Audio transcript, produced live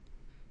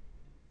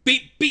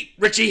Beep, beep,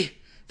 Richie.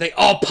 They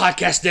all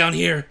podcast down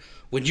here.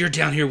 When you're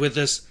down here with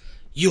us,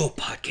 you'll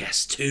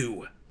podcast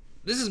too.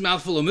 This is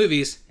Mouthful of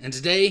Movies, and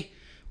today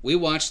we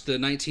watched the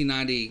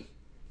 1990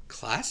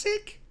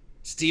 classic?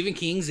 Stephen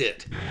King's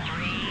It.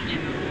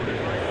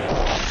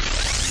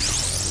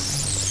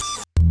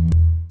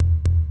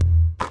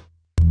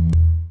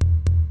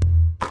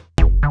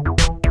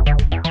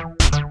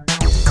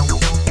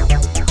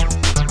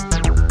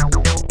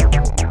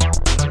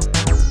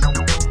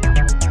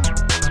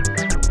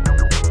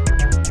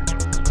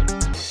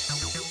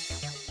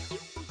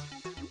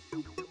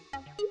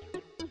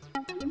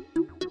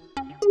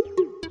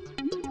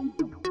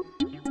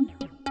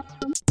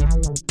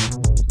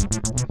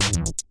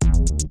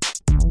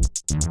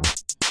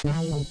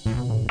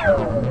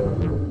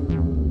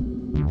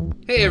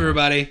 Hey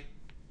everybody,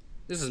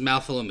 this is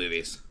Mouthful of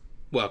Movies.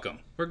 Welcome.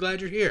 We're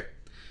glad you're here.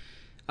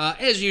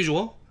 As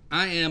usual,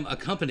 I am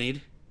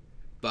accompanied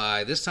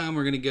by, this time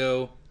we're going to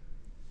go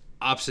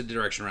opposite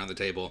direction around the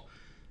table.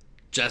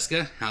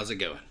 Jessica, how's it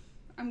going?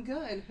 I'm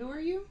good. Who are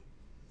you?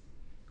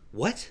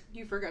 What?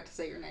 You forgot to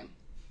say your name.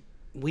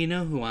 We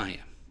know who I am.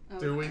 Oh,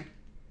 Do we?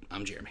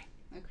 I'm Jeremy.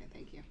 Okay,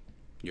 thank you.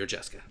 You're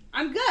Jessica.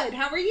 I'm good.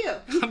 How are you?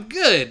 I'm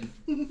good.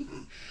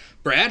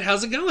 Brad,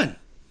 how's it going?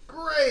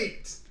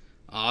 Great!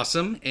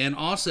 Awesome. And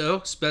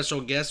also,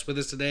 special guest with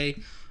us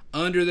today,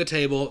 under the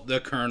table, the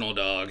Colonel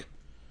dog.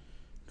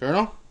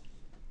 Colonel?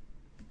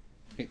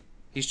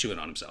 He's chewing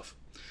on himself.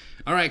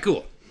 All right,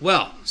 cool.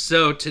 Well,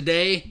 so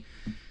today,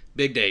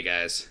 big day,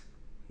 guys.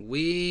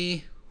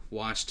 We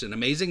watched an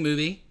amazing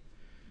movie.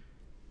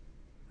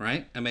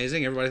 Right?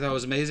 Amazing? Everybody thought it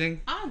was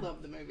amazing? I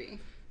love the movie.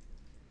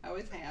 I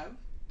always have.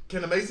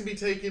 Can amazing be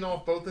taken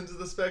off both ends of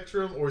the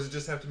spectrum, or does it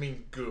just have to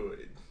mean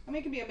good? I mean,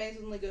 it can be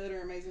amazingly good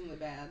or amazingly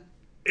bad.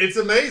 It's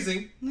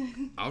amazing!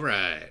 All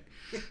right.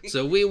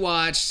 So we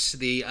watched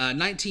the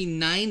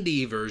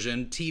 1990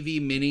 version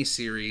TV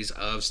miniseries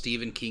of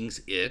Stephen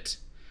King's It.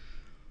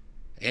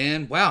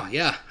 And wow,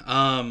 yeah.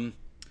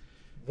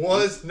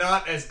 Was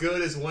not as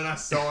good as when I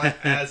saw it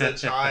as a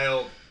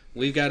child.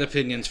 We've got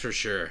opinions for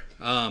sure.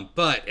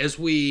 But as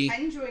we... I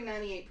enjoy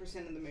 98%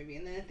 of the movie,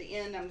 and then at the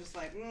end, I'm just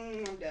like,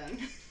 I'm done.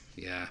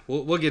 Yeah,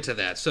 we'll get to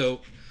that.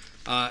 So,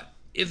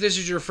 if this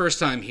is your first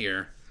time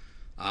here,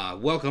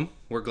 welcome.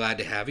 We're glad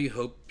to have you.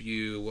 Hope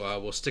you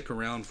will stick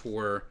around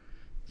for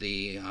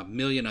the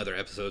million other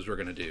episodes we're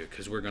gonna do,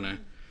 because we're gonna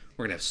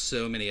have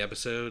so many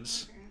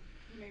episodes. Okay.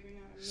 Maybe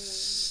not a million.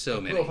 So I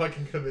don't many. know if I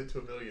can commit to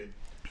a million.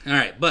 All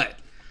right, but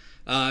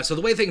so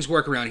the way things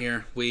work around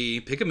here, we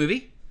pick a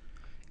movie,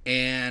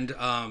 and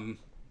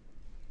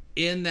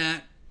in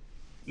that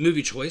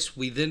movie choice,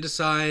 we then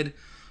decide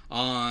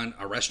on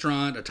a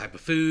restaurant, a type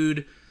of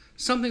food,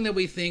 something that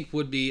we think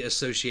would be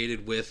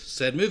associated with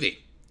said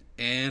movie.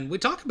 And we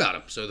talk about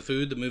them. So the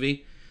food, the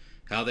movie,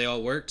 how they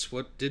all worked,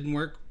 what didn't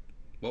work,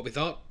 what we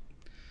thought,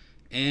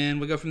 and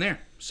we go from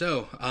there.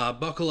 So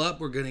buckle up.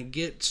 We're going to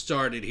get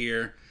started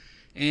here.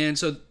 And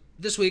so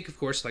this week, of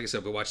course, like I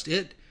said, we watched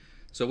It.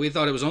 So we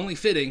thought it was only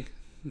fitting,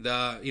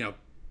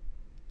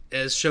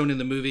 as shown in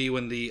the movie,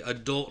 when the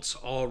adults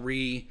all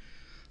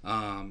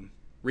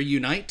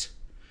reunite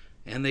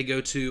and they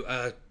go to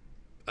a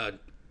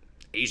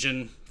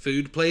Asian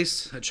food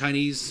place, a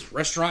Chinese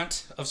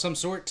restaurant of some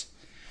sort.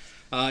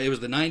 It was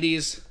the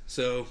 90s,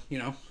 so,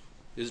 it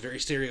was very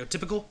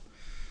stereotypical.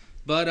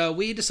 But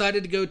we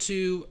decided to go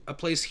to a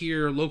place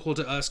here local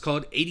to us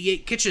called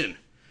 88 Kitchen,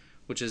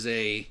 which is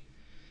a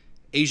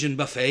Asian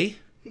buffet.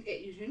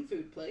 Asian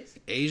food place.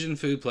 Asian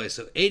food place.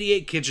 So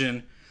 88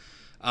 Kitchen.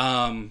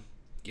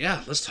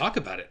 Let's talk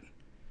about it.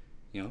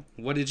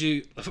 What did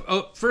you...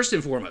 Oh, first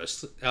and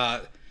foremost,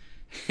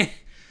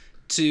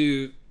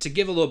 to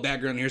give a little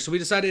background here, so we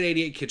decided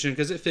 88 Kitchen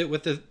because it fit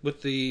with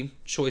the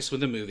choice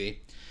with the movie.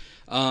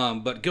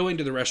 But going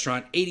to the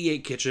restaurant,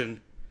 88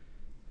 Kitchen,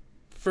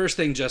 first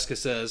thing Jessica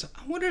says,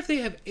 I wonder if they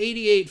have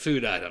 88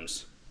 food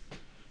items.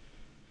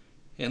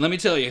 And let me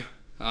tell you,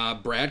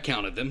 Brad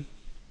counted them.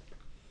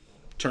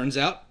 Turns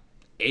out,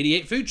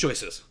 88 food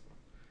choices.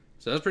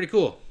 So that's pretty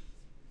cool.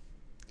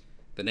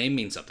 The name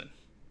means something.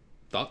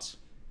 Thoughts,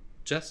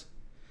 Jess?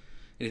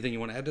 Anything you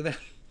want to add to that?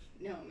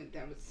 No, I mean,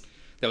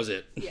 That was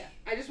it. Yeah.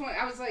 I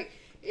was like,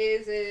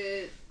 is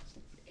it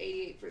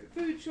 88 for the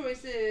food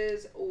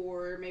choices,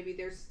 or maybe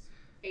there's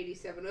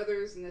 87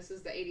 others, and this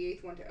is the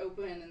 88th one to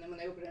open, and then when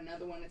they open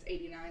another one, it's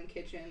 89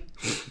 Kitchen.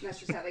 And that's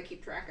just how they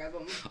keep track of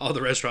them. All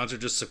the restaurants are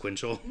just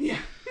sequential. Yeah.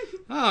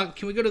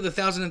 Can we go to the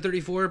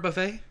 1034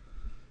 buffet?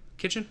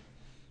 Kitchen?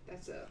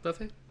 That's a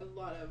Buffet? a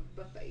lot of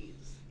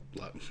buffets.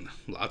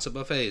 Lots of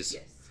buffets.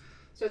 Yes.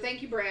 So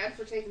thank you, Brad,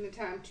 for taking the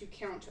time to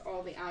count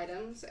all the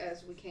items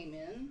as we came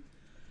in.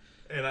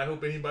 And I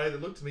hope anybody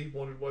that looked at me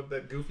wondered what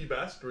that goofy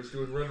bastard was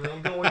doing running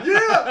around going,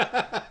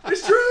 yeah!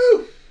 It's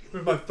true!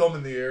 With my thumb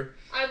in the air.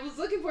 I was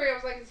looking for you. I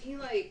was like, is he,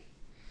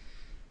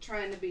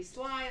 trying to be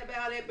sly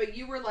about it? But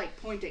you were,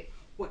 pointing.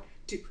 1,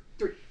 2,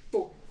 3,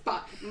 4,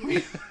 5.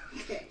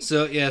 Okay.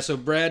 So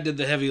Brad did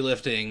the heavy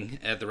lifting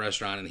at the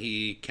restaurant, and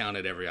he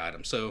counted every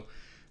item. So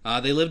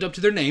they lived up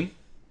to their name,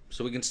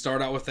 so we can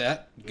start out with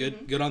that.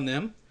 Good on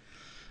them.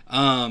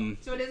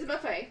 So it is a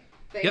buffet.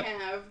 They Yep.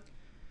 have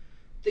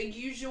the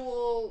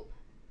usual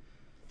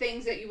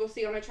things that you will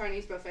see on a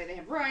Chinese buffet. They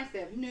have rice, they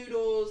have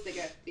noodles, they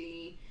got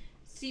the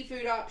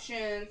seafood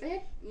options, they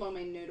have lo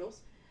mein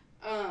noodles.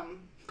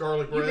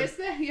 Garlic You bread. missed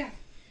that? Yeah.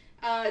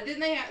 Then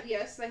they have,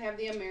 they have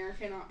the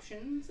American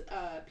options.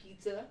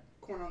 Pizza,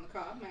 corn on the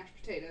cob, mashed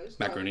potatoes.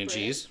 Macaroni garlic and bread,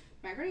 cheese.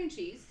 Macaroni and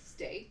cheese,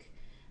 steak.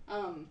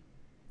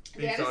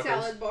 They Beef had a tacos.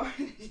 salad bar.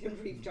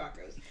 Beef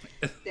tacos.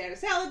 They had a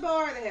salad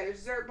bar, they had a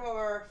dessert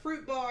bar,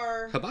 fruit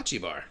bar, Hibachi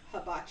bar.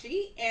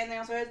 hibachi, and they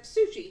also had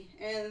sushi.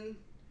 And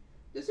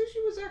the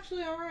sushi was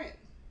actually alright.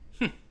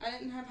 I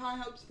didn't have high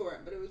hopes for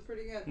it, but it was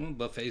pretty good. Well,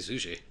 buffet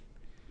sushi.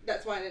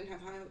 That's why I didn't have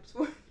high hopes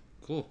for it.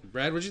 Cool.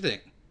 Brad, what'd you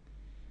think?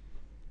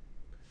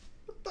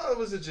 I thought it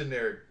was a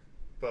generic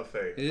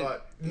buffet, It-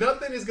 but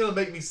nothing is gonna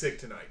make me sick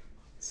tonight.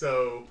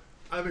 So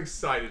I'm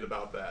excited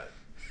about that.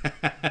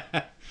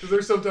 Because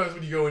there's sometimes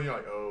when you go and you're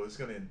like, oh, it's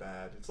gonna end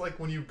bad. It's like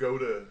when you go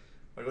to,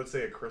 like, let's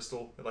say a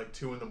Crystal at like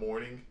 2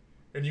 a.m.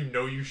 and you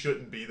know you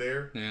shouldn't be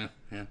there. Yeah.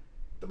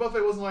 The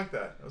buffet wasn't like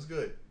that. It was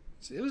good.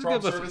 It was a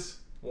Prompt good buffet. service.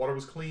 Water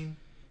was clean.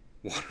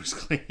 Water was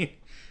clean.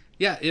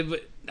 Yeah,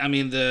 I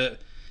mean it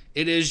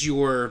is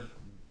your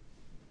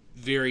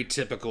very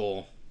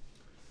typical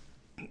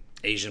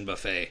Asian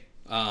buffet.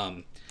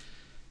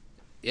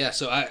 Yeah,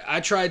 so I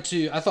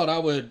thought I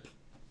would,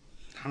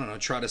 I don't know,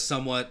 try to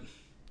somewhat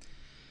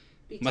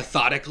Be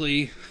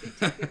methodically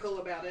technical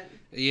about it.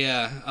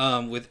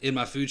 in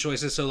my food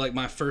choices. So like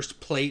my first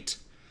plate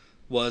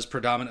was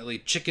predominantly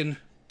chicken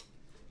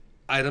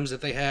items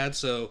that they had.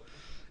 So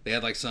they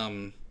had like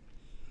some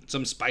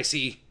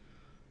spicy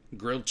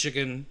grilled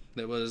chicken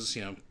that was,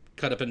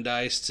 cut up and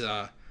diced.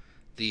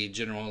 The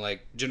General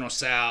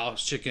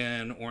Tso's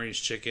chicken,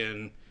 orange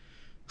chicken,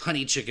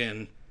 honey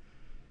chicken,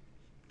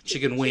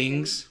 chicken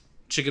wings,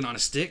 chicken on a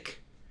stick.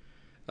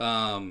 So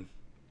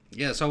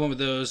I went with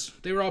those.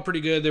 They were all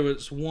pretty good. There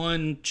was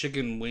one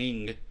chicken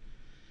wing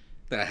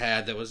that I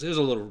had it was a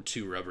little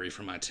too rubbery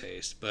for my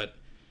taste. But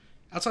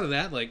outside of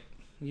that,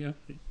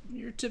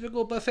 your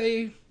typical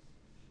buffet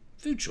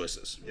food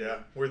choices. Yeah,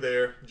 we're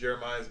there.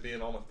 Jeremiah's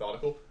being all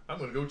methodical. I'm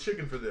gonna go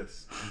chicken for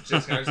this.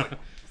 Just kind of like,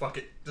 fuck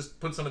it. Just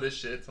put some of this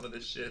shit, some of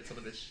this shit, some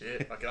of this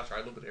shit. Okay, I'll try a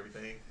little bit of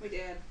everything. We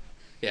did.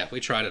 Yeah, we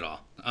tried it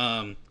all.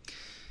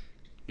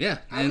 Yeah.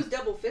 I was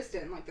double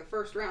fisting. Like the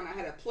first round, I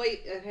had a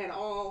plate that had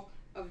all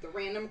of the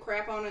random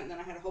crap on it, and then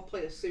I had a whole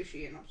plate of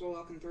sushi, and I was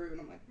walking through, and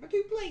I'm like, my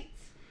 2 plates.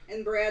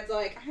 And Brad's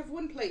like, I have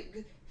 1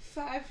 plate,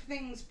 5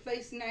 things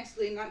placed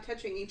nicely, not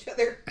touching each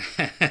other.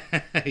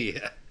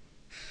 Yeah.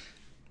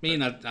 Me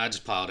and I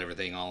just piled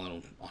everything all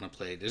on a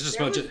plate. There's just a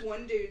There bunch was of...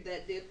 one dude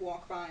that did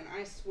walk by, and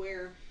I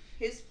swear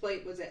his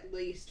plate was at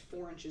least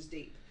 4 inches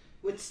deep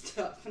with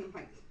stuff, and I'm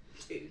like,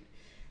 dude.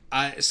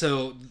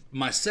 So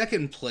my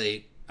second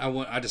plate,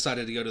 I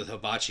decided to go to the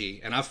hibachi,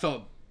 and I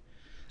felt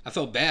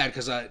bad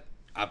because I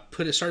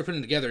started putting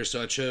it together.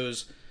 So I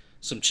chose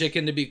some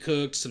chicken to be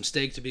cooked, some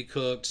steak to be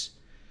cooked,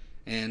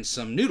 and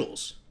some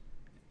noodles.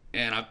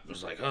 And I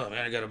was like, oh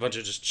man, I got a bunch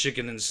of just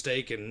chicken and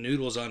steak and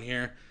noodles on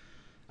here.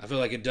 I feel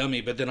like a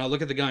dummy. But then I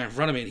look at the guy in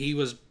front of me, and he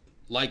was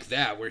like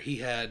that, where he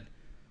had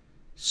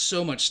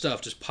so much stuff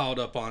just piled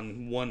up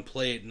on one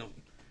plate, and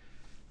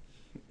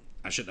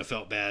I shouldn't have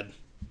felt bad,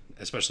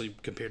 especially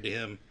compared to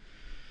him.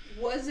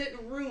 Was it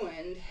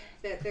ruined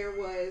that there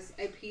was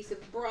a piece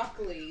of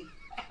broccoli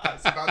I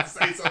was about to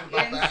say something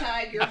about that.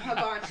 inside your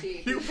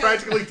hibachi? You Because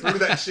practically threw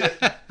that shit.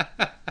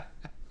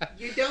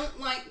 you don't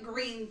like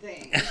green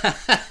things.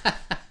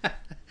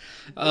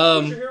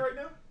 What's your hair right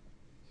now?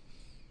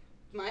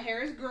 My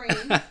hair is green.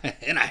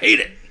 And I hate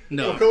it.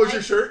 No. What color's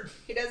your shirt?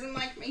 He doesn't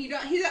like me. He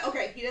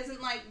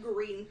doesn't like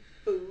green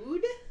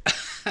food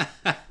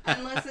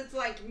unless it's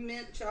like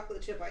mint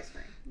chocolate chip ice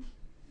cream.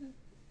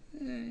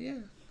 Yeah.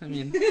 I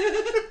mean,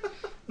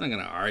 I'm not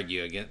gonna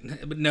argue again.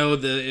 But no,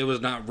 it was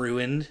not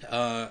ruined.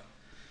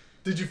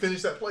 Did you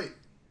finish that plate?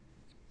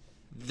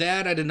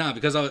 That I did not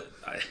because not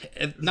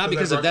that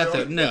because of that though.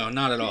 broccoli? No,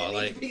 not at all. He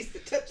Like piece to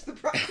touch the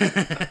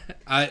broccoli.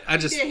 I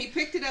just Yeah, he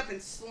picked it up and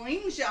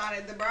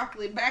slingshotted the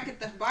broccoli back at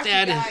the hibachi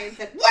That is- guy and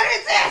said, "What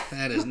is this?"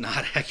 that is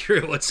not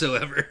accurate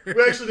whatsoever. We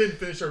actually didn't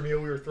finish our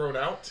meal. We were thrown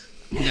out.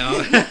 No,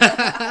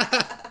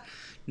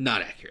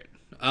 not accurate.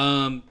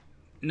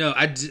 No,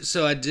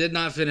 so I did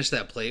not finish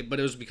that plate, but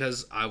it was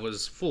because I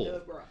was full. No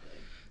broccoli.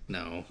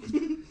 No.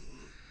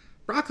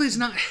 Broccoli's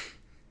not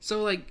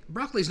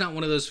broccoli's not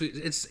one of those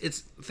foods.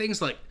 It's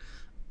things like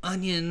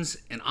onions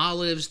and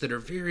olives that are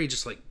very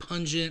just like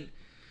pungent,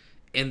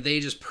 and they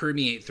just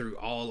permeate through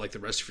all like the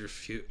rest of your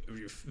feud.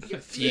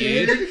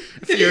 Feud.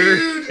 I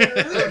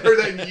haven't heard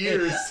that in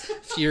years.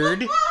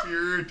 Feud.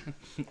 Feud.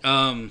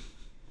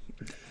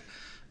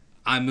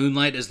 I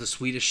moonlight as the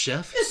Swedish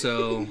chef,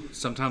 so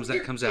sometimes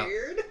that comes out.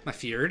 Feud? My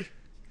feared.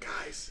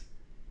 Guys,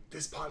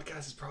 this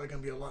podcast is probably going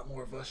to be a lot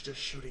more of us just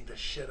shooting the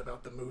shit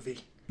about the movie.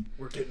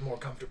 We're getting more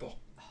comfortable.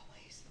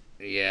 Always.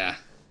 Yeah.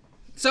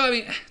 So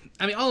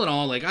I mean, all in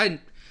all, like I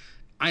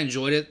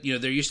enjoyed it. You know,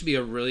 there used to be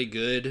a really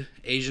good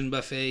Asian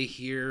buffet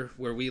here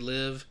where we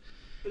live,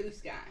 Blue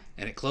sky.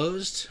 and it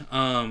closed.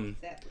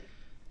 Exactly.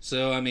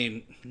 So, I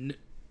mean, we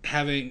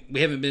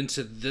haven't been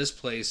to this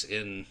place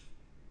in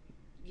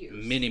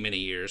Years. many, many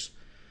years.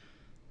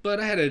 But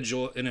I had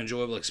an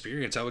enjoyable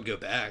experience. I would go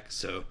back.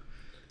 So,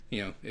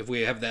 if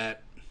we have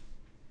that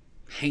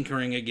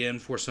hankering again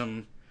for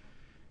some,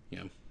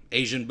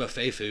 Asian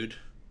buffet food,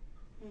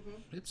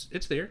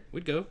 it's there.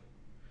 We'd go.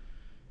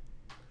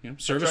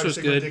 Service was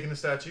good. Taking a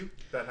statue.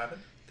 That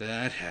happened.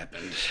 That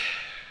happened.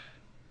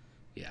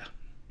 Yeah.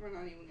 We're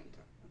not even going to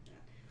talk about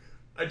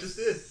that. I just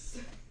did.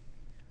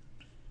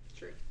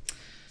 True.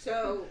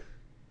 So,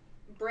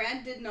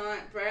 Brad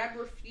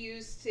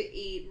refused to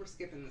eat, we're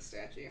skipping the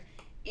statue,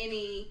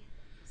 any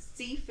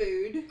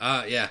seafood.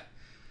 Yeah.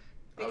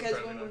 Because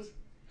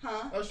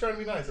I was trying to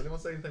be nice. I didn't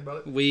want to say anything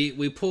about it.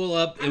 We pull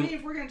up. I mean,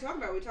 if we're going to talk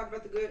about it, we talk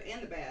about the good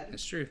and the bad.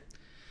 That's true.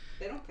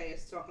 They don't pay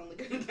us to talk on the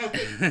good and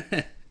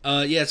bad.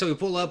 Yeah, so we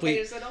pull up.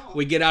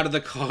 We get out of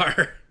the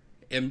car,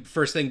 and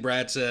first thing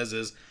Brad says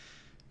is,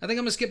 I think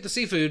I'm going to skip the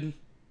seafood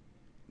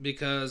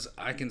because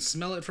I can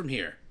smell it from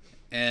here.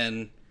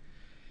 And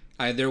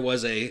there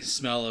was a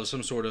smell of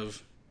some sort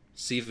of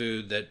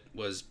seafood that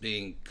was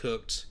being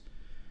cooked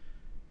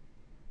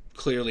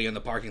clearly in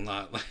the parking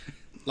lot.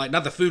 Like,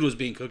 not the food was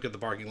being cooked at the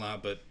parking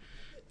lot, but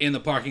in the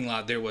parking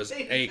lot there was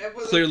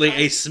clearly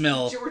a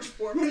smell. George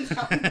Foreman's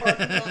out in the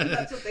parking lot.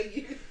 That's what they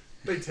use.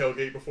 They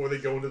tailgate before they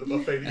go into the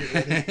buffet to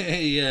get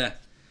ready. Yeah.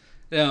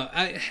 No,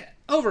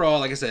 overall,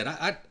 like I said,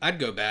 I'd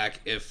go back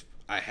if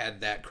I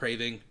had that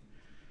craving.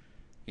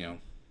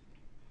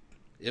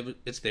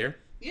 It's there.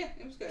 Yeah,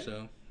 it was good.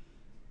 So,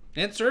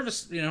 and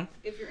service,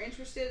 If you're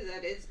interested,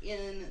 that is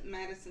in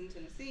Madison,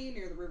 Tennessee,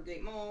 near the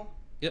Rivergate Mall.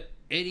 Yep,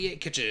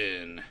 88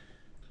 Kitchen.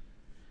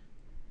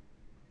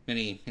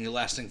 Any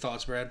lasting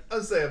thoughts, Brad?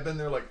 I'd say I've been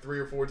there like 3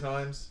 or 4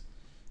 times.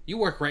 You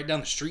work right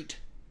down the street.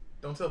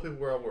 Don't tell people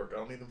where I work. I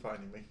don't need them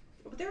finding me.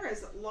 But there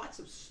is lots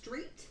of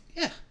street.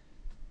 Yeah.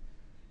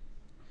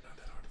 Not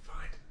that hard to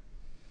find.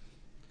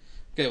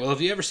 Okay, well, if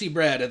you ever see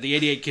Brad at the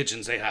 88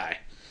 Kitchen, say hi.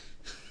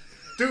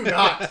 Do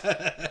not.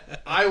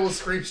 I will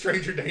scream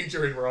stranger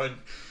danger and run.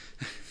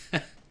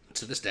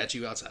 To the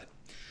statue outside.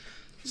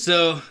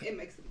 So. It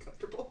makes them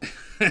comfortable.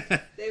 They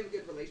have a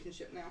good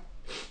relationship now.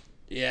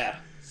 Yeah.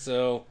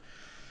 So.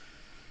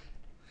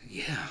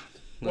 Yeah.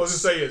 What I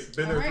was going to say is,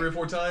 been there 3 or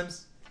 4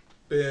 times.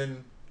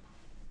 Been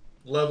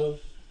level.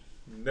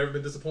 Never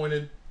been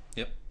disappointed.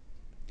 Yep.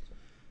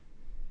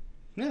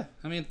 Yeah,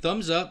 I mean,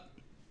 thumbs up.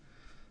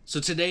 So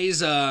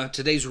today's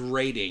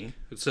rating.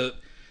 So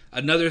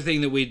another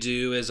thing that we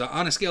do is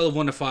on a scale of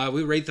 1 to 5,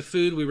 we rate the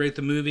food, we rate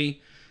the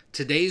movie.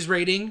 Today's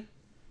rating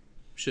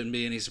shouldn't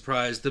be any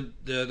surprise.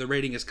 The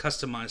rating is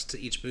customized to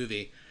each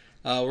movie.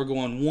 We're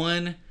going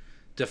 1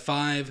 to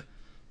 5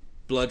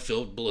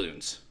 blood-filled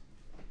balloons.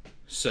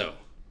 So,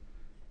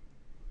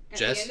 at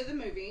Jess? the end of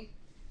the movie,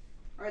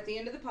 or at the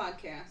end of the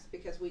podcast,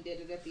 because we did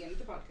it at the end of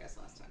the podcast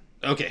last time.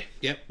 Okay.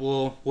 Yep.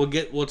 We'll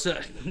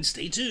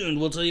stay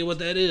tuned. We'll tell you what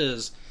that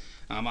is.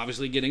 I'm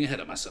obviously getting ahead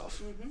of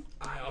myself. Mm-hmm.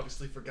 I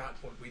obviously forgot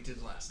what we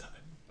did last time.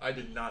 I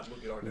did not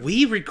look at our notes.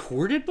 We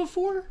recorded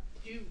before?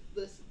 Did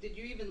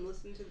you even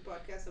listen to the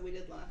podcast that we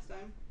did last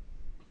time?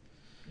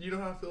 You know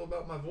how I feel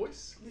about my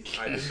voice?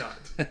 I did not.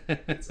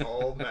 It's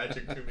all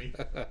magic to me.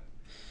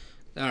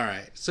 All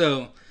right.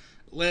 So,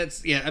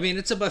 it's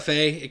a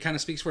buffet. It kind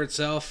of speaks for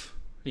itself,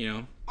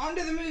 On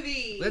to the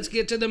movie! Let's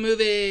get to the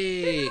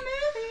movie!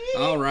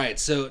 All right.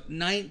 So,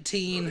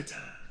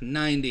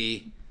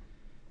 1990.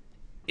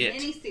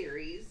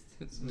 Miniseries.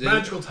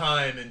 Magical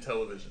time in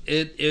television.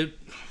 It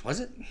was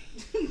it?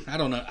 I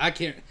don't know. I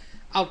can't.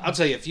 I'll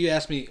tell you. If you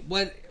ask me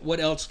what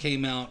else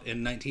came out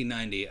in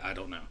 1990, I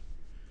don't know.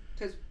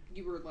 Because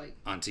you were like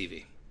on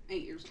TV.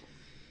 8 years old.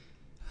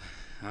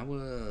 I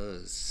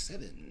was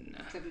 7.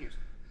 7 years.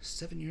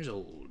 7 years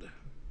old.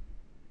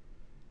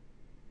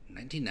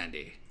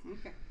 1990.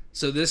 Okay.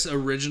 So this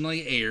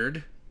originally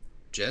aired.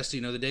 Jess, do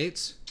you know the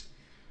dates?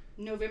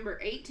 November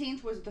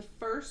 18th was the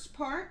first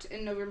part,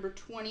 and November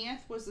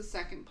 20th was the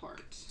second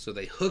part. So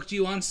they hooked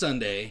you on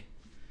Sunday,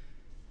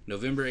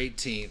 November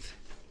 18th,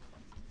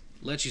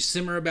 let you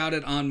simmer about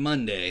it on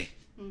Monday,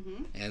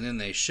 and then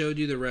they showed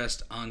you the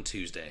rest on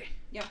Tuesday.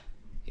 Yep.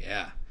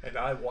 Yeah. And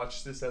I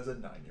watched this as a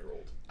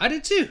 9-year-old. I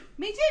did too.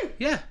 Me too.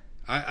 Yeah.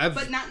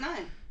 But not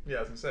 9. Yeah,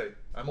 I was going to say,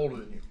 I'm older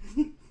than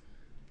you.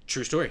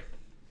 True story.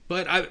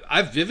 But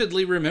I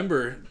vividly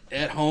remember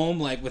at home,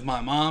 like with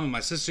my mom and my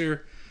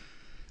sister.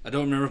 I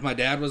don't remember if my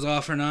dad was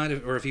off or not,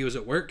 or if he was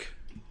at work.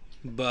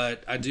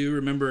 But I do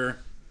remember,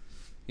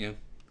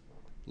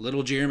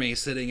 little Jeremy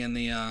sitting in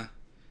the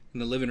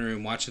living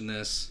room watching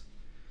this.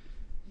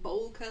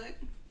 Bowl cut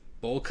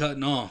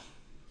and all.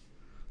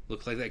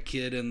 Looked like that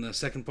kid in the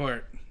second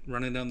part,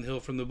 running down the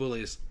hill from the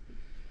bullies.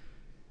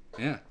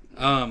 Yeah.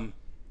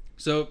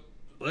 So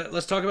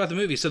let's talk about the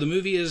movie. So the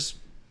movie is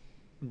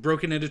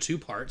broken into 2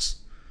 parts.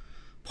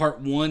 Part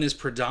 1 is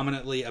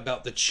predominantly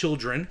about the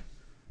children.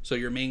 So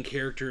your main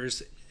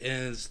characters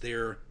as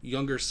their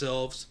younger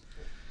selves,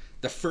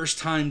 the first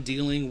time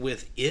dealing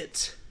with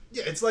it.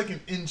 Yeah, it's like an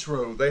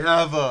intro. They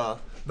have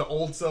the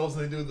old selves,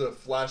 and they do the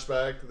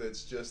flashback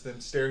that's just them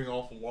staring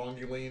off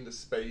longingly into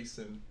space.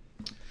 And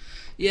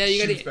Yeah,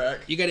 shoots back.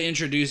 you got to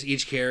introduce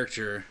each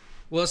character.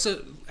 Well,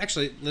 so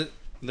actually,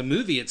 the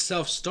movie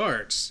itself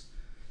starts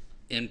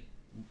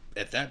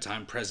at that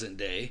time, present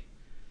day,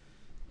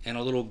 and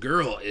a little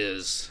girl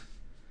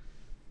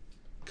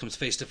comes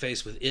face to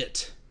face with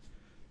it.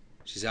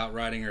 She's out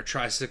riding her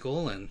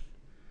tricycle, and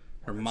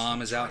her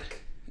mom is out.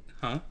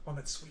 Huh? On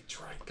that sweet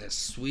trike. That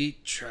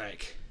sweet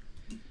trike.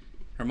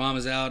 Her mom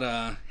is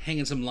out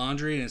hanging some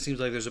laundry, and it seems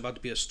like there's about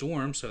to be a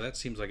storm, so that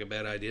seems like a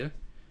bad idea.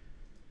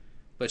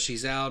 But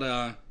she's out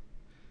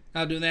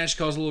doing that. She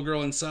calls the little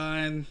girl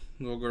inside.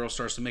 The little girl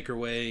starts to make her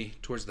way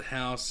towards the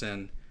house,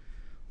 and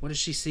what does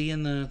she see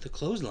in the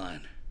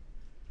clothesline?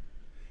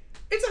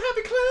 It's a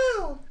happy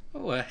clown!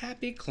 Oh, a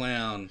happy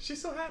clown.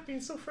 She's so happy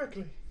and so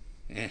freckly.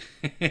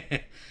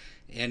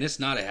 And it's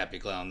not a happy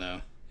clown,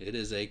 though. It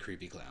is a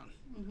creepy clown.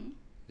 Mm-hmm.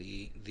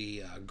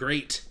 The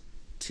great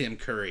Tim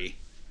Curry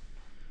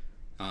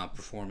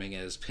performing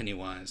as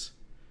Pennywise.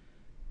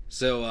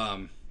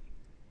 So,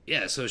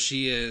 so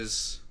she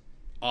is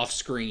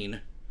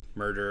off-screen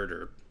murdered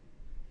or...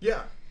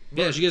 Yeah.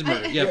 Yeah, she gets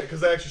murdered. Yep. Yeah,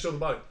 because they actually show the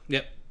body.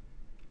 Yep.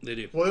 They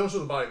do. Well, they don't show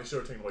the body. They show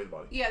her taking away the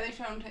body. Yeah, they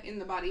show him in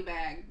the body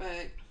bag,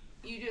 but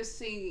you just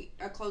see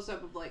a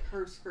close-up of, like,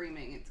 her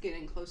screaming. It's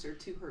getting closer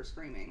to her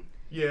screaming.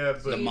 Yeah,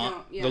 but... The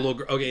little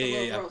girl. Okay, the yeah,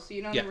 little girl, so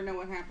you don't ever know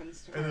what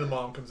happens to her. And then the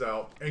mom comes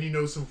out, and you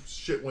know some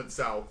shit went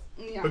south.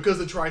 Yeah. Because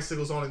the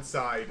tricycle's on its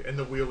side, and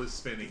the wheel is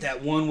spinning.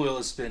 That one wheel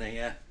is spinning,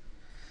 yeah.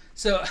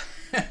 So,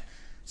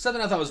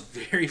 something I thought was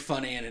very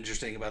funny and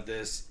interesting about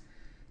this.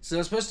 So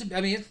it's supposed to.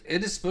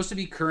 It is supposed to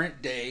be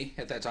current day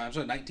at that time. So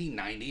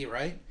 1990,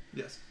 right?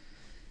 Yes.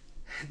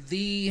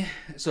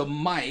 So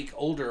Mike,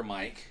 older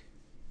Mike,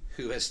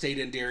 who has stayed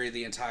in Derry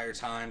the entire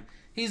time,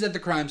 he's at the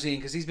crime scene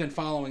because he's been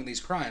following these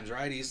crimes,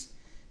 right?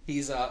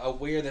 He's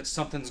aware that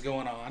something's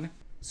going on.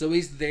 So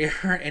he's there,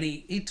 and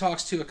he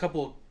talks to a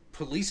couple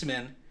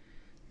policemen.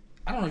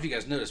 I don't know if you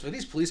guys noticed, but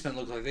these policemen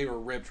look like they were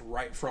ripped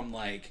right from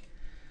like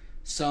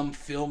some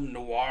film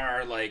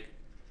noir, like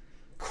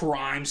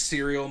crime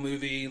serial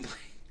movie.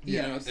 You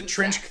know, the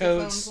trench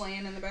coats,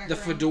 the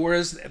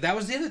fedoras. That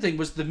was the other thing,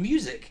 was the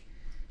music.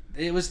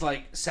 It was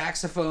like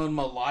saxophone,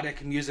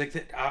 melodic music.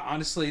 That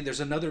honestly,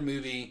 there's another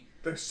movie.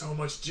 There's so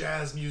much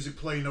jazz music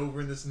playing over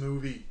in this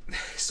movie.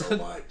 So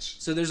much.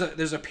 So there's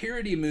a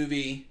parody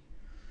movie.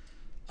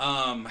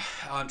 I'm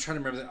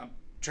trying to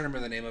remember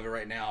the name of it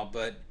right now,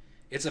 but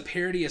it's a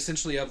parody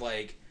essentially of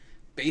like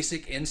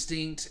Basic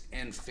Instinct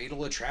and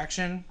Fatal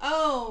Attraction.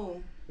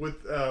 Oh.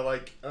 With,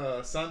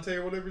 Sante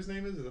or whatever his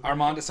name is?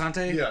 Armand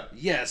Asante? Yeah.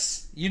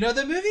 Yes. You know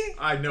the movie?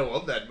 I know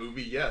of that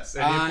movie, yes.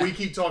 And if we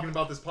keep talking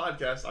about this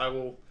podcast, I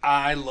will...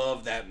 I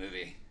love that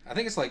movie. I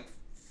think it's like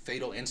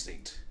Fatal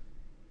Instinct.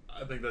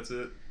 I think that's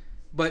it.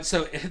 But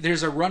so,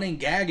 there's a running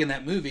gag in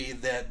that movie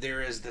that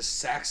there is this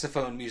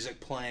saxophone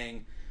music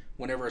playing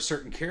whenever a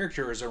certain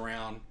character is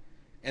around,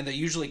 and they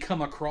usually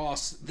come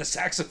across the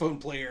saxophone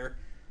player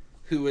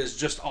who is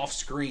just off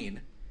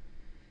screen.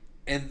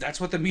 And that's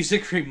what the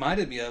music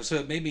reminded me of, so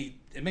it made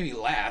me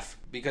laugh,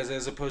 because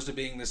as opposed to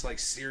being this like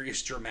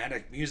serious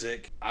dramatic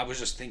music, I was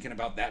just thinking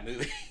about that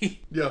movie.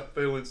 Yeah,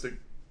 Fatal Instinct.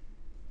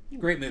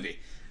 Great movie.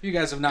 If you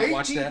guys have not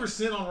watched that,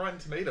 18% on Rotten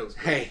Tomatoes.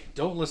 Bro. Hey,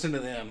 don't listen to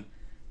them.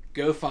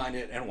 Go find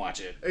it and watch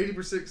it.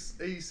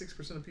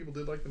 86% of people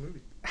did like the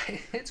movie.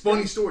 It's funny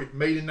great. story.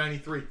 Made in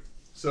 '93,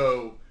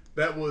 so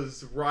that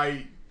was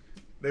right.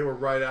 They were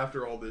right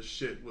after all this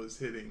shit was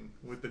hitting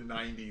with the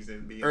 90s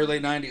and being... Early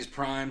 90s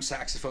prime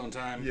saxophone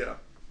time. Yeah.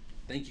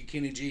 Thank you,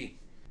 Kenny G.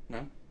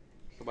 No?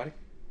 Nobody?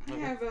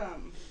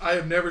 I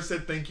have never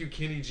said thank you,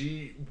 Kenny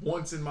G,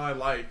 once in my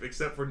life,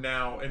 except for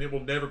now, and it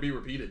will never be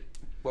repeated.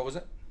 What was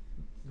it?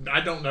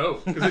 I don't know,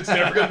 because it's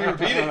never going to be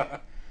repeated.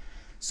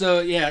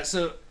 So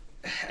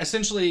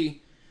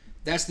essentially,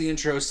 that's the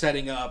intro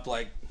setting up.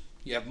 Like,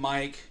 you have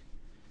Mike.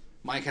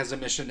 Mike has a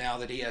mission now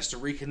that he has to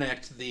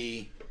reconnect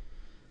the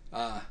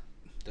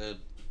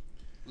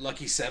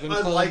Lucky Seven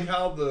Club. I like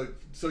how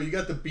so you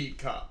got the beat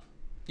cop.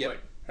 Yep. Like,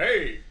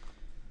 hey,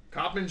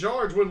 cop in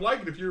charge wouldn't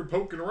like it if you were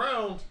poking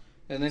around.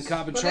 And then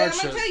cop in But charge I'm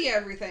going to tell you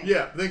everything.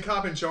 Yeah, then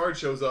cop in charge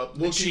shows up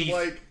looking chief.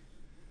 like,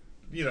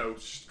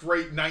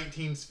 straight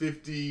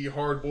 1950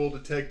 hard-boiled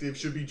detective,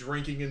 should be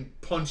drinking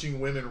and punching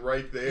women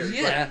right there. It's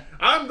Yeah. like,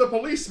 I'm the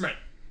policeman.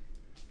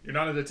 You're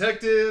not a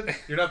detective.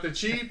 You're not the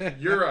chief.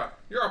 You're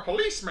a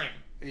policeman.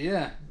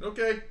 Yeah.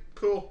 Okay,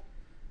 cool.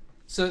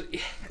 So,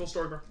 Cool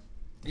story, bro.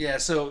 yeah,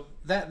 so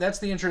that's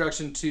the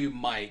introduction to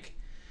Mike.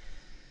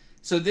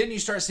 So then you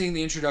start seeing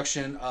the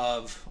introduction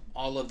of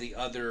all of the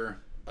other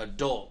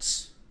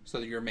adults, so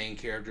that your main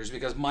characters,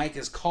 because Mike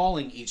is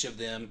calling each of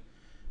them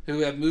who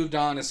have moved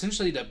on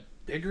essentially to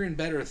bigger and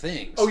better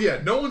things. Oh yeah,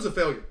 no one's a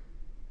failure.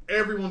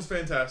 Everyone's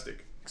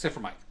fantastic. Except for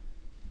Mike.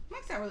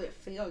 Mike's not really a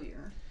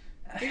failure.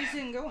 He just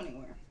didn't go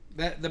anywhere.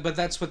 But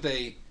that's what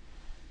they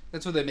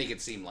make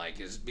it seem like,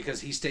 is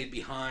because he stayed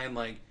behind.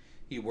 Like,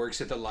 he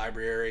works at the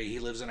library, he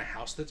lives in a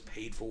house that's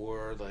paid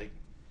for. Like,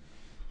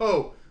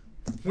 Oh,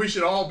 we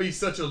should all be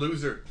such a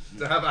loser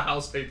to have a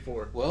house paid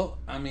for. well,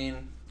 I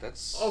mean,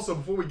 that's Also,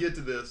 before we get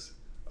to this,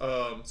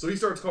 so he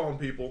starts calling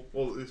people.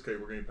 Well, okay,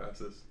 we're getting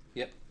past this.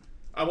 yep.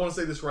 I want to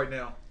say this right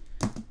now.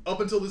 Up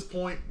until this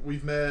point,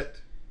 we've met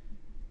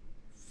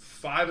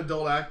 5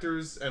 adult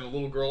actors and a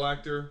little girl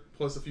actor,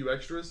 plus a few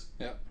extras.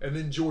 Yep. And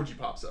then Georgie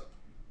pops up.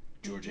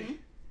 Georgie. Mm-hmm.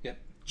 Yep.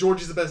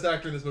 Georgie's the best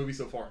actor in this movie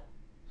so far.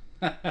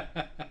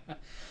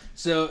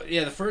 So,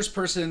 yeah, the first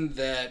person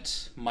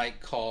that Mike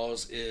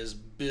calls is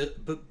Bill,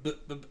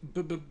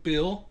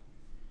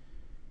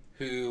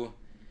 who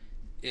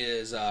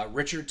is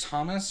Richard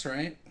Thomas,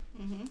 right?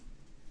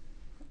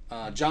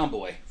 Mm-hmm. John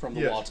Boy from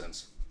the Yes.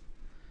 Waltons.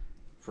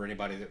 For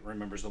anybody that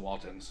remembers the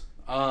Waltons.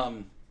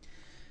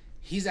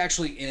 He's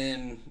actually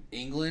in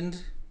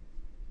England.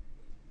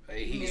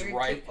 He's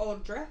Married to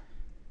Audra.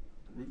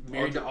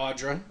 married to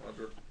Audra.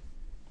 Audra.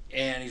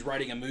 And he's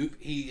writing a movie.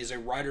 He is a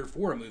writer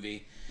for a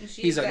movie. And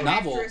she's He's a the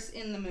novel actress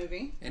in the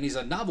movie. And he's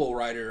a novel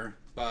writer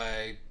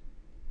by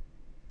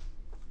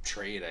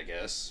trade, I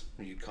guess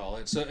you'd call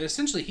it. So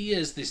essentially, he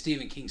is the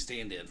Stephen King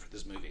stand-in for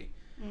this movie.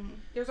 Mm-hmm.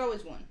 There's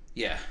always one.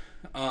 Yeah.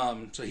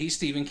 So he's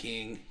Stephen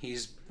King.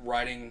 He's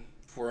writing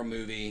for a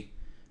movie.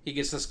 He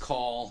gets this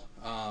call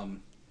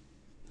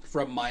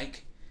from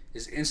Mike.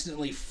 Is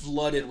instantly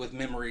flooded with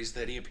memories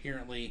that he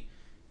apparently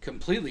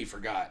completely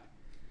forgot.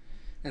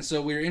 And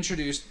so we're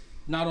introduced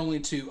not only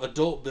to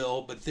adult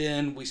Bill, but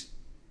then we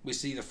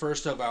see the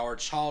first of our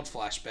child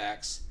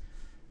flashbacks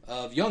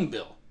of young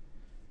Bill,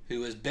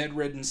 who is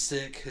bedridden,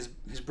 sick.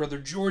 His brother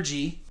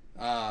Georgie,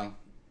 I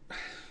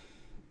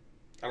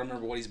don't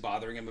remember what he's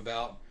bothering him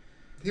about.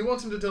 He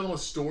wants him to tell him a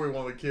story,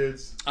 one of the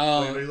kids.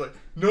 Oh. And he's like,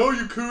 no,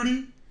 you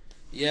cootie.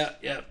 Yeah.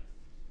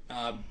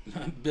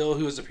 Bill,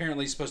 who is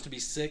apparently supposed to be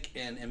sick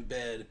and in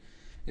bed,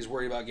 is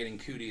worried about getting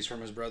cooties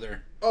from his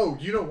brother. Oh,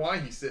 you know why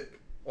he's sick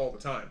all the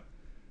time.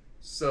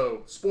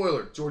 So,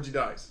 spoiler, Georgie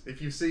dies.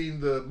 If you've seen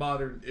the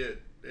modern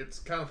it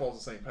kind of follows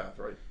the same path,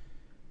 right?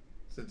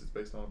 Since it's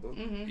based on a book.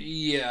 Mm-hmm.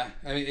 Yeah,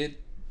 I mean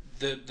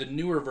the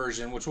newer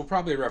version, which we'll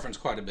probably reference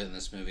quite a bit in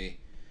this movie.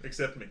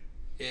 Except me.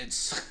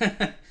 It's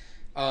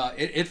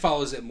it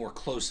follows it more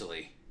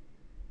closely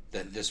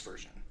than this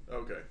version.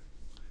 Okay.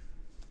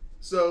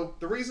 So,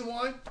 the reason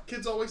why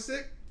kid's always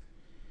sick,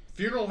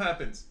 funeral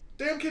happens.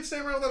 Damn kids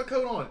standing around without a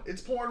coat on.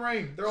 It's pouring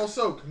rain. They're all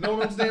soaked. No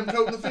one owns a damn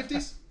coat in the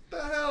 50s?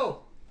 The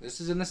hell?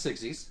 This is in the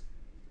 60s.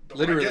 Don't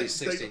Literally I get-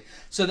 60.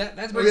 So that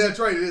Oh, brings yeah, that's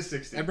right. It is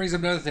 60. that brings up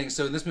another thing.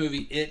 So in this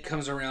movie, it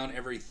comes around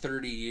every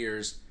 30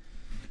 years.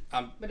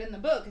 But in the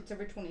book, it's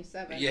every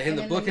 27. Yeah, in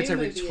the book, new it's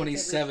every movie,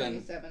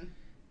 27.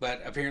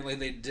 But apparently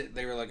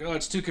they were like, oh,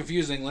 it's too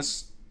confusing.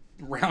 Let's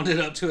round it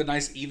up to a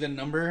nice even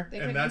number. They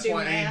And couldn't that's do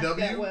why math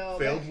A&W that well,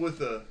 failed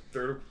with a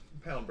third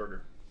pound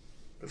burger.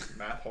 Because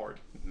math hard.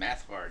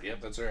 Math hard.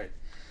 Yep, that's right.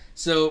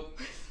 So,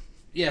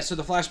 yeah, so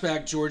the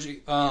flashback,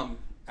 Georgie,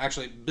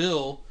 actually,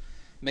 Bill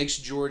makes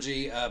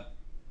Georgie a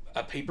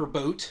paper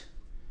boat.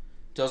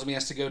 Tells him he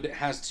has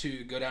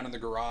to go down in the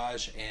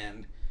garage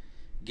and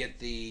get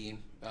the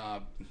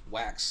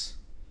wax.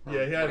 or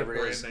Yeah, he had a whatever it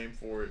brand is. name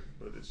for it,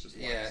 but it's just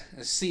Yeah,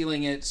 wax.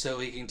 sealing it so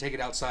he can take it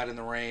outside in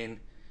the rain.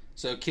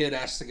 So kid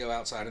has to go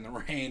outside in the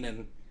rain,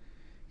 and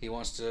he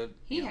wants to.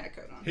 He had a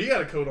coat on. He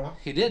had a coat on.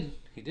 He did.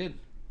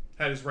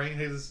 Had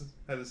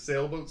his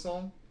sailboat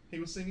song he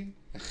was singing.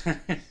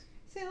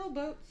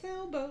 Sailboat,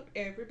 sailboat,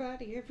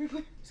 everybody,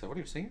 everywhere. So what are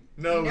you singing?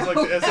 No, it was No.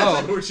 like the SS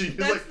Oh. Georgie. It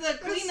was That's like,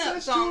 the cleanup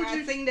SS song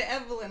Georgie. I sing to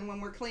Evelyn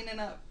when we're cleaning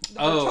up the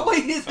Oh,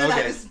 toys that I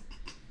okay. was...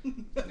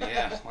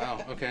 Yeah.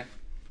 Wow. Okay.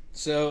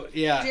 So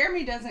yeah.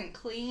 Jeremy doesn't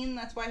clean,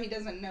 that's why he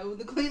doesn't know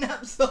the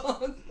cleanup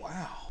song.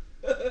 Wow.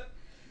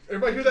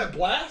 Everybody hear that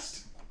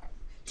blast?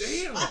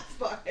 Damn. Shots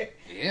fired.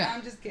 Yeah.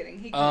 I'm just kidding.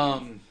 He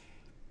cleans.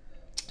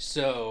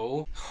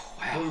 So.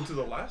 Wow. Welcome to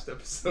the last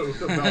episode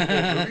about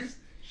the movies.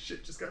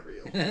 Shit just got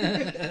real.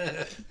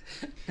 This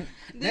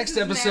Next is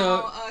episode.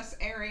 now us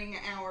airing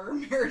our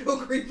marital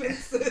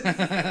grievances.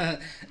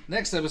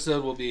 Next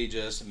episode will be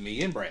just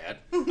me and Brad.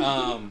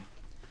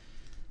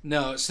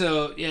 No,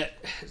 so yeah,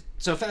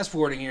 so fast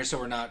forwarding here, so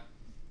we're not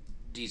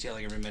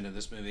detailing every minute of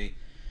this movie.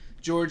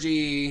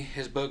 Georgie,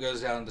 his boat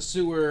goes down the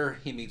sewer.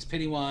 He meets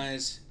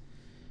Pennywise.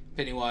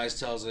 Pennywise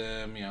tells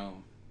him,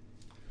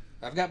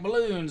 I've got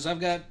balloons. I've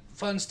got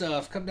fun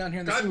stuff. Come down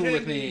here in the Got sewer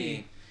with candy.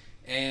 me.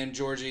 And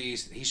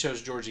he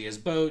shows Georgie his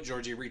boat.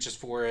 Georgie reaches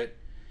for it,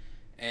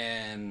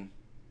 and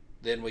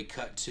then we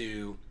cut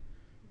to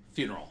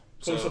funeral.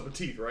 Close up the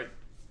teeth, right?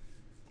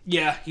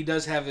 Yeah, he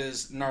does have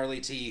his gnarly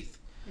teeth.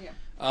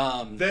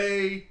 Yeah.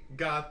 They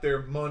got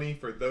their money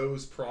for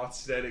those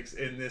prosthetics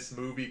in this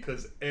movie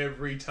because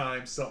every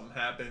time something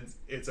happens,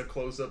 it's a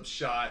close-up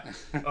shot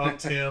of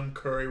Tim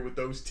Curry with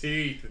those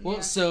teeth. Well,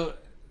 Yeah. so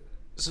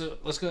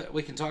let's go.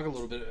 We can talk a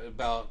little bit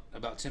about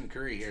Tim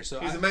Curry here. So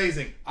He's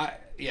amazing.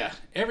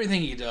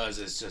 everything he does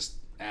is just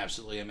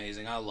absolutely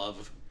amazing. I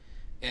love,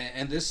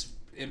 and this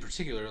in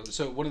particular.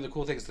 So one of the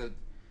cool things that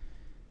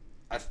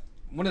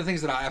one of the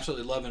things that I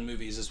absolutely love in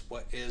movies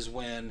is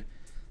when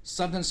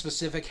something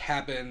specific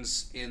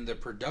happens in the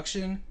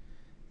production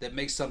that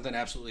makes something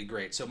absolutely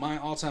great. So my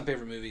all-time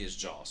favorite movie is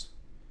Jaws.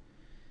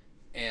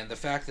 And the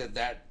fact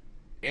that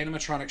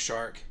animatronic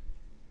shark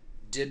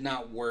did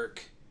not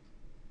work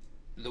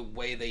the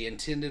way they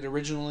intended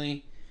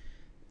originally.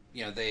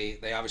 They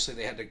obviously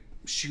they had to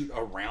shoot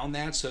around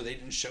that, so they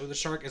didn't show the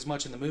shark as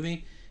much in the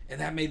movie, and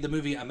that made the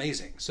movie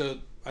amazing. So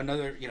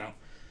another,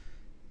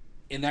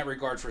 in that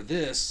regard for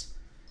this,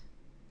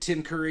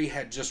 Tim Curry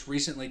had just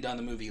recently done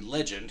the movie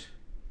Legend,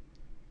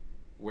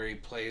 where he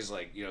plays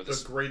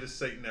the greatest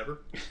Satan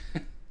ever.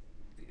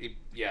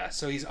 Yeah,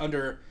 so he's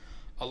under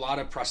a lot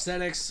of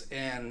prosthetics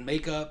and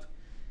makeup,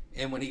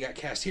 and when he got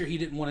cast here, he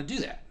didn't want to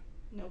do that.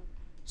 Nope.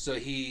 So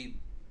he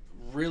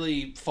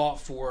really fought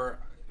for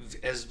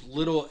as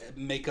little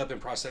makeup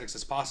and prosthetics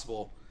as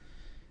possible,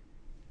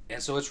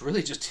 and so it's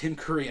really just Tim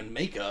Curry in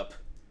makeup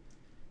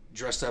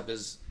dressed up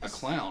as a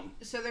clown.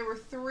 So there were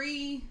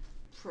 3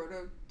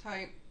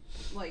 prototype,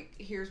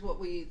 here's what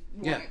we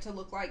want it to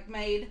look like,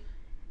 made,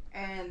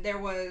 and there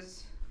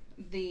was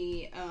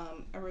the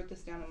I wrote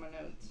this down in my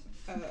notes.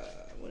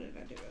 What did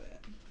I do with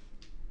it?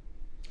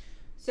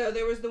 So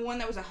there was the one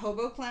that was a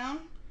hobo clown,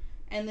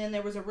 and then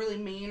there was a really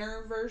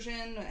meaner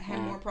version that had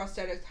more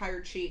prosthetics, higher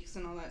cheeks,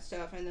 and all that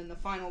stuff, and then the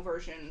final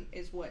version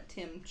is what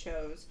Tim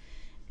chose.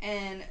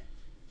 And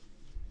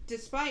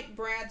despite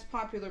Brad's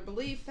popular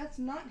belief, that's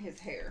not his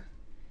hair.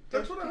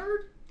 That's what I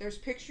heard. There's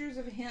pictures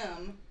of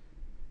him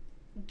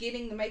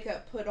getting the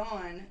makeup put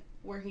on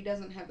where he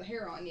doesn't have the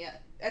hair on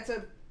yet. That's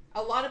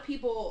a lot of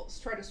people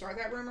try to start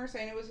that rumor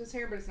saying it was his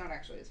hair, but it's not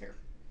actually his hair.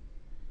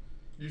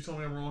 You told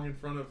me I'm wrong in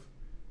front of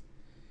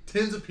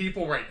tens of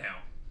people right now.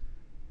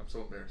 I'm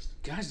so embarrassed.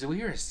 Guys, did we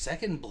hear a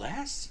second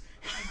blast?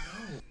 I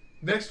know.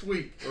 Next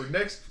week, or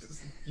next,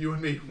 you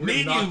and me, we're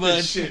Me going to and knock you,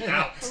 this shit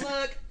out.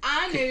 Look,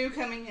 I knew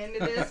coming into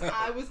this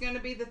I was going to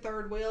be the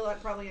third wheel.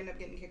 I'd probably end up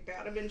getting kicked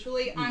out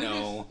eventually.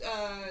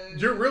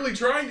 You're really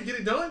trying to get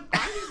it done?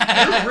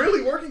 You're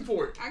really working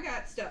for it. I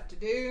got stuff to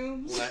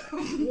do. What?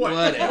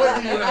 Whatever.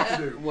 What do you have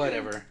to do?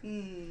 Whatever.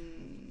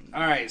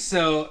 All right,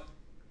 so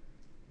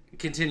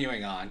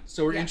continuing on.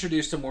 So we're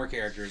introduced to more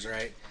characters,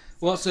 right?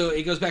 Well, so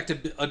it goes back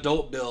to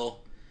adult Bill,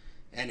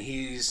 and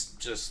he's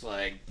just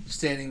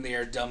standing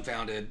there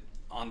dumbfounded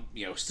on,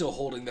 still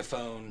holding the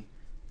phone,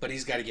 but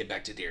he's got to get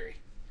back to Derry.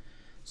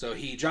 So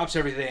he drops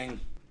everything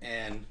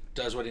and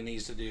does what he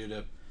needs to do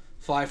to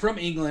fly from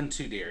England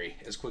to Derry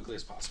as quickly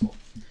as possible.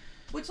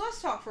 Which,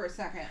 let's talk for a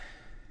second.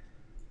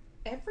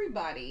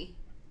 Everybody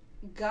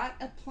got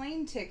a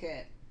plane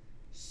ticket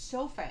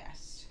so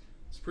fast.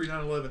 It's pre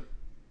 9/11.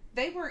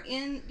 They were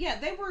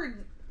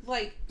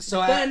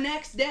So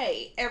next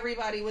day,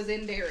 everybody was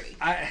in Derry.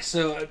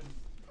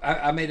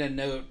 I made a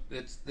note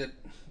that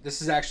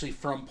this is actually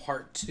from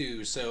part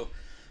 2. So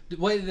the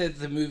way that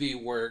the movie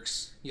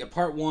works,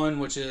 part 1,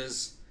 which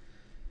is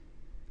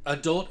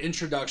adult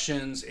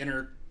introductions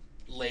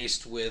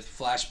interlaced with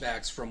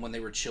flashbacks from when they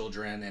were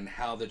children and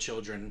how the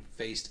children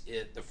faced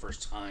it the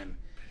first time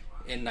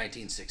in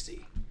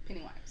 1960.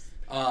 Pennywise.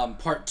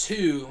 Part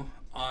 2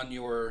 on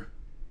your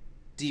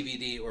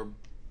DVD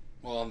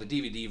on the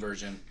DVD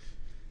version.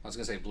 I was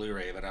going to say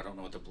Blu-ray, but I don't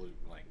know what the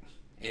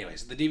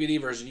Anyways, the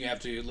DVD version, you have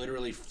to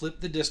literally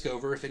flip the disc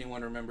over, if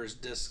anyone remembers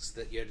discs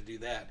that you had to do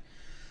that,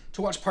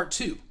 to watch part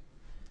 2.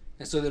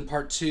 And so then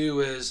part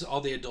 2 is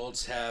all the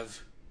adults have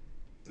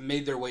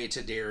made their way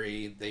to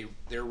Derry,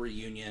 their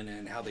reunion,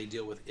 and how they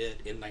deal with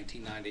it in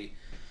 1990.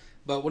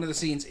 But one of the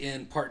scenes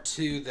in part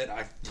 2 that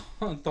I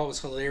thought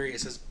was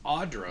hilarious is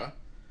Audra,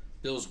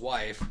 Bill's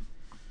wife,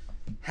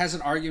 has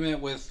an argument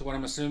with what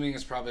I'm assuming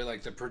is probably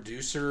the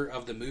producer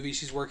of the movie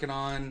she's working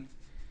on,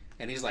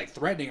 and he's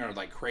threatening her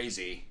like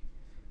crazy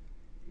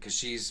because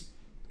she's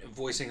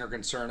voicing her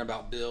concern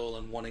about Bill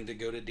and wanting to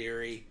go to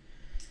Derry,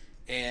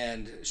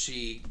 and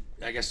she,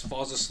 I guess,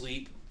 falls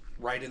asleep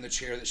right in the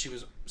chair that she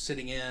was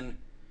sitting in,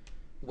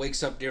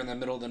 wakes up during the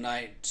middle of the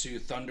night to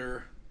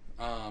thunder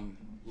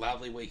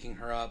loudly waking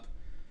her up.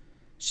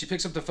 She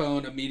picks up the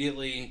phone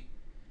immediately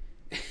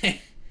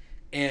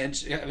and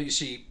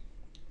she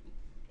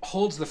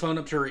holds the phone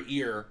up to her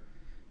ear,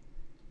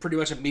 pretty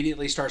much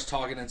immediately starts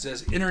talking and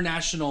says,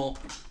 "International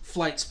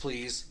flights,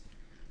 please,"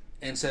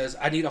 and says,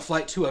 "I need a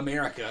flight to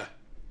America.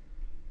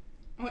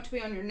 I want to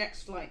be on your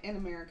next flight in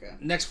America."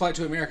 Next flight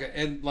to America.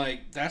 And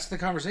that's the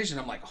conversation.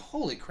 I'm like,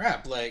 holy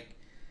crap.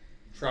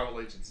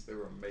 Travel agents, they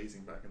were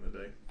amazing back in the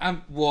day.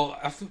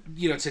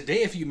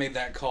 Today if you made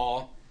that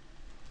call,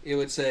 it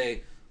would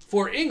say,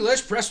 "For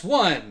English, press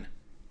 1.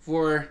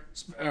 Or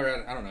I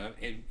don't know,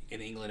 in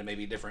England it may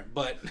be different,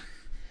 but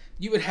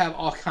you would have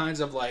all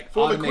kinds of For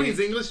automated... the Queen's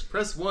English,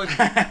 press 1.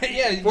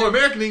 Yeah. For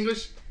American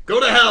English, go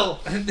to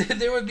hell.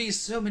 There would be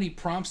so many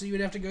prompts that you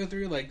would have to go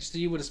through. So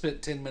you would have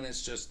spent 10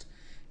 minutes just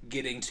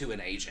getting to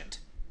an agent,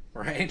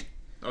 right?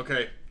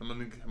 Okay, I'm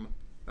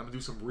gonna do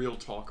some real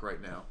talk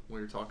right now when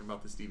you're talking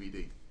about this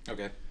DVD.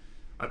 Okay.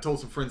 I've told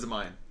some friends of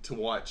mine to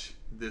watch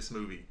this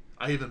movie.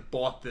 I even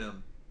bought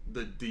them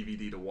the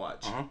DVD to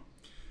watch. Uh-huh.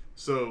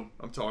 So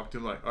I'm talking to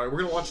them all right,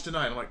 we're gonna watch it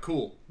tonight. I'm like,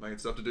 cool. I got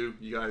stuff to do.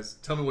 You guys,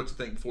 tell me what you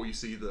think before you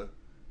see the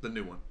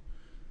new one.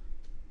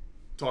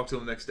 Talk to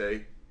them the next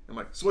day. I'm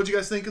like, so what'd you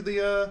guys think of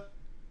the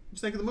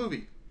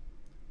movie?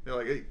 They're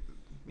like, hey,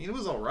 it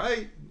was all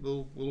right. A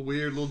little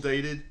weird, a little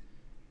dated,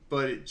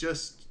 but it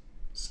just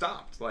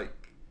stopped. Like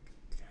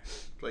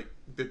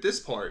at this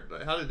part,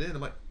 how did it end?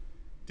 I'm like,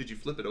 did you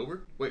flip it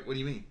over? Wait, what do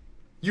you mean?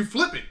 You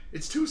flip it.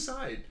 It's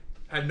two-side.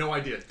 Had no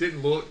idea.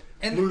 Didn't look.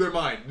 And- blew their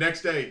mind.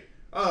 Next day,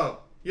 oh,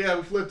 yeah,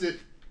 we flipped it.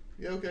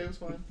 Yeah, okay, it was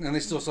fine. And they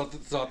still thought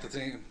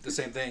the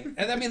same thing.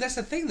 And I mean, that's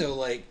the thing, though.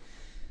 Like,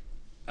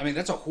 I mean,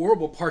 that's a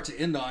horrible part to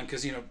end on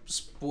because,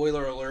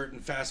 spoiler alert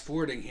and fast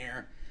forwarding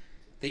here.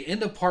 The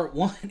end of part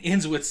 1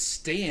 ends with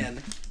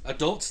Stan,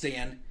 adult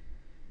Stan,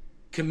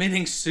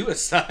 committing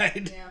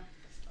suicide. Yeah.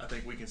 I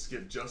think we can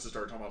skip just to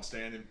start talking about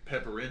Stan and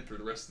pepper in through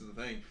the rest of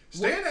the thing.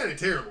 Stan had it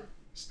terrible.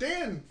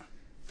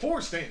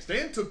 Poor Stan.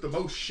 Stan took the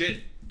most shit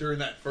during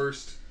that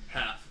first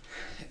half.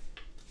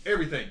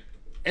 Everything.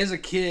 As a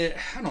kid,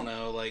 I don't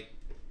know, like...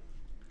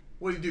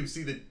 What did he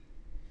do?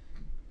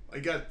 I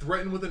got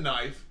threatened with a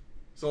knife.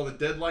 Saw the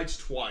deadlights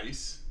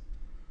twice.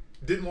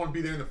 Didn't want to be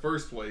there in the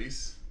first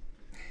place.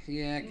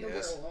 Yeah, I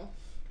guess.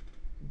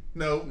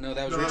 No,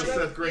 that was Richie.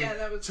 Seth Green. Yeah,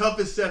 that was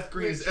Toughest Seth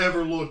Green has Richie.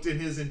 ever looked in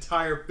his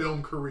entire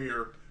film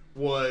career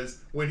was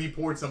when he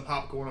poured some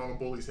popcorn on a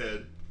bully's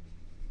head.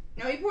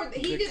 No, he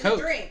did Coke.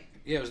 the drink.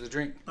 Yeah, it was the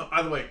drink. Oh,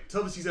 either way,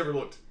 toughest he's ever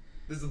looked.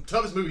 This is the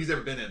toughest movie he's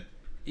ever been in.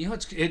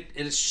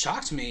 It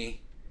shocked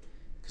me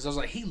because I was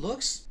like, he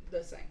looks...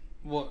 The same.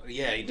 Well,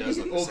 yeah, he does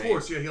look the Well, of same.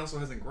 course, yeah, he also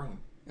hasn't grown.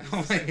 He's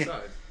the same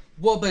size.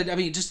 Well, but I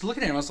mean, just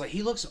looking at him, I was like,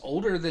 he looks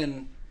older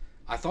than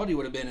I thought he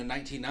would have been in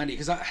 1990.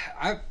 Because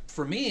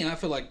for me, I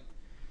feel like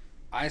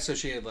I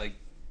associated like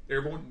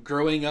Airborne?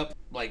 growing up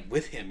like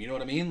with him. You know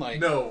what I mean? Like,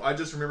 No, I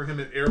just remember him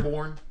in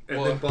Airborne and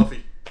Well, then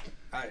Buffy.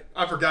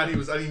 I forgot I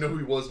didn't know who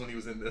he was when he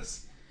was in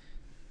this.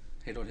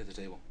 Hey, don't hit the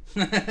table.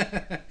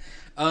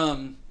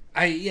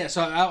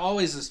 So I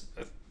always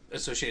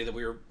associated that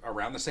we were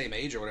around the same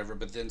age or whatever.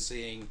 But then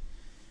seeing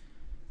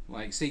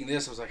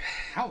this, I was like,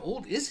 how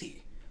old is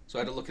he? So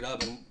I had to look it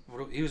up, and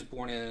he was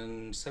born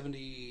in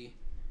 76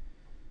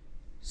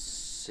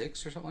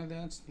 or something like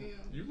that. Yeah.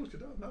 You looked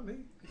it up, not me.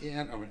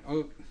 Yeah,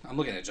 I'm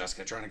looking at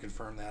Jessica trying to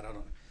confirm that. I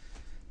don't.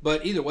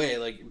 But either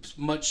way,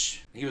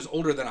 he was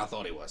older than I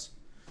thought he was.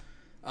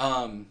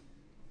 But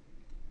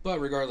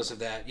regardless of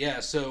that, yeah.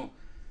 So,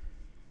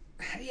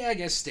 yeah, I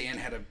guess Stan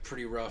had a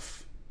pretty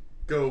rough.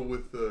 Go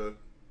with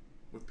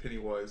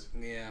Pennywise.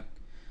 Yeah.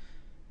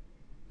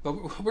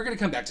 But we're gonna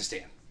come back to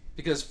Stan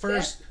because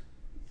first.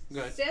 Go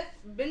ahead. Seth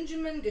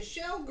Benjamin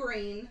Gashel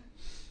Green.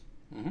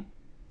 Mm-hmm.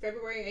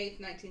 February 8th,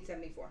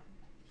 1974.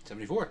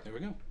 74. There we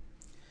go.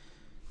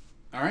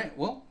 All right.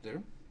 Well,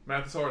 there.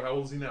 Math is hard. How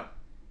old is he now?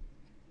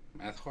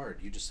 Math hard.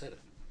 You just said it.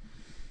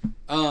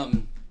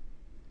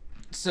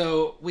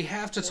 So we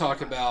have to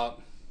talk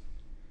about.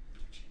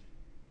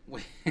 How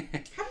did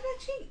I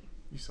cheat?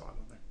 You saw it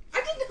on there. I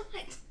did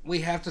not.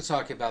 We have to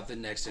talk about the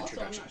next Also,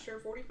 I'm introduction. not sure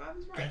 45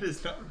 is right. That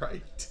is not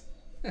right.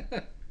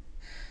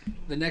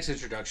 The next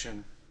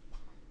introduction.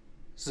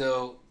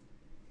 So,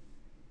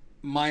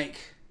 Mike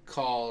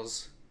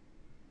calls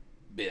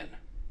Ben.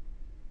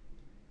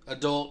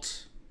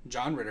 Adult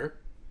John Ritter.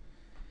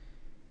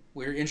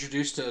 We're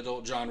introduced to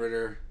adult John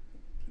Ritter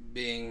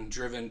being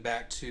driven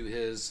back to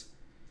his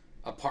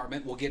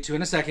apartment. We'll get to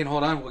in a second.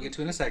 Hold on. We'll get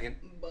to in a second.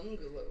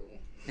 Bungalow.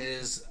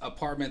 His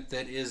apartment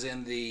that is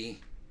in the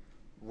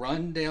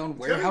rundown It's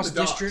warehouse got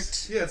the docks.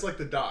 district. Yeah, it's like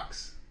the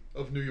docks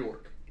of New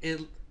York. It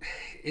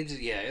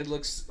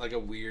looks like a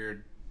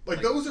weird.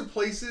 Like those are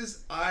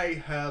places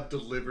I have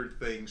delivered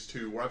things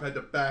to where I've had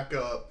to back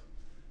up.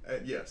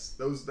 And yes,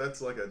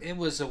 that's like a. It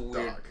was a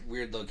dock.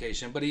 weird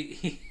location, but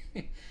he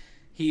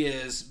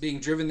is being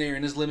driven there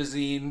in his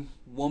limousine.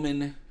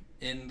 Woman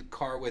in the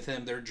car with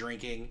him. They're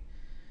drinking.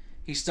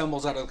 He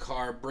stumbles out of the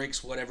car,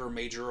 breaks whatever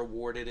major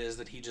award it is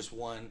that he just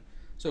won.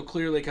 So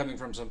clearly coming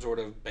from some sort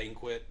of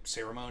banquet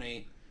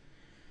ceremony.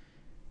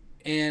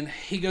 And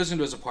he goes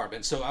into his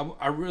apartment. So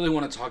I really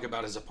want to talk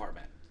about his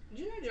apartment. Did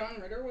you know John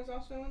Ritter was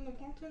also in the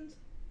Waltons?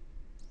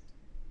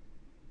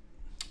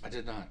 I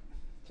did not.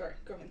 Sorry,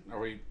 go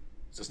ahead.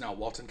 Is this now a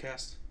Walton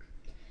cast?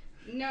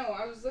 No,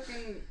 I was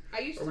looking. I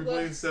used Are to we love.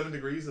 playing 7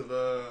 Degrees of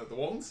the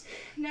Waltons?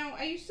 No,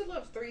 I used to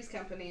love Three's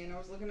Company, and I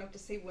was looking up to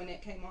see when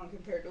it came on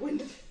compared to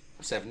when.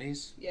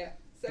 70s? Yeah,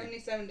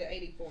 77 to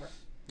 84.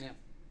 Yeah.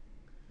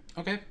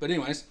 Okay, but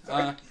anyways,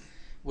 Sorry.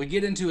 we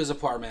get into his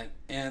apartment,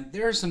 and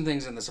there are some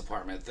things in this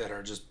apartment that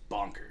are just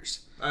bonkers.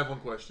 I have one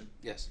question.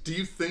 Yes. Do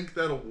you think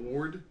that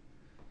award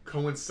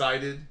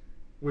coincided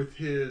with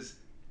his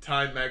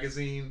Time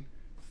magazine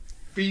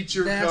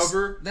feature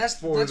cover? That's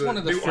for one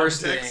of the new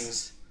first architects?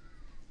 things.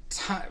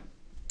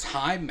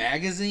 Time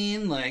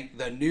magazine, like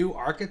the new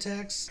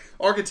architects.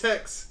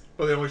 Architects,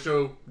 but they only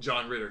show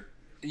John Ritter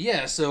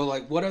Yeah. So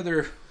what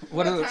other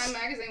Time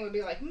magazine would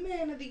be like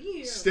Man of the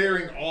Year.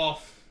 staring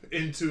off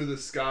into the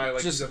sky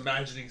like Just he's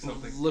imagining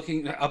something.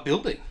 looking a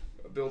building?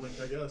 A building,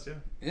 I guess. Yeah.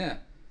 Yeah.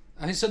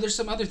 I mean, so there's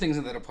some other things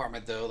in that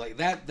apartment though. Like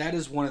that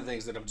is one of the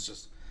things that I'm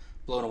just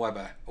blown away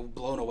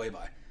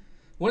by.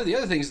 One of the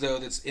other things though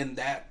that's in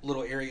that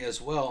little area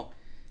as well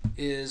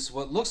is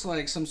what looks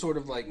like some sort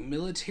of like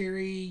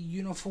military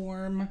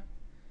uniform,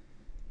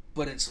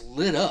 but it's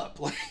lit up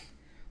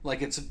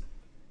like it's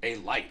a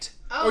light.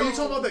 Oh, are you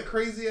talking about that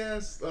crazy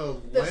ass the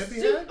lamp he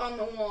suit had? on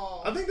the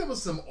wall? I think that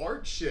was some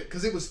art shit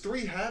because it was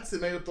 3 hats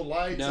that made up the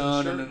lights. No.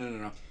 and a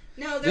shirt.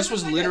 No, this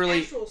was like literally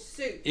an actual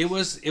suit. it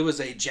was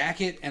a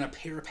jacket and a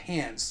pair of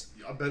pants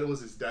I bet it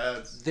was his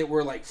dad's. that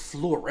were like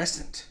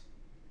fluorescent.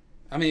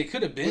 I mean, it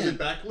could have been. Was it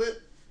backlit?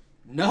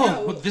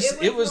 No, No,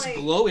 it was like,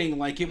 glowing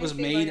like it was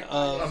let me see made if I can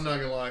find of. I'm not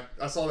gonna lie.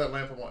 I saw that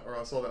lamp.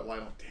 I saw that light.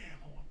 I'm like, damn,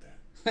 I want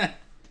that.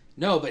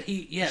 No, but so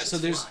Shit's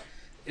there's. fly.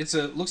 It's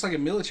looks like a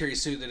military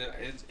suit that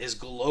is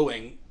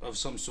glowing of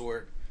some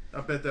sort.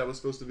 I bet that was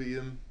supposed to be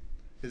him.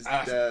 His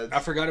I dad.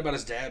 forgot about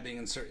his dad being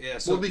inserted. Yeah,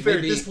 so Well, to be fair,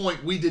 at maybe- this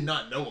point, we did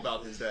not know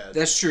about his dad.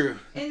 That's true.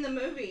 In the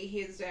movie,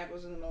 his dad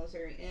was in the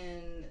military.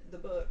 In the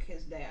book,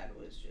 his dad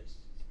was just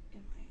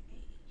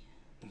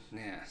MIA.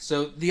 Yeah.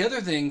 So the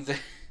other thing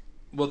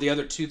the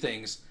other two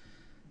things,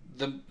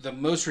 the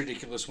most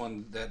ridiculous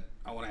one that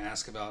I want to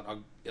ask about,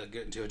 I'll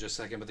get into it in just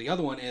a second. But the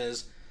other one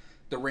is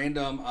the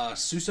random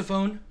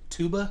sousaphone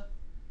tuba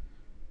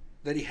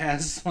that he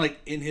has like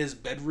in his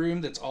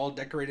bedroom that's all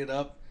decorated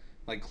up,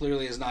 like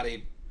clearly is not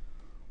a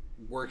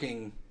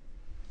working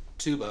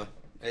tuba.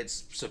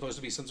 It's supposed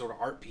to be some sort of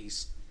art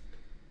piece,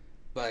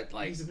 but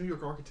like He's a New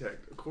York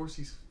architect. Of course,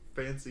 he's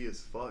fancy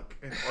as fuck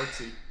and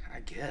artsy.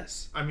 I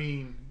guess I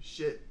mean,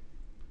 shit.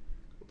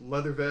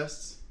 Leather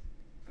vests.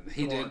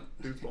 he Come did. on,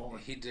 dude's balling.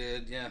 He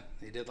did. Yeah,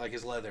 he did like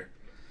his leather.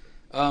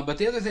 But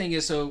the other thing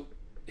is, so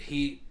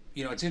he,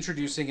 it's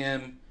introducing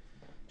him,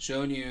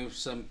 showing you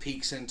some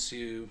peeks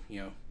into,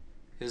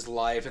 his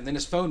life, and then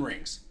his phone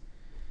rings.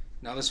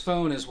 Now, this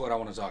phone is what I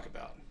want to talk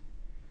about.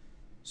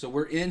 So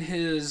we're in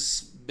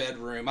his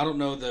bedroom. I don't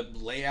know the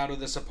layout of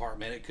this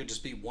apartment. It could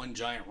just be one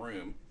giant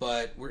room.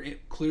 But we're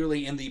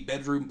clearly in the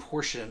bedroom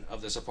portion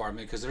of this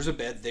apartment because there's a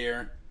bed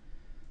there.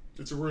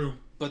 It's a room.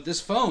 But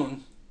this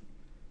phone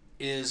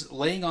is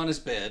laying on his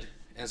bed.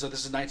 And so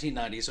this is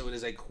 1990, so it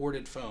is a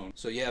corded phone.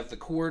 So you have the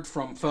cord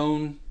from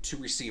phone to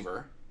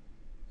receiver.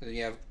 And then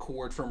you have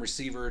cord from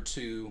receiver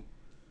to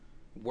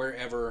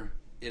wherever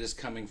it is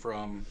coming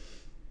from.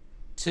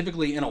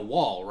 Typically in a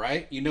wall,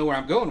 right? You know where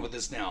I'm going with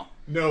this now.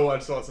 No, I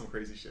saw some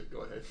crazy shit.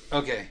 Go ahead.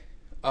 Okay.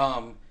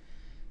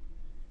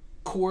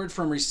 Cord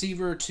from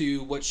receiver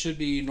to what should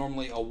be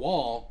normally a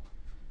wall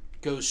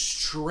goes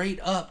straight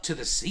up to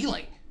the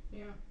ceiling.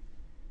 Yeah.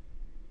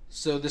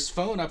 So this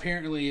phone,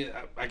 apparently,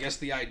 I guess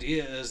the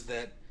idea is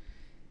that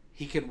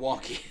he can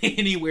walk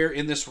anywhere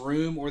in this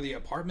room or the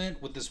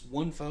apartment with this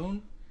one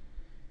phone,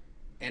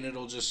 and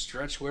it'll just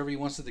stretch wherever he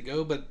wants it to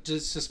go. But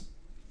it's just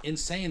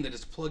insane that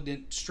it's plugged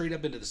in straight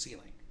up into the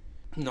ceiling.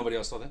 Nobody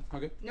else saw that?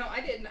 Okay. No, I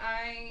didn't.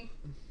 I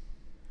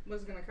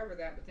was going to cover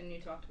that, but then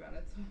you talked about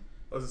it. So.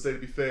 I was gonna say, to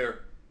be fair,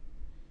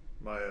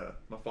 my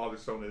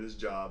father's phone at his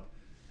job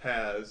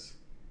has,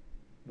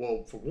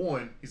 well, for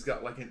one, he's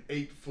got like an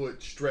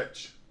 8-foot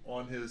stretch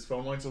on his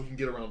phone line so he can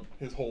get around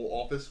his whole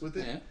office with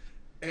it.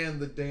 Yeah. And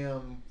the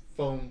damn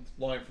phone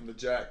line from the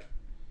jack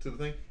to the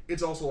thing,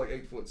 it's also like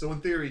 8 foot. So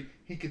in theory,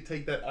 he could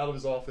take that out of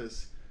his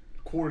office,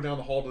 quarter down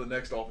the hall to the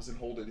next office, and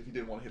hold it if he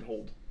didn't want to hit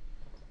hold.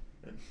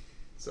 And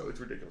so it's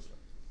ridiculous.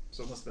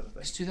 So it must have been a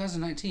thing. It's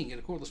 2019. Get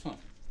a cordless phone.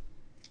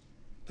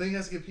 Thing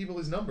has to give people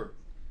his number.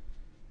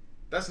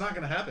 That's not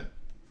going to happen.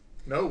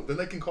 No, then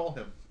they can call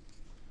him.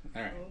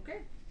 All right. Okay.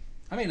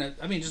 I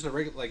mean, just a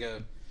regular, like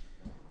a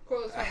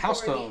Close A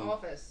house for phone. The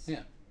office. Yeah.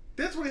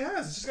 That's what he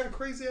has. It's just got a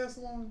crazy ass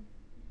long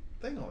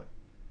thing on it.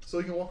 So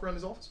he can walk around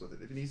his office with it.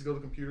 If he needs to go to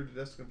computer to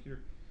desk to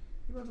computer,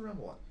 he runs around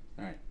a lot.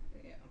 All right.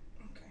 Yeah.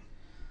 Okay.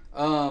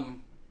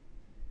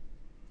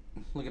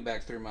 Looking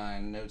back through my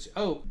notes.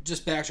 Oh,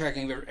 just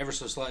backtracking ever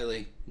so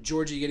slightly.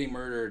 Georgie getting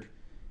murdered.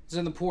 It's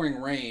in the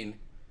pouring rain,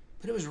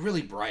 but it was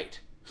really bright.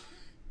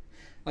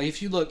 Like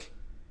if you look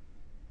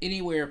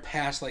anywhere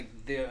past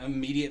like the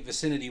immediate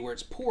vicinity where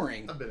it's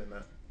pouring, I've been in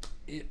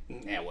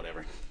that.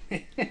 Whatever.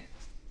 Right.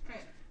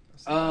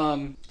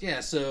 Yeah.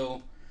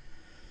 So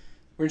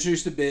we're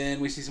introduced to Ben.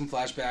 We see some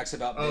flashbacks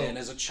about Ben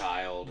as a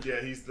child.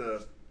 Yeah, he's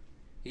the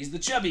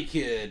chubby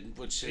kid,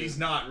 which he's is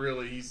not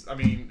really.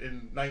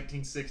 In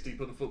 1960,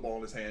 put a football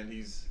in his hand.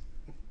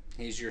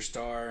 he's your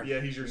star. Yeah,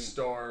 he's your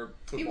star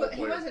He football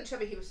player. wasn't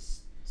chubby. He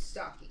was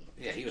stocky.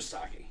 Yeah, he was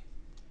stocky.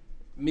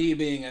 Me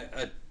being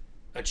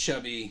a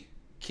chubby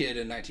kid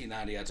in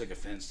 1990, I took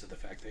offense to the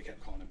fact they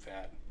kept calling him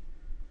fat.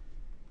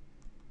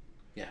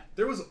 Yeah.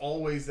 There was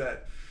always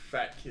that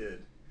fat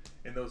kid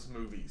in those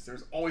movies.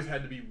 There's always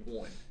had to be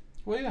one.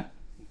 Well, yeah.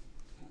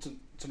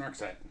 It's an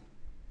archetype,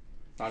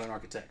 not an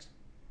architect.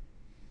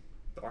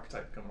 The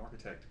archetype become an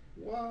architect.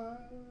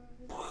 What?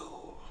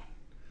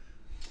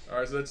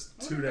 Alright, so that's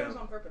I 2 wonder if that was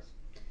down. on purpose.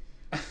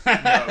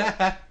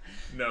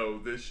 No,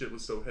 this shit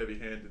was so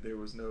heavy-handed. There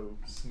was no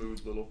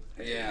smooth little.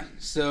 Yeah.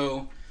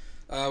 So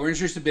we're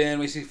introduced to Ben.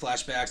 We see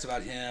flashbacks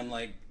about him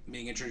like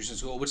being introduced in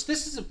school, which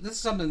this is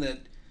something that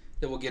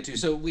we'll get to.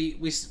 So we're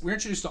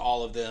introduced to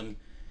all of them.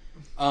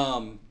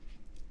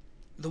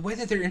 The way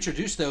that they're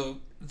introduced, though,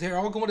 they're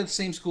all going to the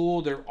same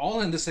school. They're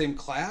all in the same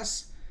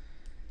class.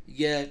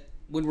 Yet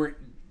when we're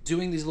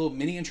doing these little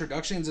mini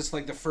introductions, it's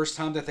like the first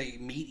time that they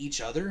meet each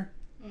other,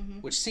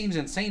 which seems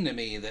insane to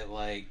me. That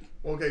like.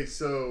 Okay,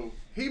 so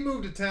he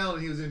moved to town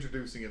and he was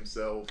introducing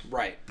himself.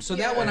 Right. So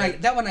Yeah.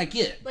 that one I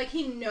get. Like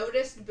he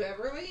noticed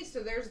Beverly,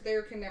 so there's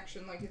their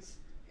connection. Like it's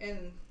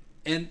and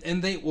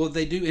And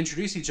they do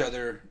introduce each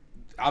other,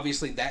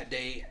 obviously that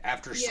day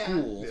after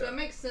school. So it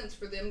makes sense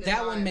for them to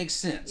that one makes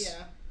sense.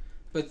 Yeah.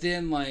 But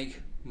then,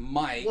 like,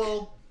 Mike...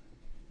 Well,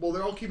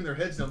 they're all keeping their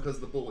heads down because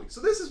of the bully.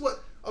 So this is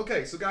what...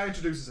 Okay, so guy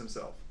introduces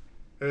himself.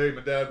 Hey,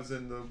 my dad was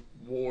in the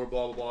war,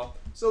 blah, blah, blah.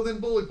 So then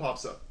bully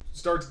pops up.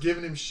 Starts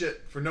giving him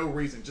shit for no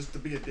reason, just to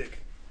be a dick.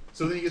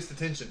 So then he gets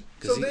detention.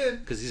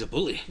 Because he's a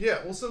bully. Yeah,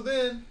 well, so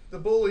then the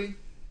bully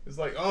is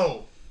like,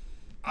 oh,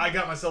 I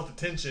got myself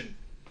detention.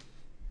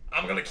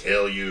 I'm going to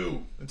kill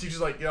you. And the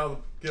teacher's like, get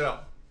out.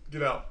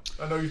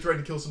 I know you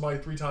threatened to kill somebody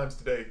 3 times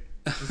today.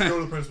 Just go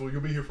to the principal.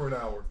 You'll be here for an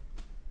hour.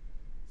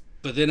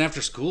 But then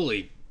after school,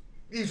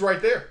 he's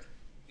right there.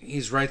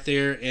 He's right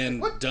there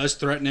and does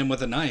threaten him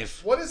with a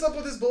knife. What is up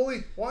with this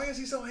bully? Why is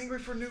he so angry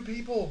for new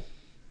people?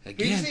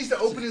 Again, he just needs to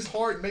open his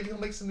heart and maybe he'll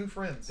make some new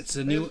friends. It's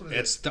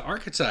the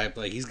archetype.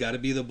 Like, he's got to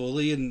be the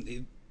bully,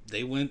 and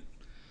they went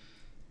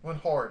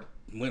hard.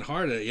 Went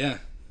hard at it, yeah.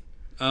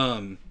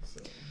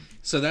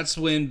 So that's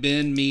when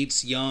Ben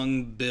meets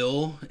young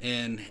Bill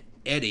and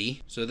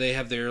Eddie. So they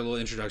have their little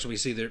introduction. We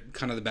see their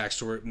kind of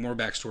the more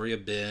backstory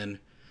of Ben.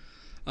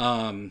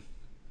 And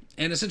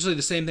essentially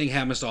the same thing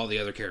happens to all the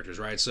other characters,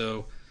 right?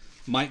 So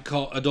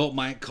adult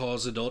Mike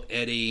calls adult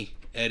Eddie.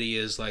 Eddie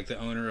is like the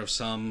owner of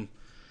some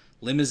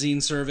limousine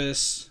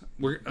service.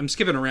 I'm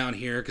skipping around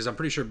here because I'm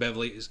pretty sure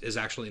Beverly is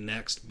actually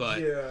next.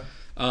 But yeah,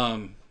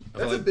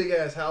 that's a big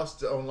ass house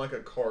to own like a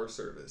car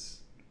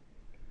service.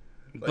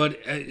 But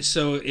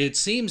so it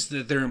seems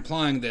that they're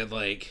implying that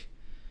like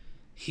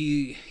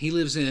he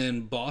lives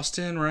in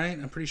Boston, right?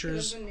 I'm pretty sure he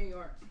lives in New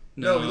York.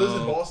 No, he lives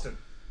in Boston.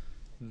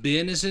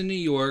 Ben is in New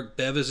York.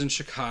 Bev is in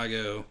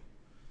Chicago.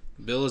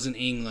 Bill is in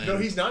England. No,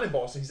 he's not in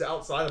Boston. He's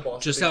outside of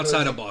Boston. Just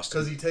outside of Boston.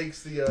 Because he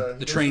takes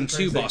the train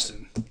to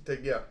Boston.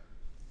 Yeah.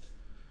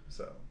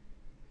 So.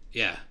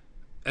 Yeah,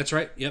 that's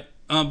right. Yep.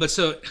 But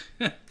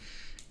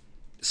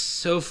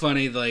so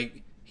funny.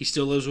 Like, he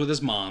still lives with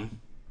his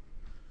mom.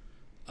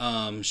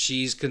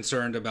 She's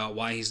concerned about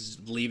why he's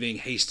leaving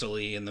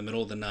hastily in the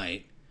middle of the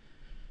night.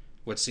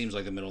 What seems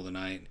like the middle of the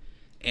night.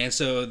 And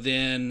so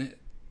then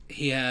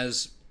he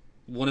has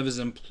one of his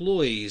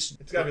employees.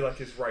 It's got to be like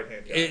his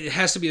right-hand guy. It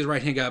has to be his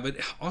right-hand guy, but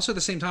also at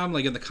the same time,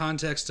 like in the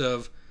context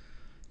of,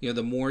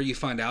 the more you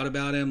find out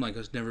about him, like,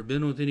 he's never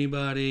been with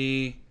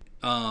anybody.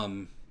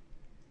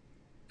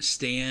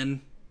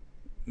 Stan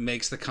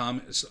makes the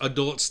comment.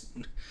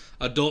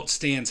 Adult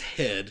Stan's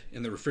head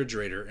in the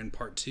refrigerator in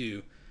part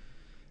 2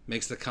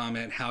 makes the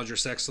comment, "How's your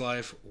sex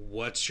life?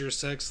 What's your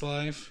sex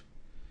life?"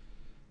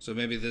 So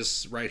maybe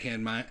this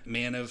right-hand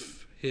man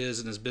of his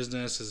and his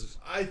business is...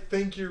 I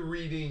think you're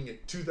reading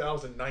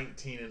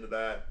 2019 into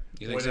that.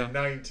 You think so? In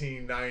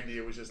 1990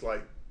 it was just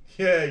like,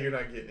 yeah, you're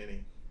not getting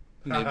any.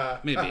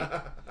 Maybe.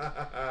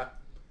 I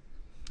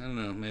don't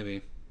know,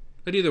 maybe.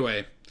 But either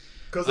way.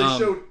 Because they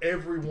showed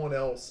everyone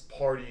else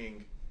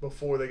partying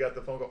before they got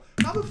the phone call.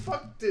 How the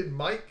fuck did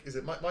Mike... Is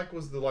it Mike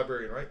was the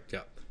librarian, right? Yeah.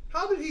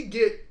 How did he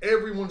get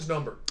everyone's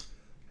number?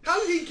 How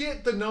did he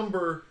get the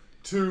number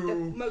to... The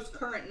most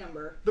current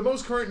number. The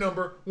most current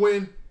number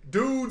when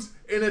dudes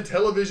in a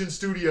television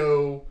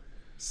studio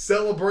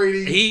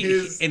celebrating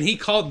his... And he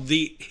called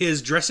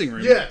his dressing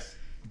room.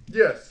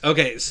 Yes.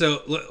 Okay, so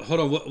hold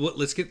on.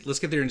 Let's get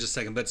there in just a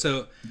second. But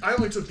so... I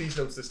only took these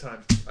notes this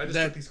time. I just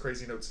took these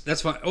crazy notes.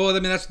 That's fine. Well, I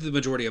mean, that's the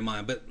majority of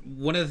mine. But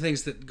one of the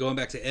things that, going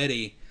back to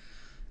Eddie,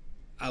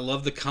 I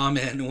love the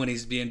comment when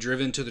he's being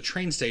driven to the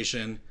train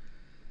station.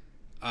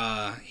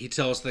 He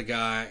tells the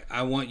guy,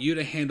 "I want you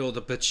to handle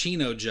the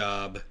Pacino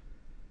job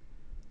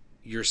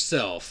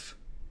yourself."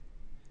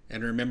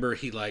 And remember,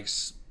 he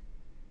likes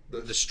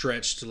the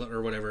stretched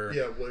or whatever.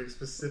 Yeah, like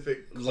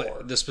specific car.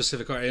 Like the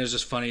specific car. And it was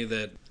just funny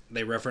that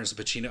they referenced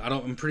the Pacino.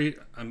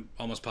 I'm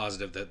almost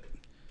positive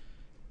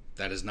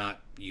that is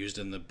not used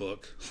in the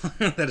book.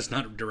 That is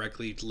not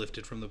directly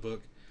lifted from the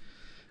book.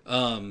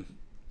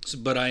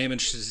 But I am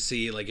interested to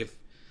see like if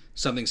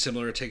something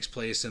similar takes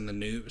place in the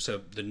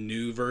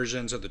new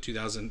versions of the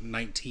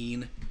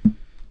 2019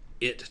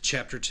 It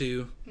Chapter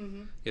 2.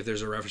 Mm-hmm. If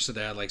there's a reference to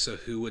that, like, so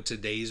who would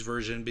today's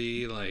version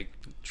be? Like,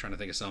 trying to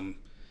think of some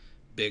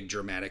big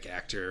dramatic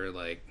actor,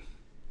 like,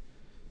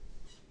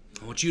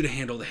 "I want you to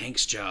handle the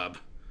Hanks job."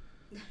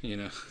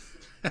 Yeah.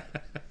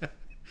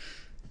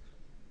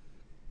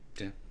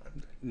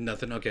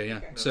 Nothing? Okay,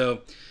 yeah.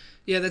 So,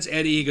 yeah, that's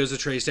Eddie. He goes to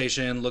the train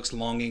station, looks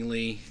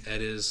longingly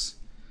at his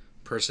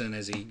person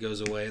as he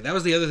goes away. That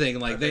was the other thing.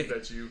 Like, I think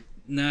that's you.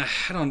 Nah,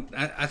 I don't.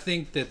 I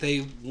think that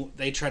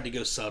they tried to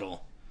go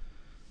subtle,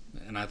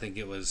 and I think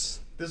it was.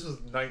 This was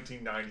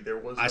 1990. There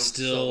was no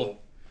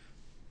subtle.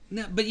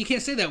 No, but you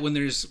can't say that when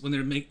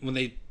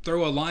they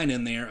throw a line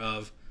in there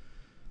of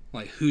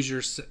like, how's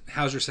your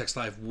sex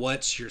life?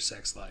 What's your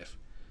sex life?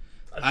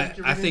 I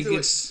think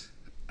it's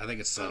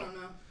subtle. I don't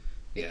know.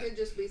 It could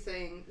just be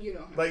saying, you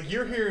don't have like,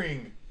 you're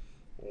hearing,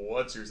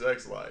 "What's your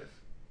sex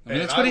life?" I mean,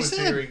 that's what he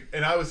said.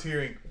 I was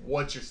hearing,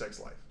 "What's your sex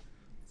life?"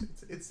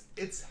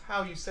 It's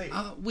how you say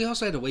it. We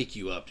also had to wake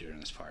you up during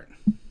this part.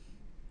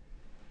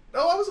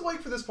 No, I was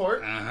awake for this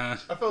part. Uh-huh.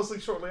 I fell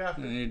asleep shortly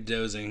after. You're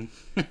dozing.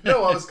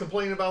 No, I was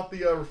complaining about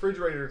the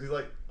refrigerator. He's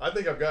like, I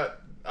think I've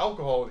got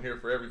alcohol in here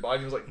for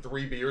everybody. It was like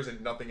 3 beers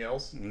and nothing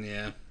else.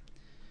 Yeah.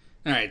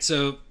 All right,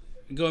 so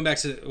going back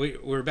to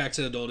we're back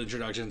to adult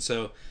introduction.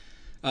 So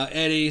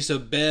Eddie, so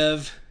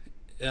Beverly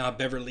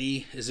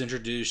is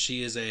introduced.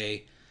 She is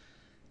a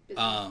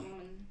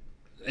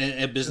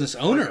business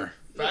owner,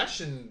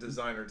 fashion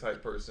designer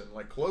type person,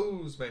 like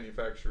clothes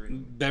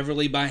manufacturing.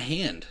 Beverly by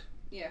hand.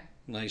 Yeah.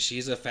 Like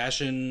she's a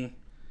fashion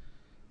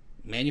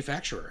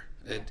manufacturer.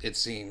 It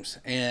seems,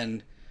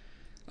 and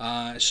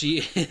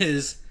she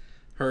is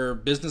her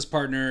business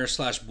partner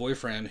 /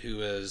 boyfriend,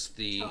 who is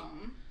the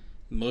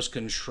most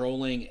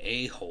controlling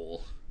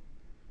a-hole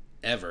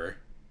ever.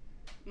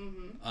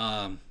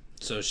 Mm-hmm.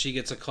 So she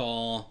gets a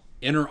call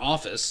in her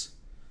office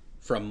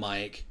from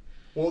Mike.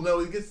 Well,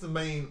 no, he gets the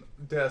main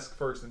desk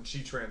first, and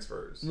she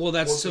transfers. Well,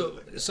 that's so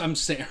I'm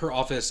saying her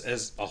office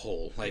as a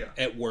whole, like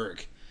at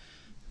work.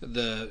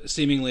 The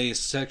seemingly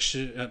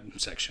secretary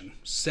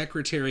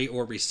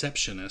or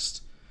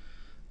receptionist,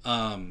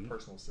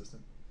 personal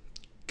assistant,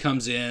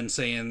 comes in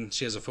saying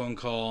she has a phone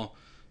call,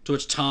 to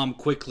which Tom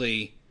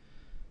quickly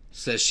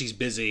says she's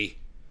busy,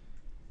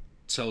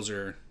 tells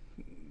her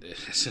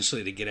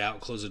essentially to get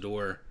out, close the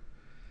door,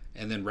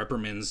 and then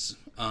reprimands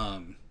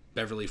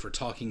Beverly for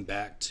talking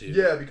back to...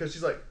 Yeah, because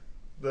she's like,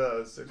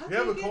 you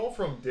have a call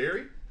from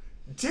Derry?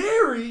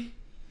 Derry?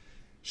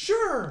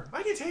 Sure,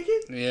 I can take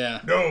it.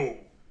 Yeah. No.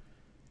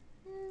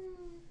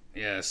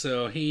 Yeah,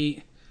 so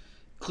he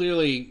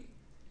clearly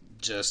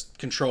just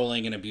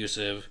controlling and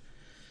abusive.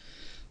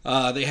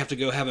 They have to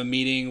go have a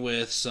meeting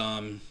with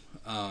some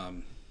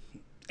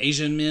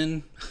Asian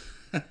men.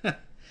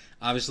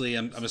 Obviously,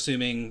 I'm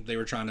assuming they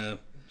were trying to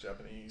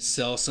Japanese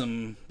sell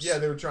some... Yeah,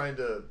 they were trying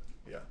to...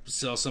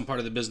 sell some part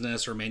of the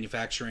business or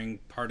manufacturing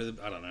part of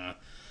the... I don't know.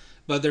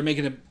 But they're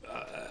making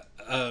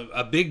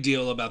a big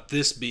deal about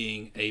this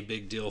being a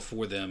big deal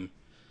for them.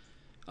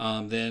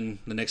 Then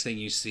the next thing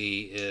you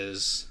see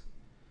is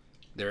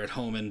they're at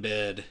home in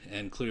bed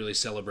and clearly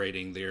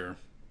celebrating their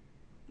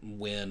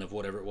win of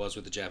whatever it was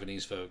with the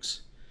Japanese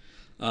folks.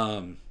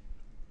 And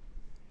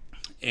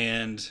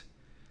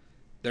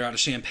they're out of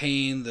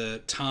champagne.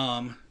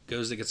 Tom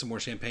goes to get some more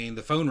champagne.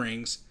 The phone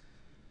rings.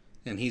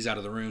 And he's out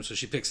of the room, so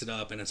she picks it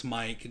up, and it's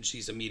Mike, and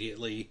she's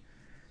immediately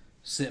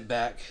sent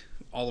back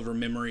all of her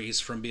memories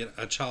from being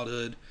a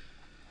childhood.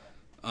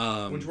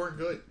 Which weren't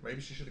good.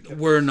 Maybe she should have kept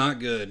those. Not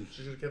good.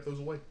 She should have kept those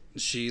away.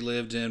 She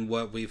lived in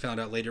what we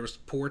found out later was a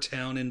poor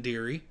town in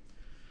Derry.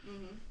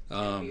 Mm-hmm.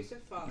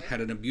 Abusive father.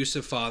 Had an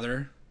abusive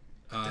father.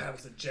 Her dad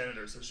was the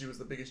janitor, so she was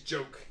the biggest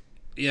joke.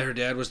 Yeah, her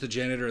dad was the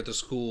janitor at the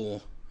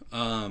school.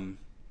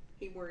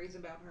 He worries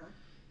about her.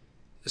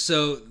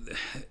 So...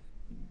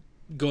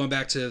 going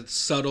back to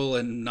subtle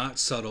and not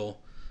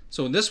subtle.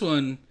 So in this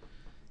one,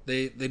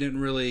 they didn't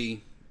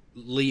really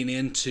lean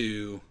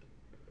into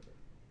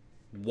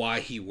why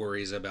he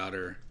worries about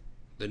her.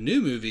 The new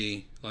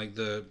movie,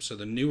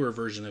 the newer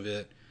version of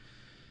it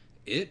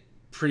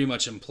pretty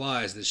much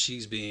implies that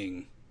she's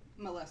being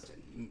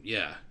molested.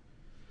 Yeah.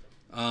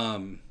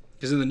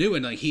 Because in the new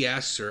one, he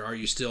asks her, "Are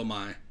you still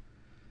my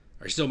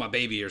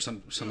baby?" or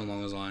something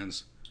along those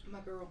lines.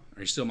 My girl.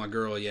 Are you still my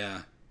girl?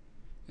 Yeah.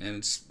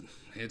 And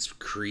it's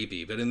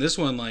creepy, but in this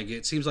one,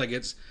 it seems like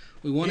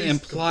we want to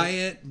imply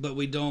it, but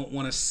we don't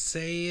want to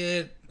say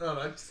it. No,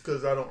 that's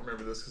because I don't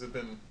remember this because it's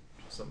been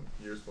some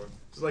years for him.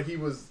 It's like he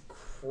was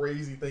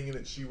crazy thinking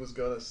that she was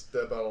gonna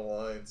step out of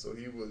line, so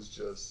he was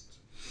just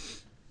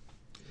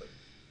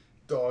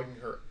dogging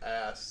her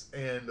ass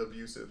and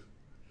abusive,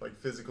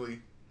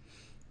 physically.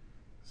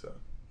 So.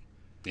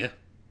 Yeah,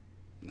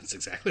 that's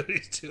exactly what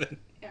he's doing.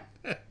 Yeah.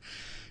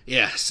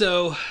 Yeah.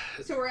 So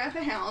we're at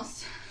the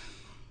house.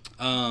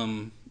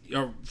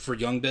 For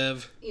young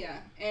Bev. Yeah,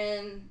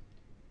 and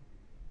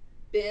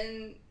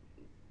Ben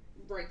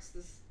writes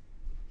this.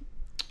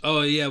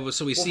 Oh yeah,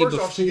 so we see first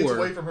before. Off, she gets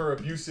away from her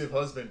abusive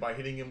husband by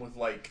hitting him with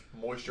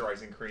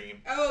moisturizing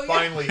cream. Oh yeah.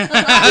 Finally, there's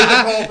a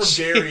call from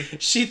Jerry.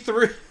 She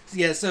threw.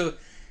 Yeah, so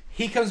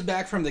he comes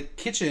back from the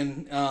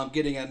kitchen,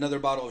 getting another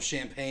bottle of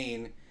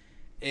champagne,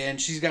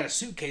 and she's got a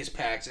suitcase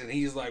packed, and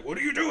he's like, "What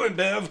are you doing,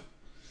 Bev?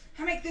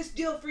 I make this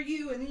deal for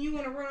you, and then you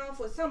want to run off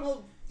with some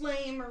old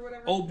flame or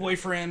whatever, old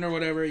boyfriend or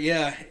whatever."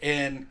 Yeah,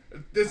 and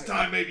this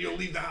time maybe you'll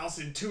leave the house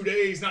in 2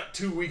 days, not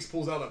 2 weeks.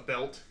 Pulls out a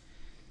belt.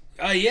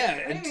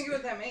 Yeah. I don't even know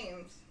what that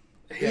means.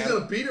 He's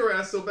gonna beat her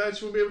ass so bad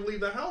she won't be able to leave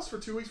the house for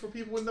 2 weeks for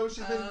people to know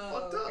she's been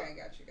fucked up. Okay,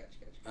 gotcha.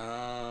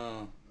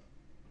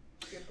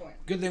 Good point.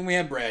 Good thing we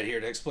have Brad here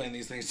to explain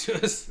these things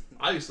to us.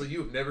 Obviously, you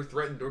have never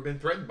threatened or been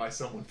threatened by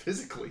someone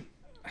physically.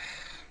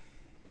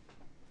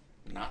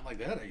 Not like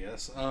that, I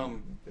guess.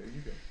 There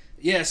you go.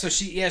 Yeah, so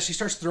she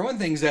starts throwing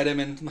things at him,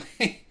 and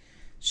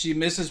she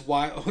misses.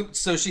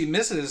 So she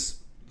misses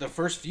the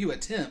first few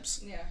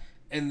attempts. Yeah.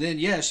 And then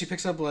she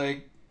picks up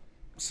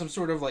some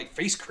sort of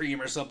face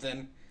cream or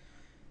something,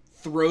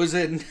 throws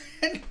it and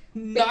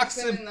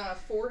knocks him in the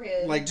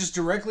forehead, just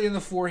directly in the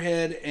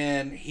forehead,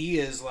 and he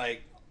is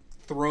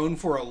thrown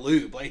for a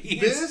loop.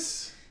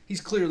 He's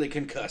clearly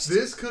concussed.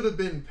 This could have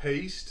been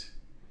paced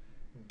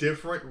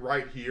different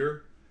right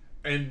here,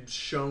 and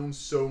shown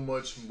so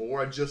much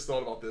more. I just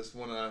thought about this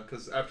when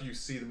because after you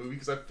see the movie,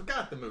 because I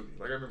forgot the movie,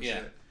 like I remember seeing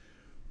it.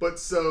 But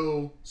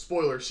so,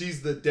 spoiler,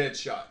 she's the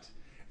Deadshot.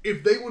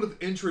 If they would have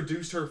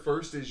introduced her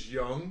first as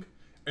young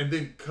and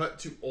then cut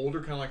to older,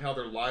 kind of like how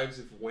their lives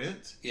have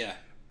went,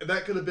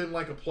 that could have been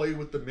like a play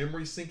with the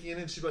memory sinking in,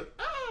 and she'd be like,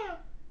 ah,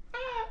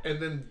 ah,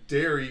 and then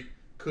Derry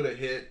could have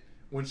hit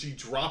when she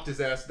dropped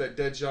his ass to that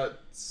Deadshot,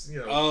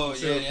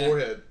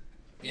 forehead.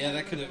 Yeah,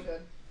 that could have.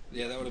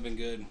 Yeah, that would have been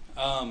good.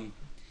 Come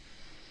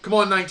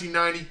on,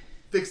 1990,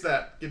 fix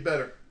that, get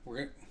better.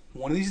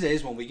 One of these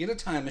days, when we get a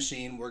time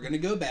machine, we're gonna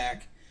go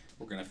back.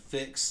 We're gonna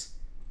fix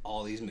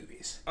all these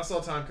movies. I saw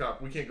Time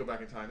Cop. We can't go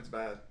back in time. It's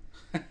bad.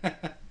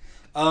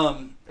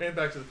 And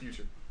Back to the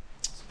Future.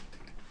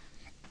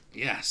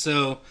 Yeah,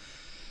 so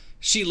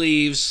she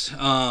leaves.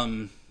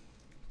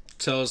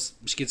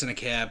 She gets in a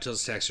cab.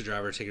 Tells the taxi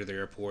driver to take her to the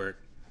airport,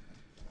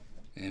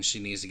 and she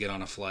needs to get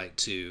on a flight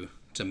to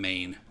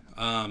Maine.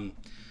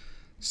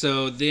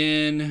 So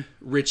then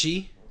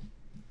Richie,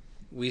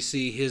 we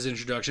see his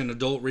introduction.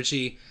 Adult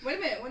Richie. Wait a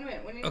minute. We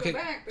need to go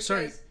back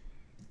because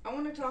I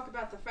want to talk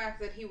about the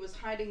fact that he was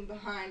hiding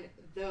behind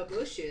the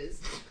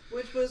bushes,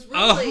 which was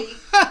really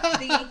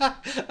the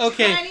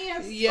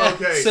tiniest. Yeah.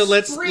 Okay. So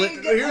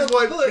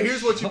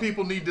here's what you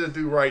people need to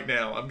do right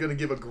now. I'm gonna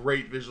give a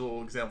great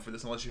visual example for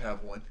this, unless you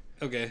have one.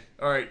 Okay.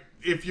 All right.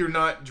 If you're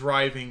not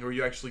driving or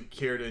you actually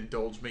care to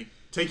indulge me,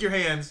 take your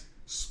hands,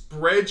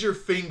 spread your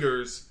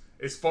fingers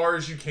as far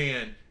as you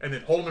can, and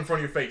then hold them in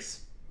front of your face.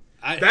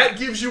 That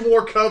gives you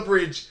more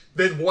coverage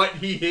than what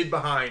he hid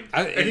behind.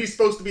 And he's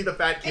supposed to be the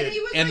fat kid. And he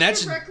was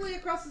that's directly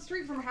across the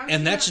street from her.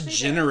 And that's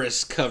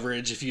generous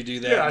coverage if you do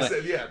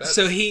that. Yeah,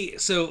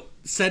 So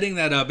setting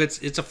that up, it's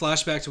a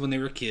flashback to when they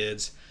were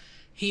kids.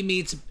 He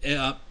meets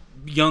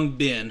young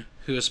Ben,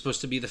 who is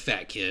supposed to be the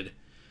fat kid.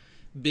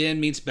 Ben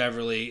meets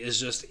Beverly, is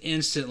just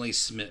instantly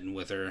smitten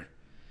with her.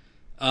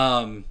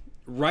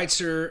 Writes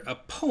her a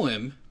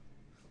poem,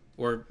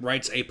 or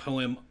writes a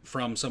poem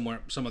from some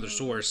other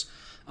source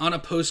on a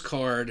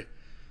postcard.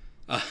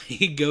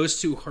 He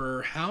goes to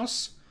her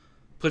house,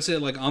 puts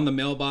it like on the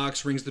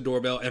mailbox, rings the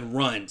doorbell, and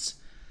runs.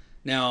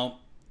 Now,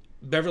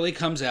 Beverly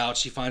comes out,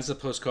 she finds the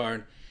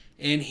postcard,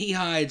 and he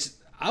hides.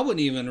 I wouldn't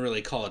even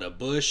really call it a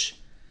bush.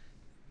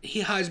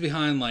 He hides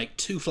behind like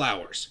 2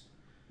 flowers.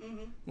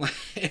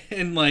 Mm-hmm.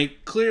 And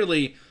like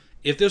clearly,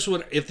 if this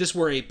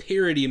were a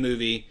parody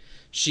movie,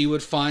 she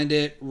would find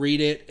it,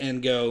 read it,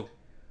 and go,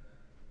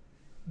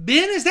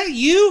 "Ben, is that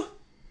you?"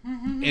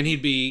 Mm-hmm. And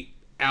he'd be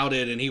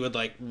outed, and he would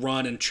like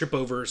run and trip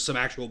over some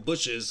actual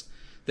bushes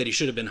that he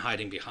should have been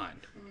hiding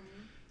behind.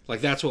 Mm-hmm. Like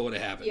that's what would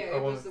have happened. Yeah, I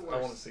want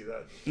to see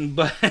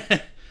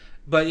that.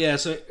 But yeah,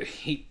 so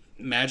he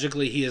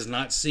is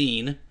not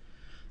seen.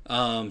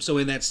 So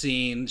in that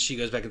scene, she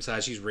goes back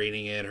inside. She's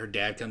reading it. Her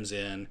dad comes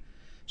in.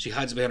 She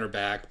hides behind her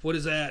back. What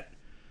is that?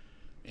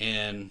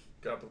 And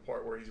got to the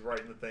part where he's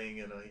writing the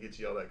thing, and he gets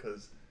yelled at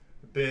because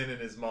Ben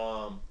and his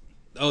mom.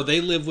 Oh, they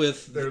live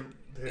with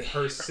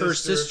her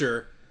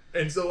sister.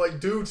 And so, like,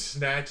 dude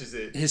snatches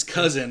it. His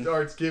cousin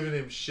starts giving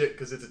him shit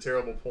because it's a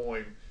terrible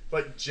poem.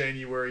 Like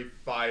January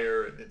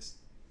fire, and it's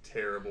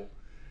terrible.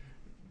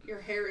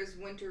 Your hair is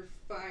winter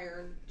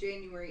fire,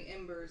 January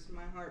embers.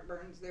 My heart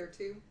burns there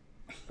too.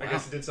 I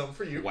guess it did something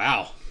for you.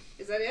 Wow.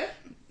 Is that it?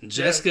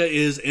 Jessica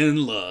is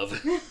in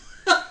love.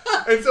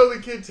 And so the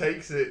kid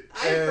takes it.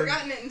 I had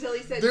forgotten it until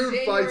he said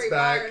January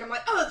fire, and I'm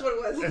like, oh, that's what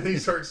it was. And he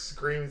starts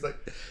screaming. He's like,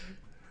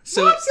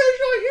 so, Mom says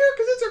you're here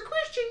because it's a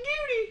Christian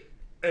duty.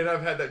 And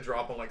I've had that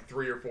drop on like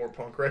 3 or 4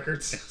 punk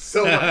records.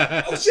 So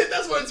like, oh shit,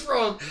 that's what it's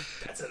from.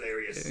 That's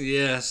hilarious.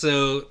 Yeah,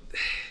 so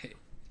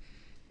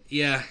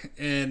yeah,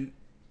 and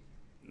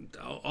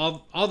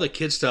all the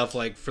kid stuff,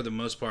 like for the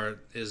most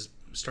part, is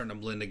starting to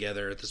blend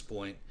together at this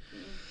point.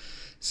 Mm.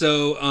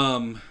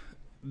 So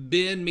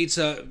Ben meets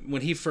up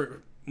when he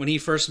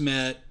first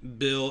met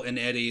Bill and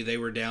Eddie. They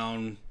were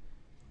down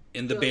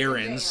in the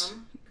Barrens.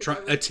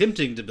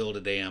 Attempting to build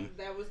a dam.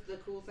 That was the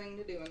cool thing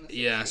to do in the 60s.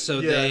 Yeah, so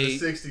in the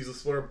 60s,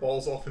 let's wear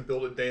balls off and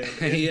build a dam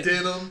in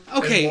denim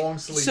and long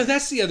sleeves. So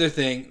that's the other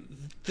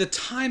thing. The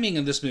timing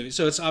of this movie.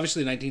 So it's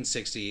obviously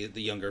 1960, the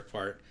younger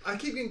part. I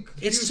keep getting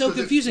confused. It's so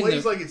confusing. It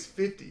plays like it's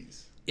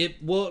 50s.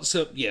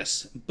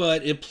 Yes,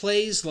 but it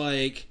plays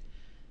like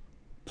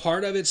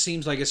part of it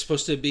seems like it's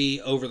supposed to be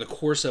over the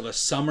course of a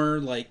summer,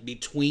 like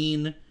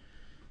between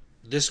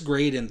this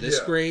grade and this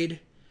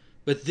grade.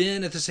 But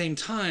then at the same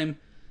time,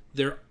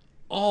 they're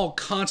all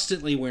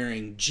constantly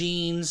wearing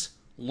jeans,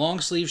 long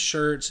sleeve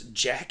shirts,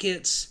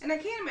 jackets. And I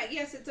can't imagine,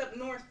 yes, it's up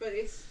north, but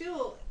it's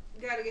still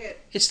got to get...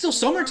 It's still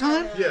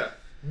summertime? Yeah.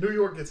 New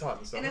York gets hot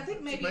in summer. And I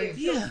think maybe it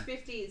feels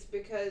 50s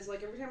because,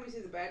 like, every time we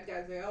see the bad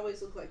guys, they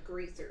always look like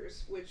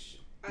greasers, which...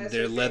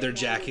 Their leather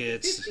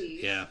jackets.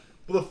 Yeah.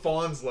 Well, the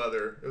Fawn's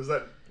leather. It was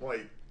that,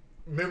 like,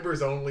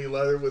 members only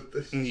leather with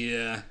the...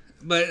 Yeah.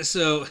 But,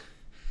 so...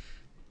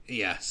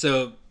 Yeah,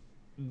 so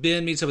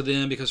Ben meets up with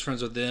them, becomes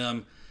friends with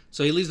them.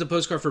 So he leaves the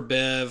postcard for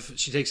Bev.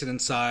 She takes it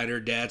inside. Her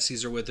dad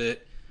sees her with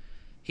it.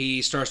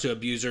 He starts to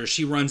abuse her.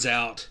 She runs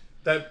out.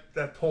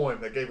 That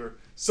poem that gave her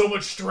so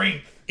much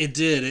strength. It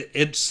did.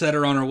 It set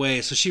her on her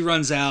way. So she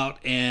runs out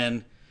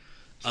and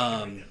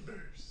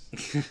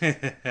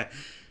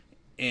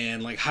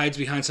and like hides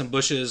behind some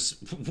bushes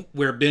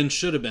where Ben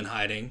should have been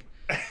hiding.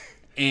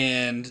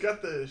 And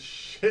got the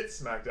shit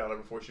smacked out of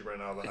her before she ran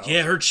out of the house.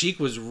 Yeah, her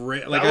cheek was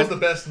red. That was the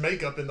best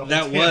makeup in the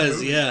whole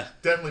movie. Yeah.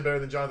 Definitely better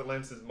than Jonathan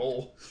Lance's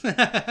mole.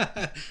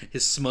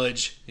 His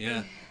smudge,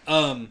 yeah.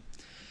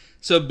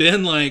 So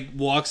Ben like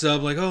walks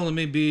up like, oh, let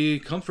me be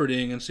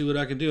comforting and see what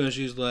I can do. And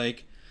she's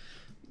like,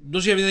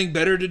 don't you have anything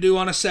better to do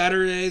on a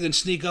Saturday than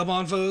sneak up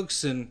on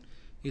folks? And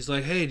he's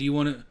like, hey, do you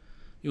want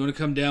to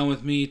come down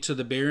with me to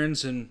the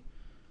Barrens? And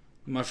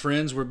my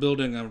friends were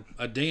building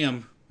a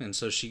dam. And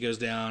so she goes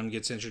down,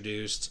 gets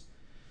introduced.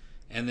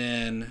 And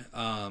then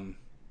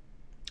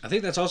I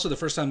think that's also the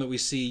first time that we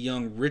see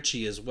young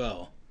Richie as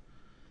well.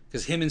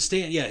 Because him and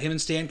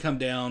Stan come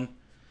down.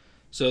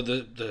 So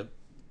the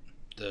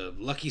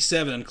Lucky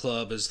Seven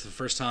Club is the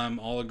first time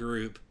all a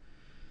group.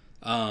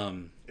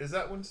 Is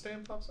that when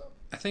Stan pops up?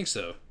 I think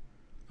so.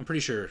 I'm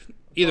pretty sure.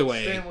 Either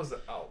way. Stan was the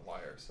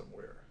outlier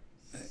somewhere.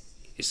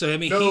 So, I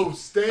mean, no,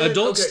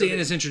 Adult Stan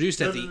is introduced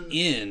at the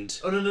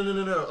end. Oh,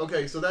 no.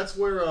 Okay, so that's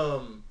where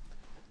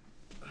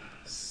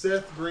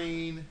Seth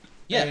Green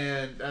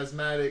and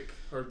Asthmatic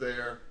are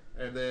there.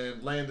 And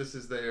then Landis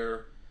is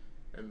there.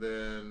 And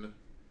then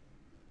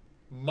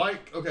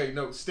Mike. Okay,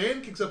 no,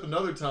 Stan kicks up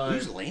another time.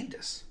 Who's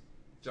Landis?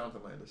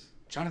 Jonathan Landis.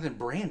 Jonathan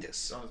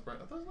Brandis. I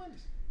thought it was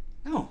Landis.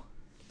 No.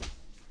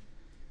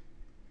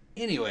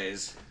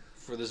 Anyways,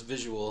 for this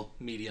visual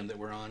medium that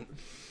we're on.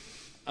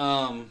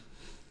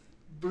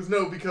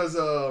 Because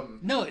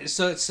No,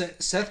 so it's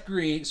Seth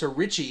Green, so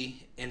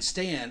Richie and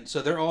Stan,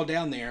 so they're all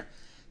down there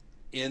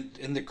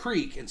in the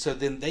creek, and so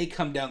then they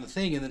come down the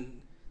thing, and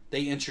then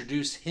they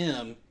introduce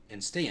him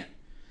and Stan.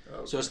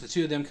 Okay. So it's the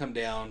two of them come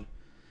down,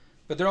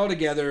 but they're all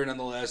together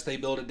nonetheless. They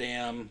build a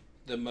dam,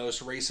 the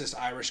most racist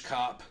Irish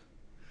cop,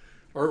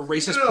 or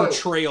racist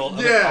portrayal of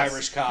an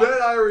Irish cop.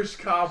 That Irish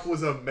cop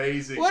was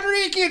amazing. What are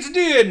you kids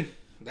doing?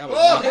 That was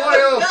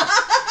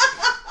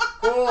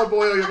Oh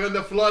boy, you're going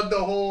to flood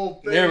the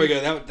whole thing. There we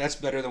go. That's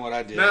better than what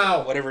I did.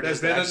 Now, whatever it is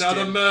there's been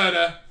another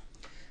murder.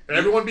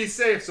 Everyone be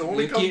safe, so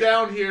only come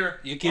down here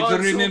you kids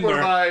remember.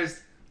 unsupervised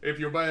if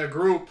you're by a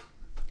group.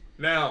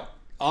 Now.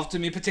 Off to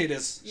me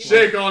potatoes.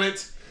 Shake on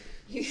it.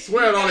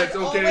 Swear on it, okay?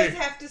 Always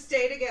have to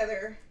stay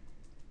together.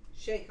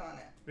 Shake on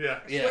it.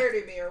 Yeah. Swear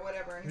to me or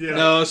whatever. Yeah.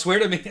 No, swear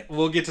to me.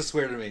 We'll get to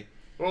swear to me.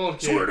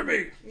 Okay. Swear to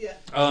me. Yeah.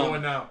 I'm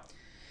going now.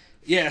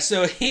 Yeah,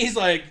 so he's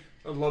like...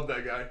 I love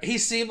that guy. He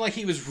seemed like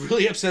he was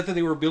really upset that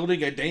they were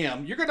building a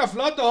dam. You're going to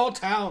flood the whole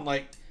town.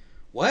 Like,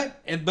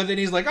 what? But then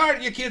he's like, all right,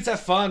 you kids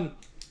have fun.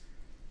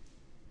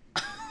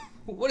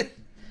 What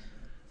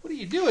are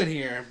you doing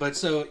here? But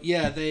so,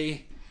 yeah,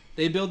 they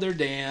build their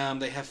dam.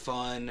 They have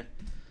fun.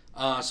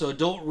 So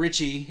adult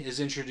Richie is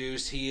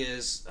introduced. He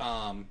is...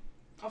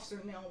 Officer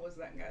Nell was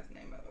that guy's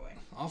name, by the way.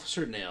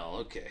 Officer Nell,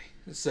 okay.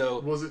 So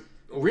was it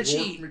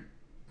Richie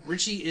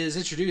is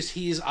introduced.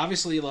 He's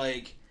obviously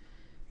like...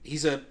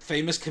 He's a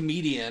famous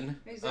comedian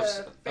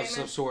of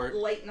some sort.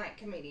 Late night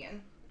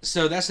comedian.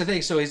 So that's the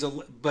thing.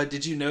 So but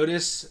did you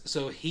notice?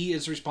 So he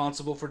is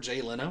responsible for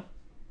Jay Leno.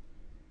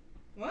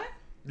 What?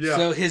 Yeah.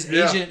 So his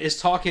agent is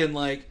talking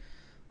like,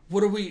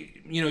 "What are we?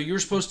 You're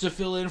supposed to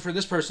fill in for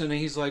this person," and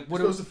he's like, "What?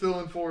 Supposed to fill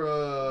in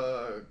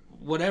for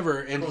whatever."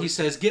 And he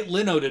says, "Get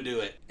Leno to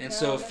do it." And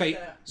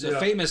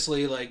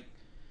famously, like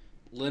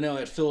Leno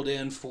had filled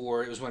in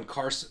for. It was when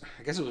Carson.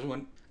 I guess it was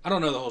when I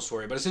don't know the whole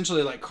story, but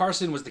essentially, like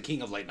Carson was the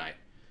king of late night.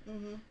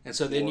 Mm-hmm. And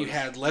so then you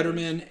had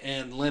Letterman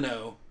and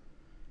Leno,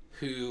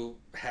 who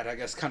had, I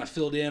guess, kind of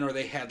filled in, or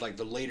they had like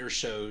the later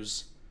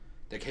shows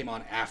that came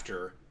on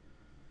after.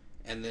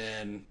 And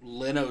then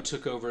Leno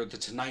took over the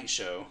Tonight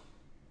Show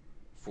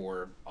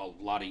for a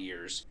lot of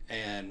years.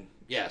 And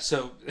yeah,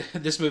 so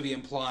this movie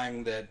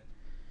implying that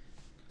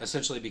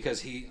essentially because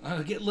he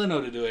get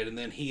Leno to do it, and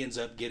then he ends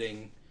up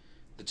getting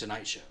the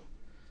Tonight Show.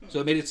 So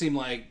it made it seem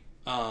like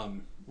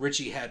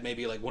Richie had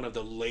maybe like one of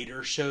the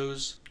later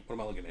shows. What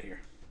am I looking at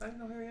here? I didn't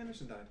know Harry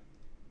Anderson died.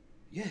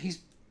 Yeah,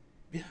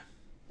 yeah.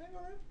 I know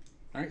that.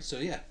 All right, so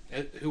yeah,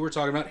 who we're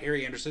talking about,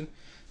 Harry Anderson.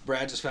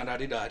 Brad just found out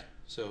he died,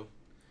 so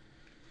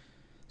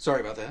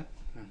sorry about that.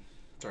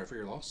 Sorry for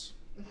your loss.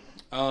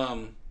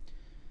 But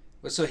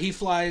so he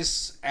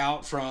flies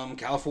out from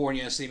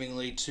California,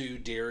 seemingly to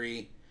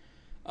Derry.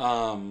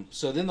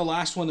 So then the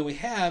last one that we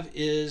have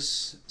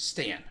is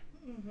Stan.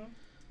 Mm-hmm.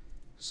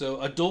 So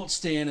adult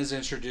Stan is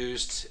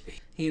introduced.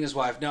 He and his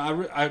wife.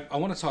 Now, I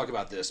want to talk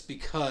about this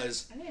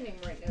because... I didn't even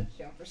write notes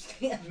down for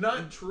Stan.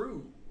 Not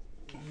true.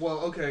 Well,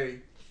 okay.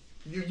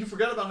 You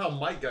forgot about how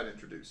Mike got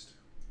introduced.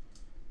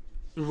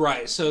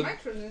 Right, so...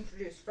 Mike was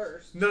introduced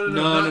first. No.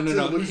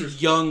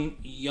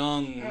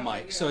 Young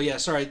Mike. Yeah. So, yeah,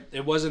 sorry.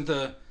 It wasn't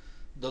the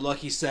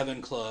Lucky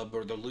Seven Club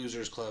or the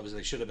Losers Club, as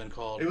they should have been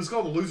called. It was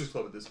called the Losers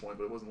Club at this point,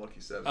 but it wasn't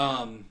Lucky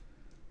Seven.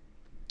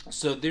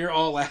 So they're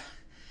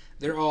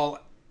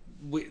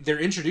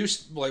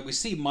introduced, like we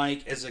see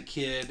Mike as a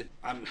kid.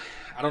 I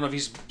don't know if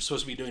he's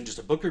supposed to be doing just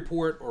a book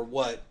report or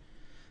what,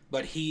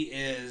 but he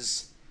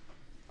is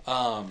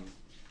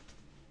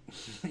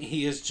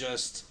he is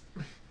just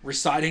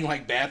reciting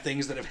like bad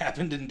things that have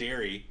happened in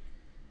Derry.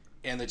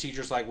 And the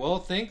teacher's like, well,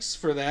 thanks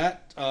for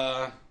that.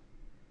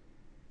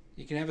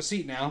 You can have a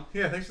seat now.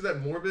 Yeah, thanks for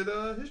that morbid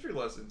history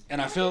lesson. And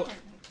I feel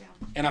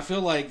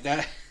like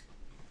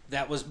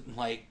that was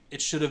like,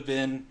 it should have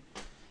been,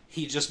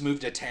 he just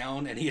moved to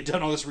town and he had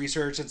done all this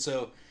research. And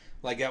so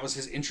like that was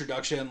his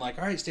introduction. Like,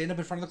 all right, stand up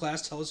in front of the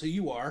class, tell us who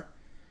you are.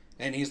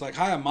 And he's like,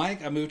 hi, I'm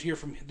Mike. I moved here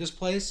from this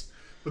place.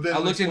 But then I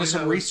looked into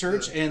some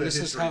research and this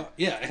is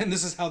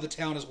how the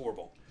town is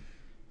horrible.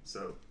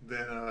 So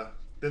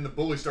then the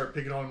bullies start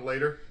picking on him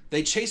later.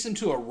 They chase him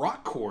to a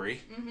rock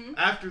quarry. Mm-hmm.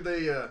 After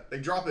they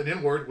drop an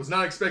N-word. Was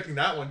not expecting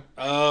that one.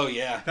 Oh,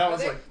 yeah. That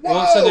was like, whoa!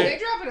 Well, so they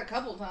drop it a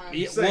couple times.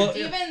 Yeah, well,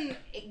 even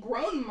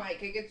grown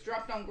Mike, it gets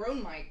dropped on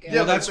grown Mike. Yeah,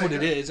 well, that's what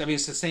it is. I mean,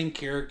 it's the same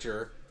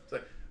character. It's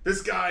like,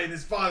 this guy and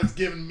his father's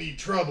giving me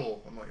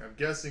trouble. I'm like, I'm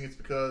guessing it's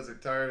because they're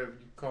tired of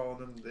you calling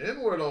them the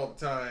N-word all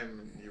the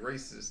time. You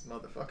racist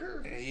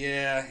motherfucker.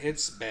 Yeah,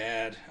 it's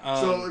bad.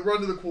 So they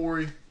run to the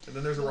quarry, and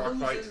then there's a rock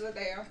fight.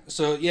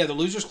 So, yeah, the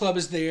Losers Club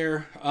is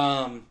there.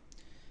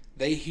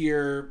 They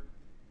hear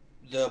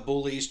the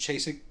bullies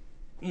chasing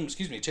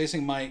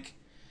Mike,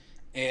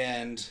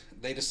 and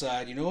they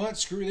decide, you know what,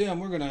 screw them,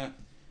 we're gonna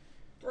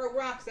throw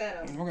rocks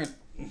at him.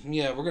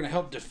 We're gonna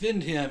help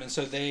defend him, and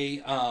so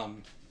they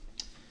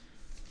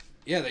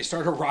they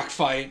start a rock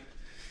fight,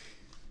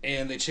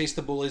 and they chase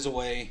the bullies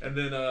away. And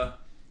then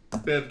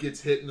Bev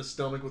gets hit in the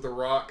stomach with a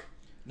rock.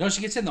 No,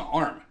 she gets hit in the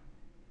arm.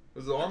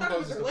 Was it the arm? I thought it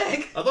was her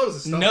leg. I thought it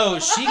was the stomach. No,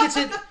 she gets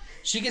hit.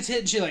 She gets hit,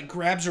 and she like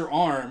grabs her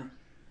arm.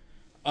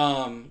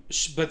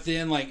 But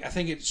then, like, I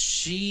think it's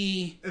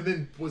she. And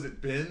then was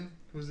it Ben?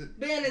 Was it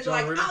Ben is John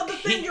like, Ritter? I'll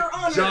defend your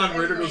honor. John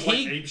Ritter goes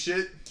like ape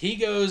shit. He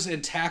goes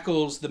and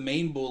tackles the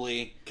main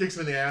bully, kicks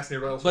him in the ass, and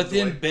everybody else. But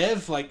then away.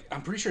 Bev, like,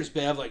 I'm pretty sure it's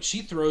Bev, like,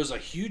 she throws a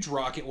huge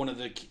rock at one of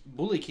the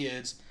bully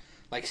kids,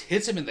 like,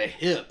 hits him in the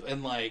hip,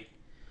 and like,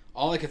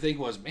 all I could think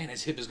was, man,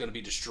 his hip is going to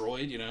be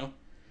destroyed, you know.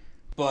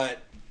 But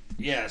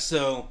yeah,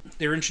 so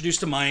they're introduced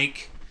to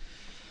Mike.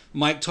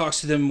 Mike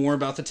talks to them more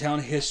about the town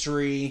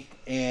history,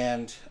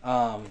 and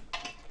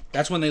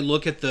that's when they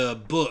look at the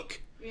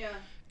book. Yeah.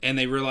 And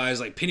they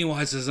realize, like,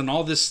 Pennywise is in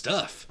all this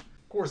stuff.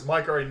 Of course,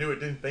 Mike already knew it,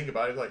 didn't think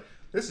about it. Like,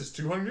 this is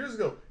 200 years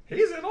ago.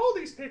 He's in all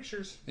these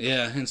pictures.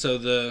 Yeah, and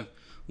so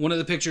one of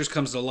the pictures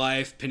comes to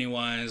life.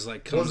 Pennywise,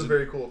 like, comes. That was a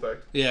very cool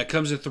effect. Yeah,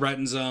 comes and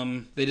threatens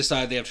them. They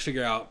decide they have to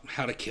figure out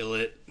how to kill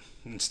it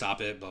and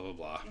stop it, blah, blah,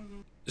 blah.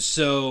 Mm-hmm.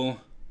 So,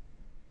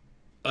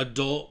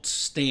 Adult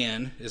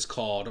Stan is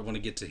called. I want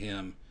to get to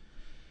him.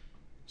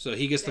 So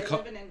he gets They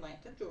live in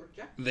Atlanta,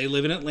 Georgia. They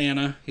live in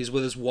Atlanta. He's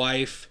with his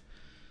wife.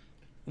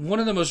 One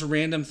of the most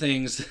random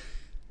things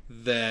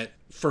that,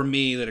 for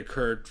me, that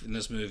occurred in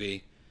this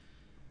movie.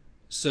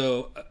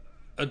 So,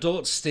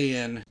 Adult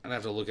Stan, I'd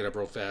have to look it up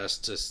real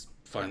fast to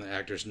find the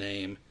actor's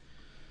name.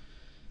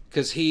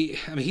 Because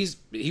he's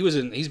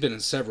been in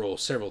several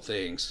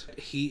things.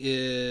 He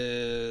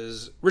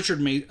is Richard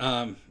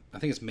I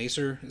think it's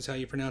Macer is how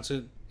you pronounce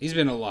it. He's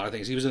been in a lot of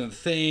things. He was in The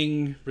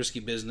Thing, Risky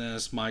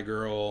Business, My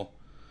Girl,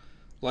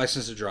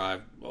 License to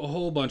Drive, a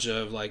whole bunch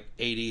of like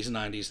 80s and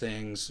 90s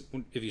things.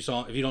 If you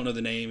don't know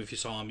the name, if you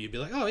saw him, you'd be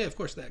like, oh yeah, of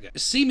course that guy.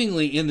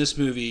 Seemingly in this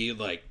movie,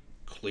 like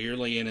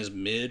clearly in his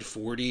mid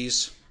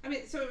 40s. I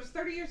mean, so it was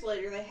 30 years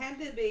later. They had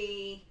to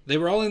be. They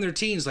were all in their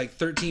teens, like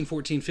 13,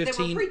 14,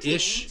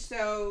 15-ish.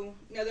 So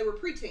no, they were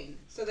preteen.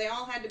 So they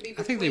all had to be.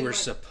 I think they were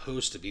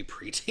supposed to be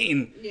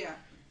preteen. Yeah.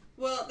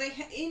 Well,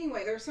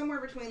 anyway, they're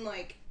somewhere between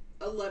like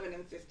 11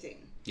 and 15.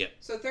 Yep.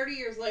 So 30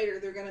 years later,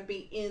 they're going to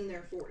be in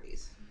their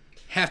 40s.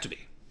 Have to be.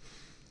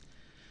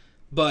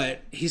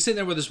 But he's sitting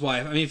there with his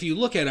wife. I mean, if you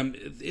look at them,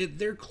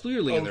 they're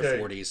clearly in their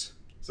 40s.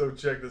 So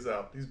check this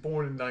out. He's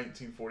born in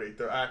 1948.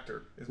 The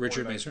actor is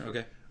Richard Macer.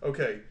 Okay.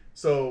 Okay.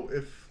 So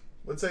if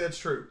let's say that's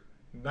true,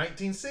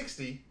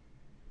 1960,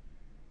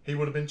 he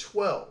would have been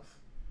 12,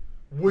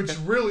 which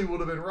really would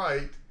have been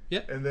right.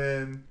 Yep. And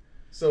then,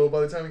 so by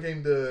the time he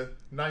came to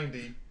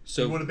 90,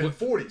 he would have been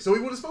 40. So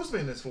he would have supposed to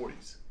be in his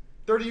 40s.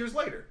 30 years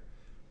later.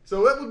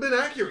 So that would have been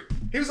accurate.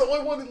 He was the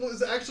only one that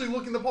was actually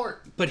looking the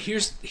part. But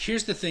here's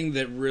the thing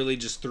that really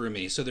just threw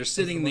me. So they're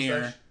sitting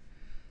there.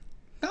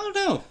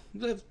 No.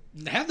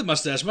 Have the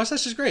mustache.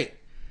 Mustache is great.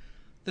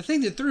 The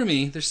thing that threw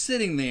me, they're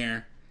sitting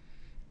there,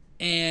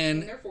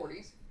 and in their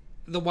 40s.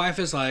 The wife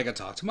is like, I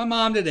talked to my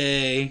mom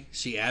today.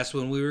 She asked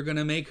when we were going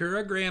to make her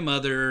a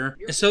grandmother.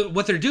 So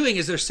what they're doing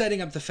is they're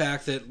setting up the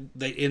fact that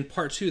in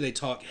part 2 they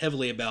talk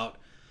heavily about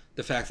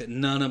the fact that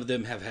none of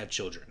them have had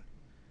children.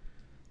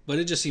 But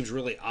it just seems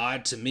really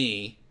odd to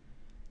me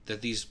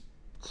that these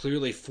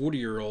clearly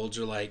 40-year-olds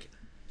are like,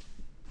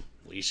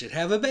 we should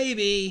have a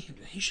baby.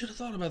 You should have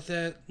thought about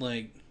that.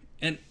 Like,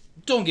 and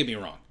don't get me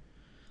wrong.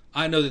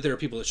 I know that there are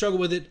people that struggle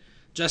with it.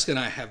 Jessica and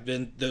I have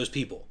been those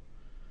people.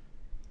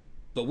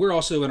 But we're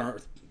also in our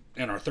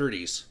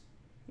 30s,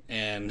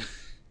 and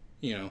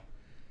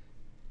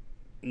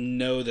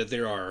know that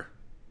there are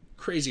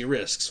crazy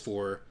risks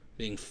for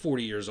being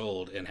 40 years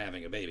old and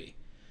having a baby.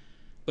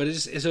 But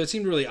it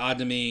seemed really odd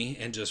to me,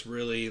 and just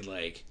really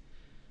like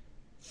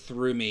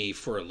threw me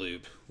for a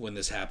loop when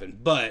this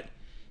happened. But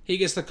he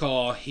gets the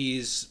call.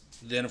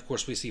 Then of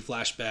course we see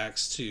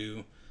flashbacks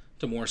to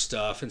more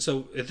stuff, and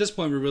so at this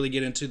point we really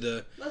get into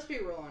the. Let's be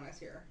real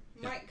honest here.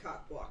 Mike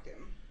cock blocked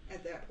him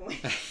at that point.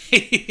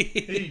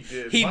 He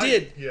did. He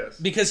did. Yes.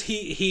 Because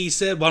he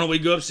said, "Why don't we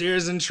go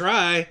upstairs and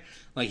try?"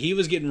 Like he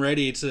was getting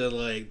ready to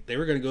they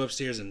were going to go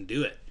upstairs and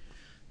do it,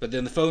 but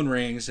then the phone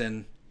rings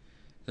and,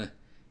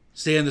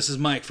 Stan, this is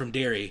Mike from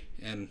Derry,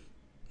 and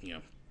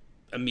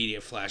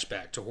immediate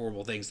flashback to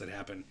horrible things that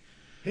happened.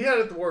 He had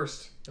it the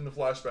worst in the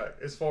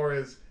flashback as far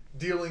as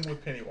dealing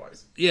with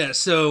Pennywise. Yeah,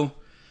 so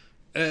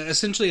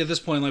essentially at this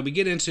point, we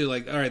get into all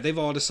right, they've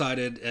all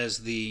decided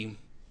as the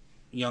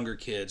younger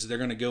kids they're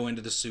going to go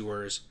into the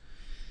sewers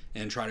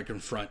and try to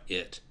confront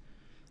it.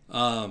 I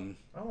don't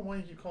know why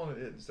you keep calling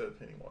it instead of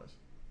Pennywise.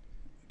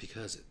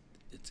 Because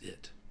it's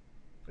it.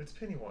 It's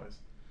Pennywise.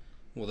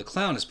 Well, the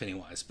clown is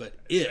Pennywise, but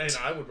it. And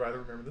I would rather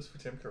remember this for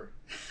Tim Curry.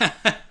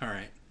 All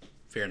right,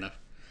 fair enough.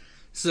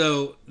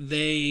 So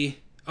we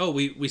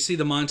see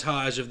the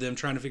montage of them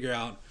trying to figure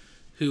out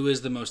who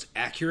is the most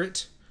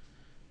accurate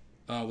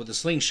with the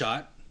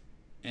slingshot,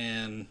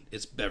 and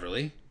it's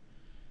Beverly,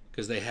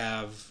 because they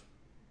have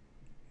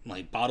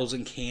bottles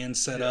and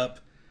cans set up.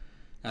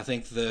 I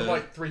think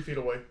From 3 feet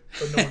away,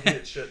 but no one can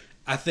hit shit.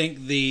 I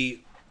think the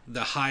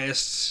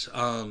highest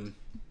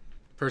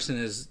person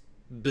is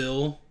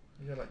Bill,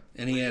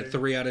 and he had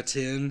 3 out of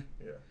 10.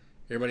 Yeah.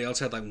 Everybody else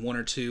had 1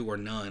 or 2 or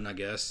none, I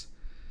guess.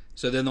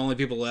 So then the only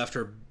people left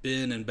are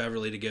Ben and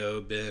Beverly to go.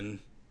 Ben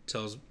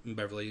tells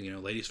Beverly,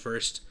 ladies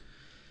first,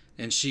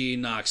 and she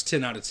knocks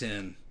 10 out of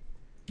 10.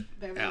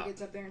 Beverly out.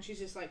 gets up there and she's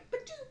just like,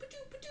 "Ba-doo, ba-doo,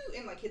 ba-doo,"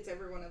 and hits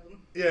every one of them.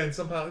 Yeah, and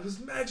somehow it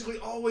was magically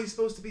always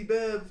supposed to be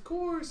Bev, of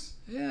course.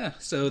 Yeah,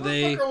 so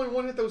they only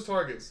one hit those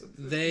targets.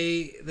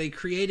 They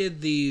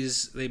created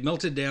these. They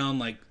melted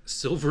down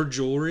silver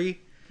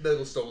jewelry That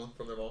was stolen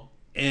from their mom.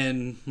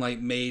 and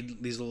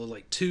made these little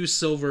 2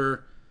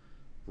 silver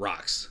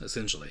rocks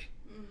essentially.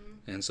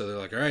 And so they're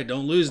like, all right,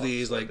 don't lose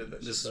these.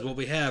 This is what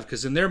we have.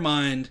 Because in their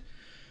mind,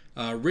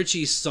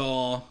 Richie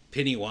saw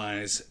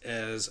Pennywise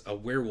as a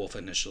werewolf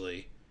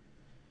initially.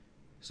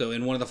 So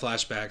in one of the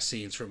flashback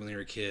scenes from when they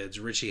were kids,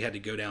 Richie had to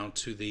go down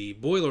to the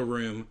boiler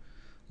room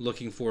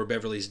looking for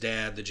Beverly's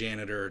dad, the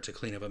janitor, to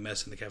clean up a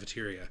mess in the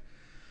cafeteria.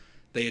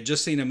 They had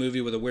just seen a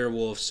movie with a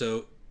werewolf,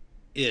 so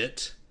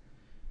it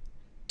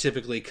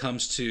typically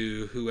comes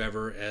to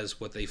whoever as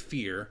what they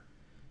fear.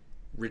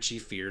 Richie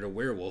feared a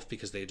werewolf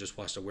because they had just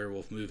watched a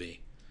werewolf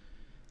movie.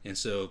 And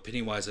so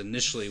Pennywise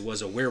initially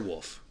was a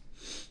werewolf.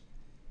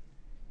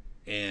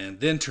 And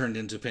then turned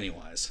into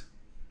Pennywise.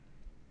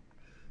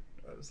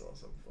 I just saw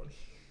something funny.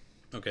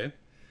 Okay.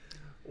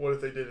 What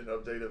if they did an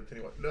update of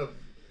Pennywise? No,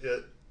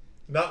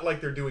 not like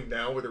they're doing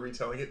now where they're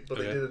retelling it, but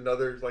they did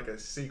another, a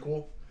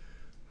sequel.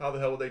 How the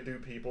hell would they do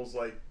people's,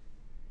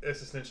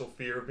 existential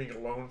fear of being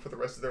alone for the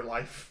rest of their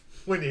life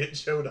when it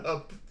showed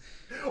up?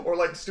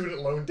 Or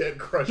student loan debt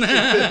crushing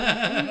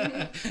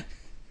it.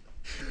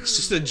 It's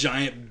just a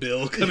giant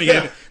bill coming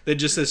in that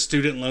just says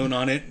student loan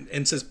on it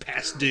and says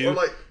past due.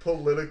 Or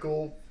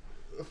political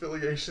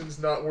affiliations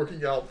not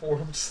working out for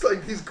them. Just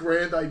these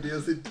grand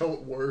ideas that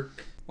don't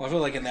work. Well, I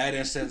feel in that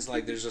instance,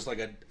 there's just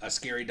a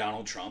scary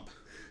Donald Trump,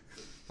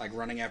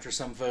 running after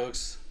some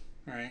folks.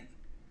 All right.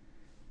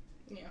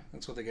 Yeah.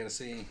 That's what they got to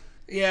see.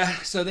 Yeah,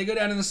 so they go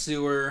down in the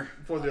sewer.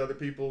 For the other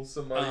people,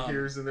 somebody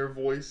hears in their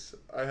voice,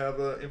 I have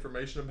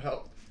information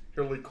about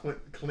Hillary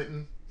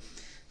Clinton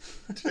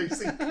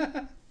chasing.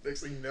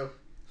 Next thing you know.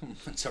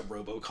 It's a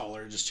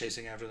robocaller just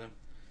chasing after them.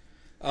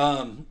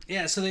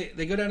 Yeah, so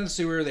they go down in the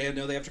sewer. They have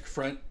to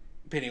confront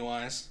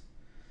Pennywise.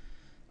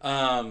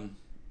 But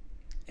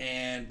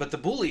the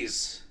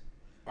bullies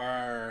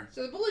are...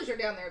 So the bullies are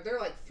down there. They're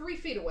 3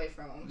 feet away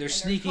from them. They're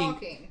sneaking. They're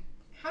talking.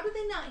 How do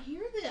they not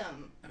hear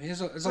them? I mean, it's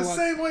a the lot...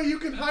 same way you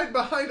can hide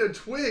behind a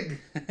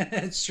twig.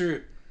 It's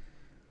true.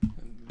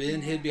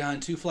 Ben hid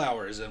behind 2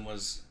 flowers and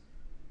was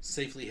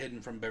safely hidden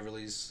from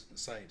Beverly's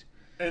sight.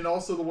 And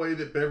also the way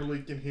that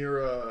Beverly can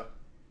hear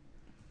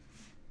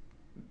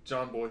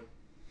John Boy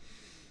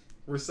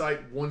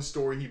recite one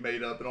story he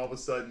made up, and all of a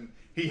sudden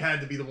he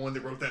had to be the one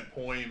that wrote that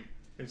poem,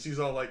 and she's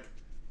all like,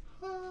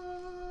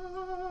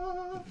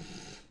 ah.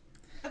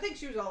 I think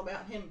she was all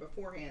about him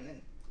beforehand.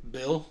 And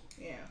Bill?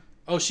 Yeah.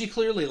 Oh, she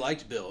clearly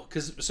liked Bill.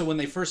 So when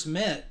they first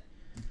met,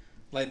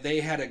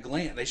 they had a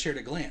glance. They shared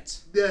a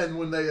glance. Yeah, and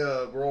when they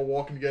were all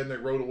walking together and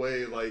they rode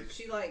away,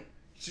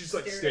 she's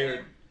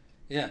stared.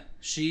 Yeah,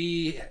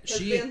 she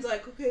Ben's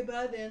okay,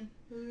 bye then.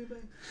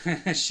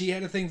 Bye. She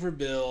had a thing for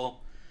Bill.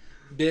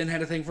 Ben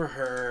had a thing for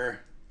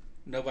her.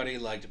 Nobody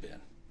liked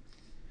Ben.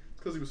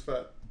 Because he was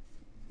fat.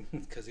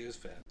 Because he was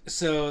fat.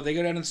 So they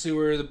go down in the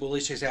sewer. The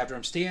bullies chase after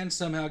him. Stan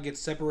somehow gets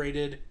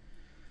separated.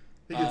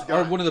 He gets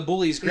got. Or one of the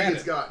bullies grab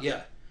him. Got.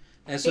 Yeah.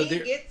 And so he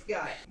gets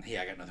got.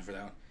 Yeah, I got nothing for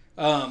that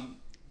one.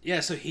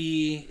 Yeah, so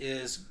he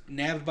is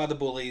nabbed by the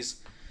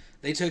bullies.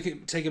 They take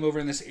him over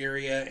in this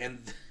area, and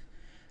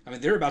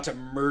they're about to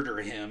murder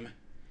him.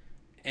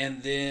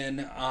 And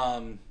then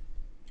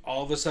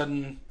all of a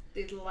sudden,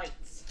 The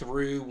lights.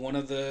 Through one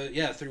of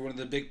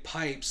the big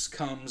pipes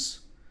comes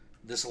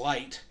this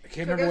light. I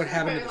can't So remember what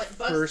happened to the busts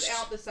first.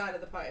 out the side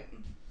of the pipe.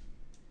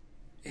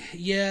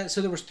 Yeah,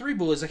 so there was 3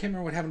 bullies. I can't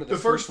remember what happened to The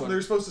the first one. one, they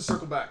were supposed to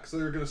circle back, so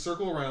they were going to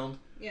circle around.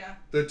 Yeah.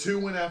 The 2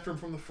 went after him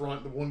from the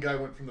front. The one guy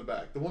went from the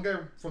back. The one guy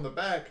from the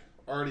back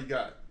already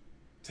got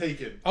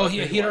taken. Oh, he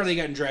had already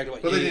gotten dragged away.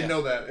 But they didn't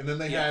know that. And then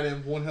they had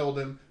him. One held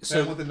him. Had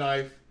him with a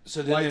knife.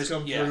 So then lights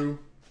come through.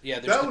 Yeah,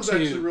 there's that the was 2.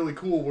 actually really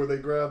cool where they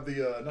grabbed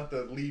the, not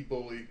the lead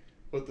bully,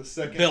 but the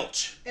second.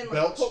 Belch. And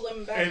Belch, pulled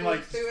him back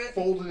and through it.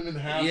 folded him in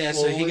half. Yeah,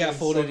 so he got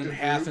folded in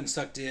half through. and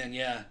sucked in,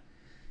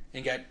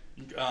 and got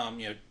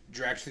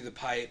dragged through the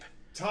pipe.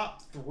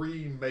 Top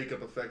 3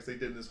 makeup effects they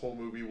did in this whole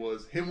movie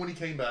was him when he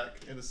came back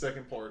in the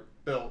second part,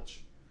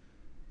 Belch.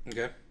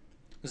 Okay.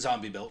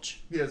 Zombie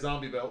Belch. Yeah,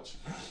 zombie Belch.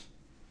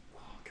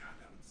 Oh god,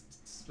 that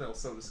would smell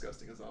so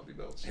disgusting, a zombie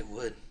Belch. It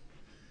would.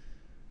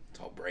 It's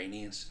all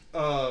brainy and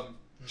stuff.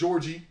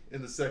 Georgie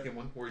in the second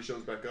one where he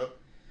shows back up.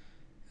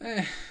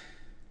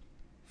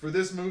 For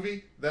this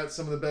movie, that's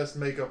some of the best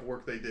makeup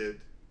work they did.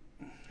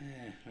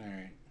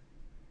 Alright.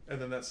 And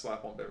then that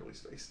slap on Beverly's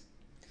face.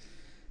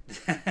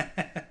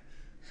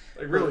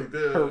 Like really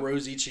did. Her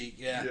rosy cheek,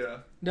 yeah. Yeah.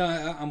 No,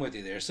 I'm with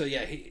you there. So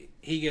yeah,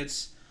 he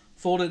gets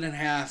folded in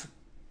half,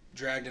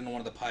 dragged into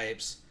one of the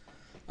pipes.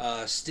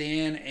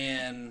 Stan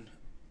and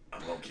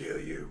I'm gonna kill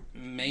you.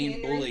 Main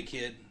Henry? bully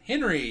kid,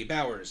 Henry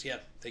Bowers.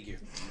 Yep, thank you.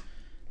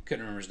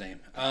 Couldn't remember his name.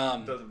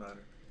 Doesn't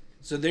matter.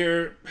 So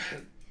they're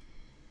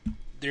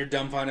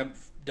dumbfounded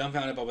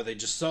by what they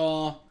just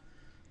saw.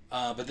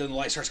 But then the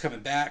light starts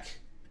coming back,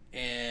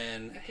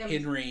 and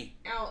Henry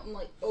out and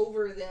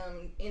over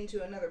them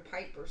into another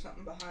pipe or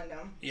something behind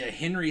them. Yeah,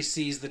 Henry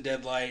sees the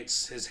dead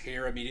lights. His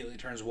hair immediately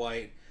turns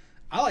white.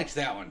 I liked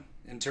that one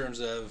in terms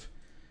of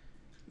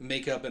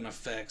makeup and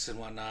effects and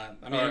whatnot.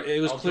 I mean,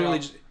 it was clearly.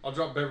 I'll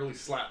drop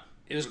Beverly's slap.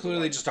 It was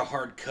clearly just a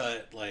hard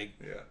cut. Like,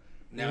 yeah.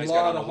 Now he's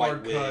got on a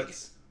white wig.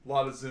 Cuts, a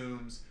lot of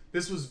zooms.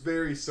 This was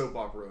very soap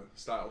opera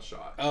style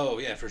shot. Oh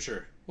yeah, for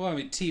sure. Well, I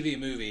mean, TV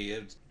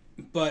movie.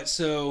 But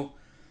so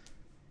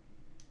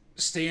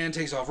Stan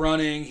takes off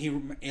running. He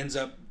ends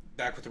up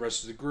back with the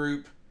rest of the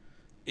group.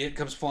 It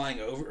comes flying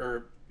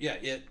over,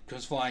 it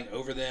comes flying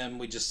over them.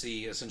 We just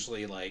see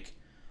essentially like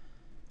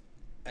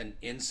an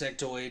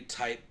insectoid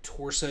type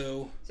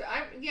torso. So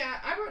I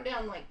wrote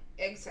down like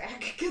egg sac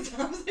because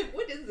I was like,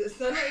 what is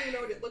this? I don't even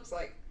know what it looks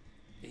like.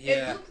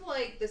 Yeah. It looked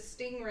like the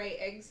stingray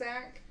egg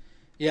sac.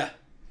 Yeah.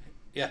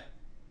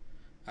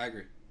 I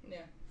agree. Yeah.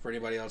 For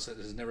anybody else that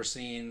has never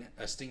seen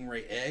a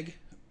stingray egg,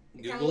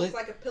 It Google kind of looks it.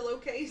 like a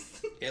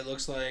pillowcase. It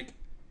looks like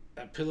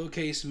a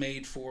pillowcase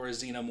made for a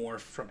xenomorph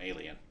from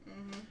Alien.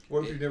 Mm-hmm.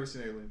 What if you've never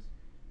seen Aliens?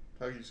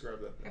 How do you describe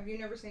that? Have you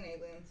never seen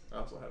Aliens? I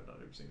also have not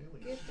ever seen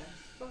Aliens. Get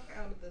the fuck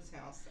out of this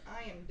house.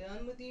 I am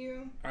done with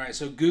you. All right,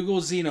 so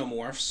Google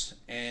xenomorphs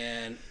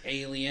and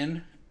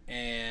Alien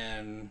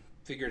and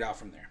figure it out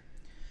from there.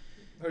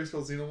 How do you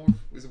spell xenomorph?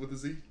 Is it with a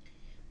Z?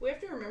 We have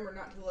to remember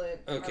not to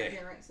let Okay.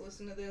 our parents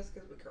listen to this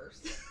because we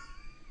cursed.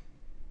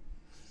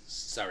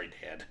 Sorry,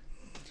 Dad.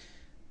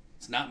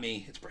 It's not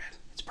me. It's Brad.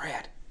 It's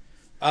Brad.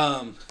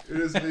 It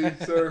is me,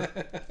 sir.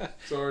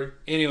 Sorry.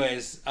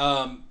 Anyways,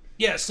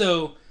 yeah.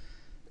 So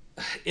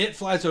it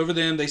flies over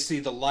them. They see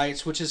the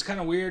lights, which is kind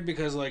of weird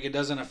because like it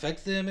doesn't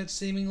affect them. It's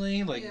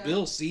seemingly like Yeah.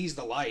 Bill sees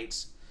the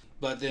lights,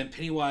 but then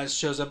Pennywise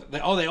shows up. They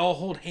all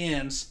hold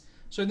hands.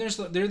 So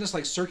they're in this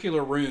like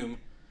circular room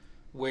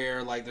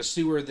where like the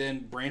sewer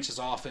then branches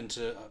off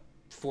into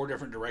 4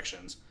 different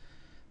directions.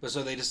 But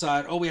so they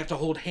decide, we have to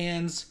hold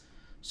hands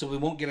so we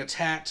won't get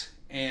attacked.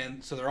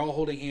 And so they're all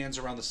holding hands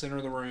around the center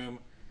of the room.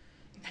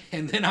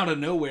 And then out of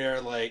nowhere,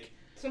 like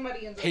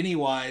Somebody ends up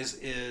Pennywise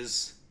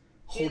is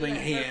holding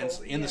that hands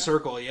circle, in the yeah.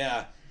 circle,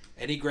 yeah.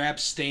 And he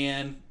grabs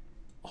Stan,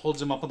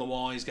 holds him up on the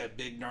wall. He's got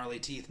big gnarly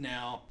teeth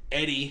now.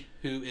 Eddie,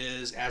 who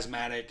is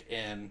asthmatic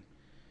and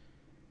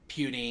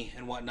puny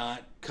and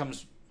whatnot,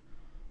 comes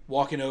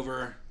walking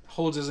over,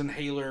 holds his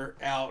inhaler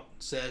out,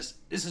 says,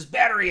 "This is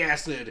battery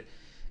acid,"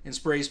 and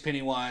sprays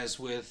Pennywise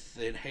with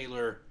the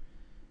inhaler.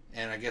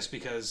 And I guess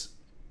because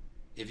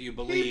if you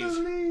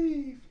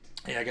believe...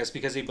 Yeah, I guess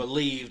because he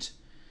believed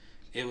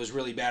it was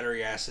really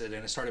battery acid,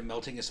 and it started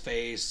melting his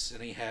face,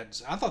 and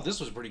I thought this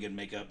was a pretty good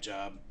makeup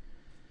job.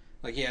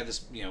 Like, he had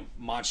this,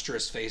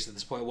 monstrous face at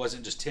this point. It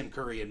wasn't just Tim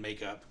Curry in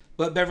makeup.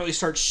 But Beverly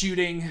starts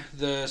shooting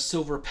the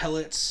silver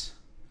pellets.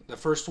 The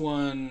first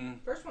one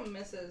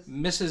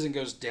misses and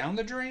goes down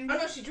the drain. Oh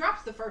no, she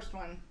drops the first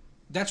one.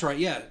 That's right,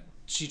 yeah.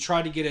 She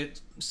tried to get it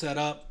set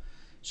up.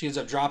 She ends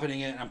up dropping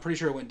it. I'm pretty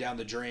sure it went down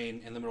the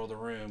drain in the middle of the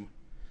room.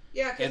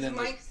 Yeah, because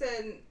Mike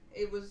said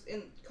it was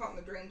caught in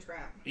the drain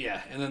trap.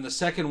 Yeah, and then the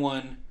second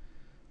one,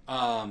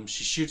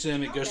 she shoots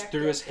him. It goes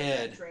through his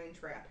head. Drain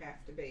trap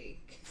have to be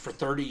For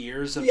 30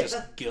 years of just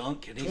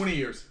gunk. And 20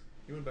 years.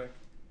 He went back.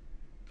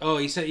 Oh,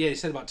 he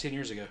said about 10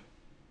 years ago.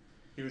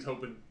 He was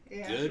hoping.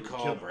 Yeah. Good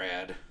call,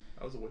 Brad.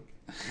 I was awake.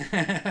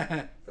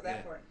 For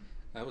that part.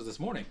 That was this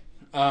morning.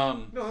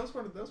 No, that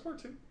was part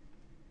 2.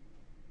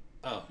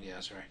 Oh, yeah,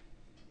 that's right.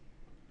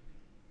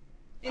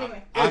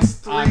 Anyway. It's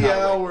 3 I'm not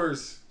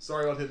hours.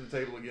 Sorry about hitting the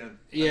table again.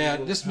 Yeah,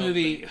 this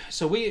movie.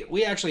 So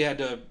we actually had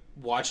to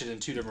watch it in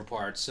 2 different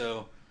parts.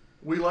 So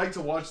We like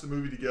to watch the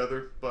movie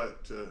together,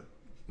 but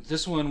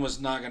this one was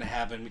not going to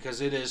happen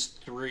because it is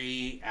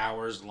 3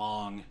 hours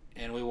long,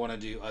 and we want to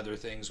do other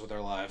things with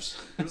our lives.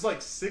 it was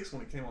like 6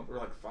 when it came on, or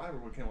like 5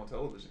 when it came on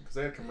television because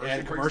they had commercials.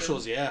 Yeah,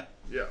 commercials. Yeah.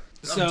 Yeah.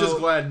 So- I'm just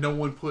glad no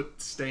one put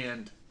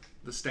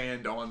the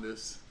stand on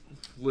this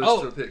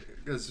list to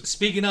pick. 'Cause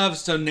Speaking of,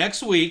 so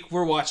next week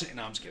we're watching.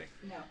 No, I'm just kidding.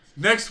 No.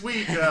 next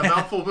week,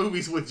 Mouthful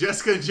Movies with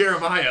Jessica and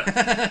Jeremiah.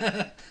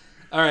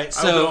 All right, I will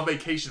so go on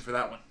vacation for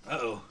that one.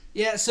 uh-oh.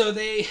 Yeah, so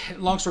they,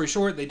 long story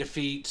short, they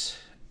defeat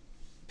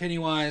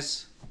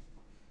Pennywise.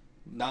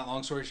 Not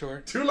long story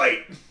short. Too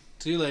late.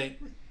 Too late.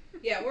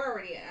 Yeah, we're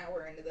already an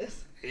hour into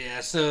this.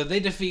 Yeah, so they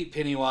defeat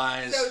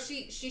Pennywise. So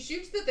she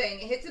shoots the thing,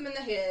 it hits him in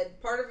the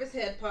head, part of his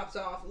head pops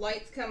off,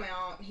 lights come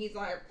out, and he's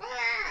like,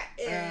 ah,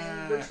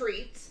 and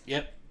retreats.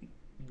 Yep.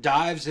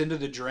 Dives into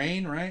the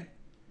drain, right?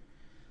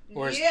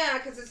 Or is- Yeah,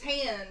 because his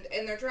hand,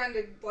 and they're trying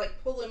to, like,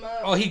 pull him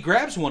up. Oh, he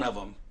grabs one of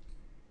them.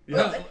 Yeah.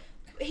 No.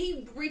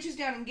 He reaches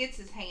down and gets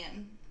his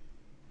hand,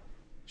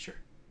 Sure.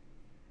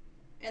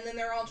 and then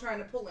they're all trying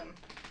to pull him.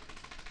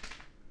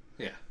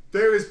 Yeah.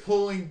 There is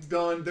pulling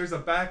done. There's a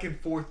back and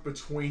forth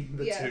between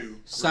the Yes. two.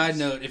 Side groups.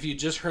 note, if you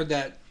just heard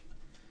that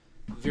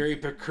very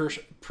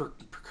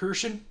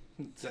percussion,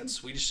 that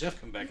Swedish chef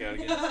come back out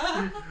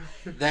again.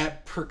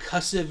 That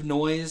percussive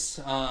noise,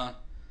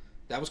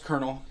 that was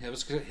Colonel. It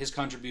was his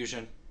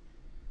contribution.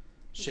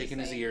 Shaking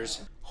his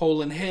ears.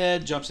 Hole in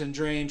head, jumps in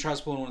drain, tries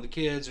to pull in one of the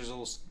kids. There's a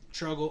little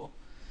struggle.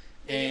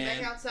 They get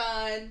And back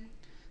outside.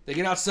 they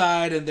get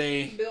outside and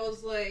they...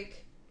 Bill's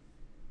like,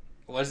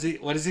 What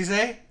does he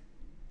say?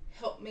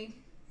 help me.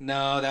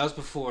 No, that was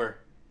before.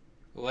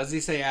 What does he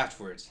say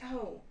afterwards?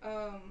 Oh,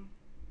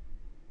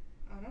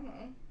 I don't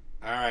know.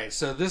 Alright,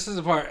 so this is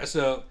the part.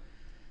 So,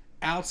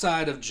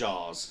 outside of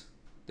Jaws,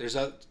 there's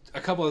a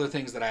couple other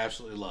things that I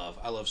absolutely love.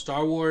 I love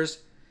Star Wars,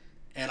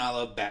 and I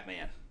love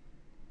Batman.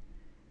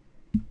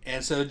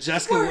 And so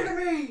Jessica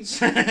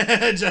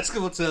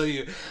will tell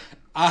you.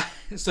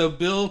 So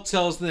Bill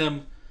tells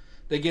them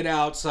they get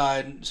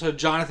outside. So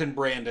Jonathan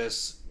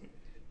Brandis,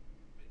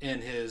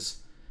 in his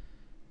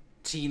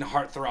teen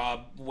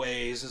heartthrob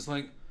ways, is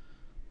like,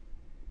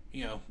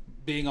 you know,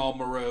 being all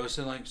morose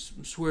and like,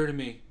 swear to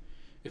me,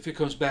 if it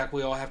comes back,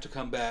 we all have to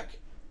come back.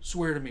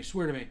 Swear to me,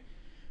 swear to me.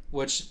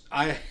 Which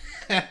I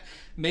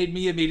made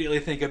me immediately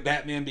think of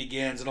Batman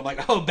Begins, and I'm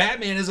like, oh,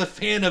 Batman is a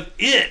fan of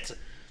it.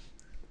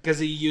 Because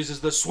he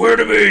uses the swear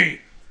to me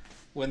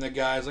when the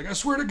guy's like, I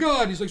swear to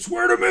God. He's like,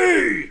 swear to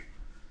me.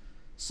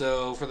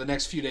 So for the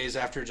next few days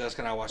after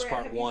Jessica and I watched Brett,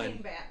 part have you 1,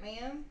 seen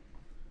Batman?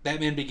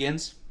 Batman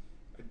Begins.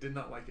 I did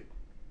not like it.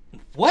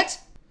 What?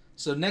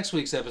 So next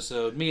week's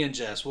episode, me and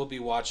Jess will be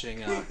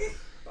watching.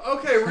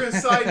 Okay, we're gonna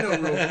side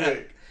note real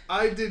quick.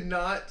 I did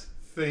not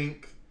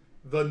think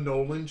the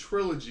Nolan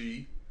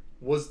trilogy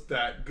was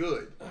that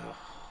good.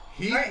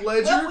 Heath Alright,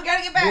 Ledger well, we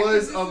gotta get back, 'cause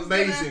was this is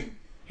amazing.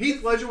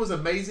 Heath Ledger was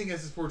amazing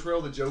as his portrayal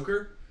of the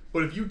Joker,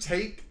 but if you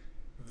take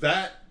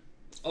that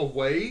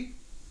away,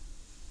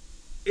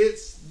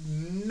 it's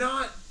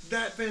not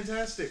that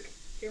fantastic.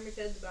 Jeremy's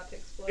head's about to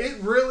explode.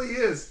 It really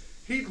is.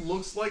 He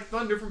looks like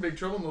Thunder from Big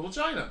Trouble in Little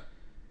China.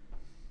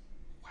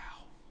 Wow.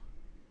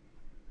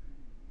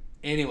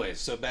 Anyways,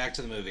 so back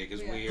to the movie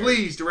because Yeah. we are...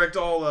 Please direct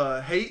all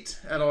hate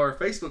at our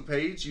Facebook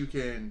page. You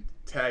can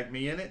tag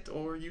me in it,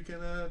 or you can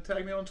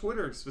tag me on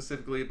Twitter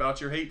specifically about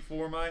your hate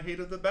for my hate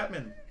of the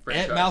Batman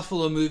franchise. At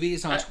Mouthful of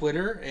Movies on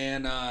Twitter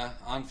and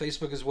on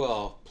Facebook as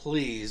well.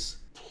 Please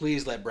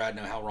let Brad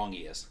know how wrong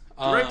he is.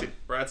 Directed,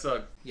 Brad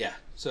Sugg. Yeah.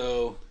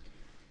 So,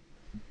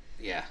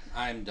 yeah,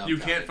 I'm done. You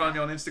can't find me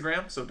on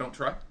Instagram, so don't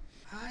try.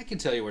 I can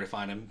tell you where to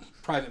find him.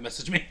 Private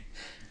message me.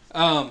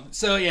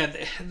 So yeah,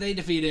 they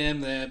defeat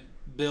him. The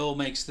Bill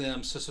makes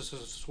them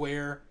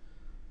swear.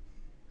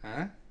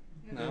 Huh?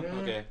 No.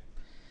 Okay.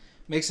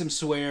 Makes him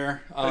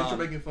swear. Thanks for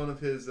making fun of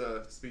his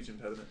speech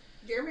impediment.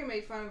 Jeremy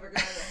made fun of a guy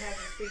that has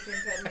a speech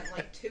impediment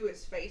like to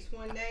his face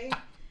one day.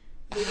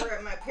 We were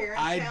at my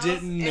parents' I house,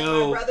 didn't and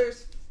know. my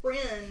brother's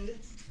friend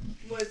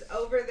was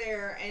over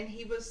there, and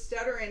he was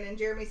stuttering, and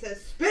Jeremy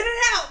says, "Spit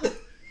it out!"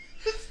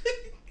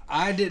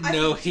 I didn't I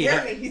know said, he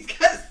Jeremy, had. he's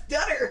got a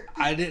stutter.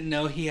 I didn't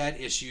know he had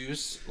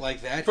issues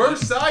like that.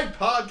 First side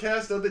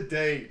podcast of the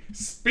day: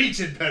 speech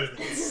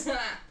impediments.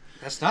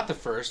 That's not the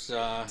first.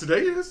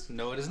 Today is.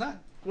 No, it is not.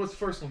 What's the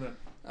first one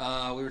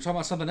then? We were talking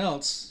about something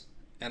else,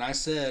 and I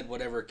said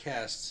whatever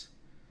cast.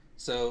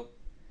 So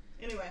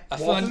Anyway,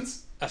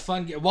 Waltons? a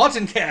fun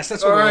Walton cast.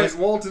 That's what All it right, was.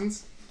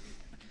 Waltons.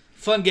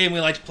 Fun game we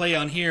like to play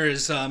on here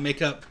is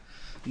make up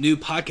new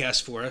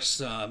podcasts for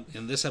us.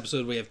 In this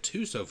episode, we have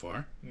 2 so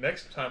far.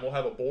 Next time we'll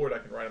have a board I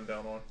can write them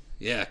down on.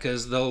 Yeah,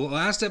 because the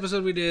last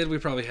episode we did, we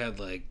probably had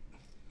like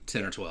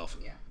 10 or 12.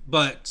 Yeah.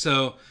 But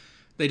so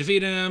they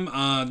defeat him.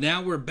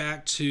 Now we're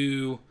back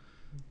to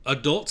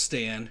adult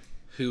Stan,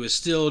 who is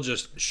still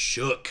just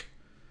shook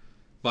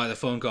by the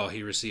phone call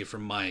he received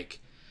from Mike.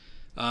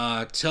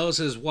 Tells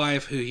his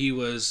wife, who he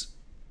was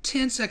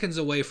 10 seconds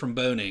away from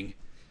boning,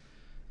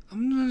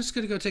 I'm just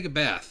gonna go take a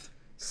bath.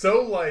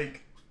 So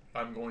like,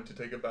 I'm going to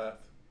take a bath.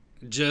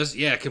 Just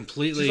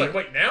completely. She's like,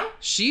 wait, now?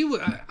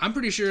 I'm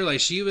pretty sure like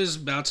she was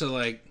about to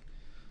like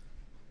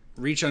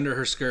reach under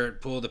her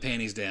skirt, pull the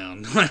panties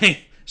down.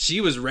 Like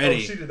she was ready. Oh,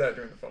 she did that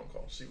during the phone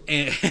call. She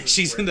And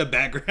she's in the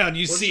background.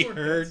 You see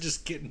her pants?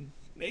 just getting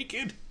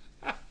naked.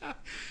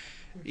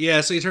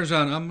 Yeah, so he turns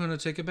around. I'm gonna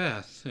take a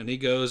bath, and he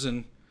goes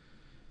into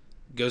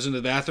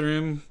the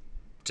bathroom,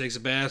 takes a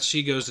bath.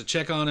 She goes to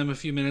check on him a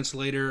few minutes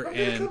later, I'm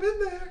gonna come in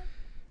there.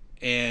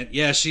 And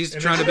yeah, she's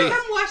And trying to be.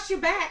 Come wash your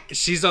back.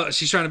 She's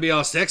trying to be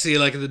all sexy,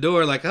 like at the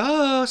door, like,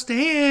 "Oh,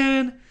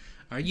 Stan,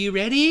 are you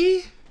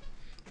ready?"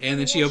 And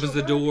then she opens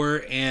the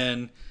door,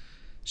 and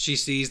she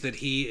sees that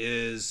he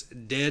is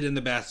dead in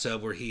the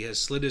bathtub, where he has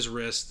slit his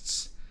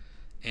wrists,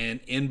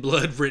 and in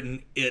blood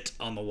written "it"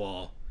 on the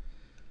wall.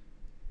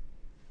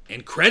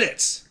 And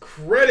credits.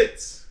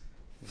 Credits.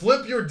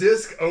 Flip your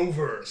disc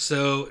over.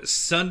 So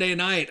Sunday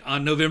night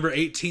on November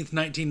 18th,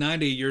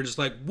 1990, you're just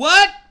like,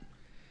 what?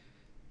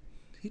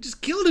 He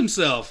just killed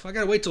himself. I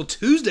gotta wait till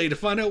Tuesday to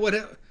find out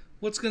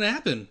what's gonna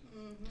happen.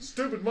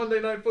 Stupid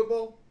Monday Night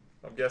Football.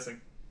 I'm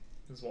guessing.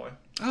 Is why.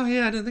 Oh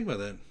yeah, I didn't think about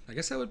that. I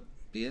guess that would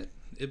be it.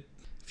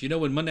 If you know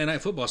when Monday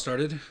Night Football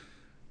started,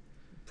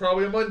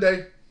 Probably a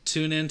Monday.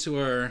 tune in to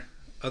our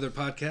other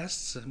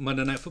podcasts,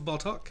 Monday Night Football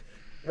Talk.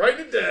 Write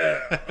it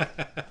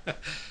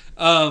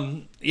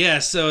down. Yeah,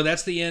 so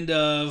that's the end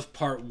of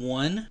part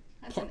 1.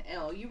 That's an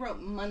L. You wrote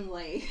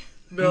Monday.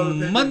 No,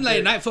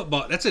 Monday Night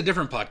Football. That's a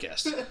different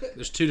podcast.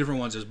 There's 2 different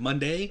ones. There's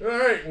Monday All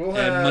right, we'll and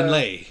have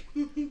Monday.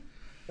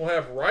 We'll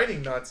have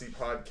Writing Nazi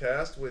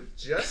podcast with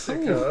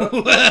Jessica.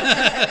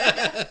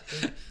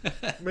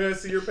 May I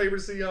see your paper?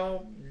 See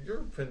how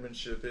your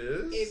penmanship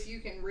is. If you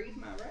can read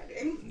my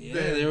writing. Yeah,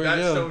 Then there we that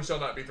go. stone shall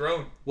not be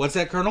thrown. What's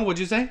that, Colonel? What'd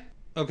you say?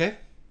 Okay.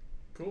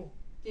 Cool.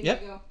 Do you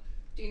Yep. need to go?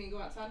 Do you need to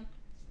go outside?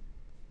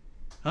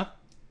 Huh?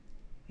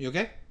 You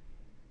okay?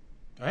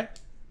 All right.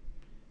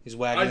 He's I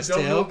wagging his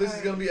don't know tail. if this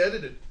is going to be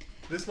edited.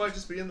 This might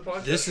just be in the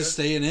podcast. This is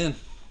staying in.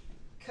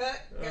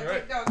 Cut. Gotta All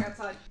take the dog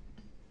outside.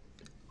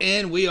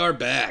 And we are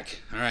back.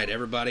 All right,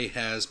 everybody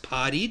has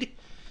pottied,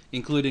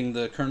 including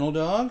the Colonel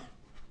dog.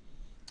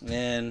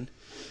 And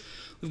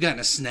we've gotten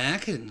a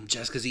snack, and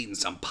Jessica's eating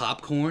some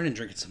popcorn and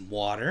drinking some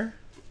water.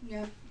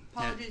 Yeah.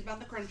 Apologies about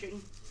the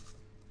crunching.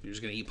 You're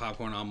just going to eat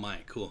popcorn on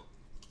mic. Cool.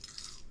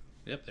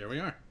 Yep, there we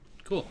are.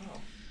 Cool. Wow.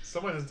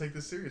 Somebody doesn't take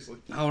this seriously.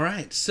 All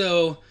right,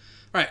 so, all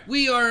right,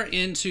 we are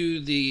into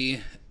the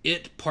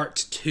It Part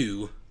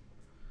 2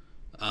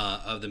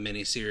 of the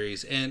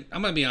miniseries. And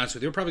I'm going to be honest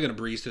with you, we're probably going to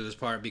breeze through this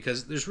part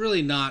because there's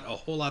really not a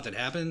whole lot that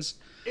happens.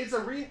 It's a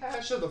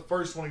rehash of the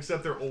first one,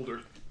 except they're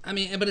older. I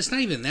mean, but it's not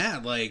even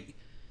that. Like,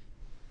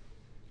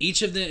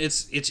 each of them,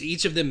 it's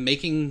each of them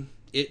making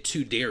it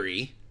to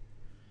Derry,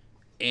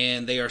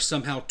 and they are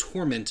somehow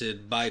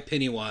tormented by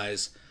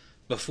Pennywise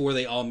before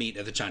they all meet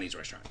at the Chinese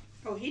restaurant.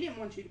 Oh, he didn't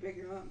want you to pick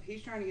him up.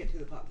 He's trying to get to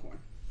the popcorn.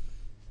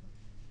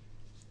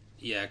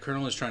 Yeah,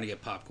 Colonel is trying to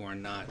get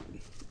popcorn, not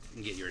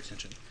get your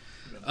attention.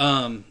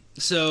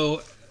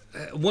 So,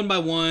 one by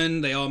one,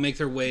 they all make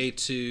their way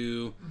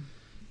to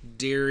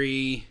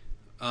Derry,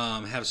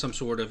 have some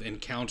sort of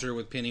encounter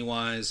with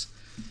Pennywise,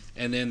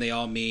 and then they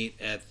all meet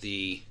at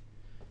the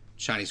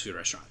Chinese food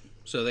restaurant.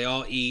 So they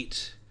all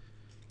eat,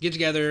 get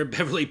together.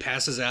 Beverly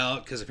passes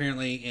out because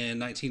apparently in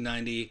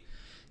 1990,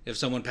 if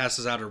someone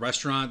passes out at a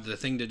restaurant, the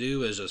thing to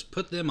do is just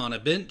put them on a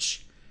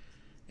bench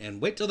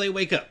and wait till they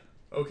wake up.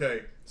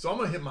 Okay, so I'm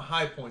going to hit my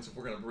high points if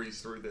we're going to breeze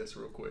through this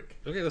real quick.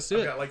 Okay, let's do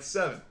I it. got like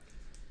 7.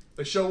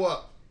 They show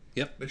up.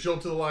 Yep. They show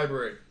up to the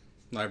library.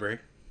 Library.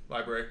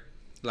 Library.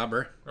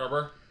 Library.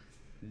 Rubber.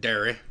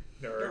 Derry.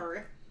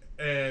 Sorry.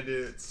 And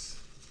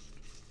it's...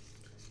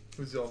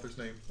 Who's the author's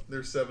name?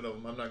 There's 7 of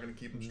them. I'm not going to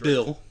keep them straight.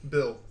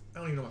 Bill. I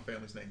don't even know my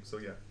family's name, so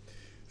yeah.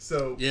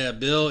 So... Yeah,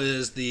 Bill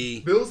is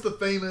the Bill's the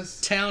famous...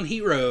 town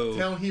hero.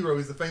 Town hero.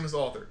 He's the famous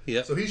author.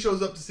 Yep. So he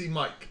shows up to see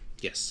Mike.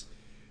 Yes.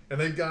 And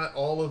they've got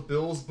all of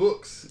Bill's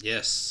books.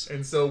 Yes.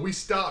 And so we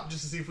stopped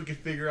just to see if we could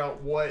figure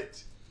out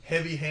what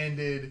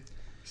heavy-handed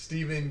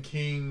Stephen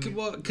King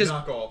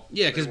knockoff.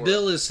 Yeah, because they were.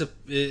 Bill is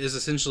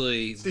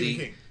essentially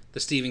Stephen King. the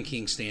Stephen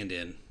King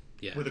stand-in.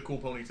 Yeah. With a cool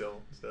ponytail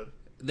instead.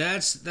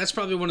 That's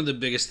probably one of the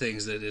biggest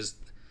things that is.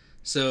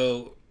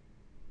 So,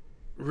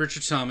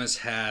 Richard Thomas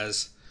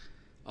has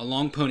a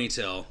long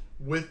ponytail.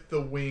 With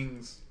the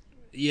wings.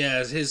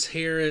 Yeah, his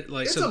hair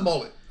like It's a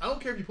mullet. I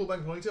don't care if you pull back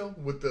a ponytail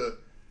with the...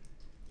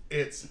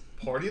 It's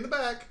party in the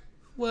back,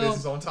 well,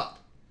 business on top.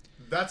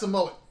 That's a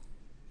mullet.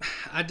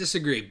 I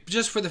disagree.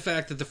 Just for the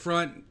fact that the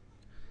front,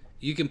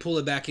 you can pull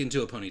it back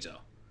into a ponytail.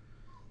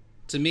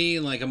 To me,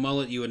 like a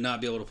mullet, you would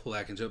not be able to pull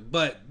back into it.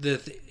 But the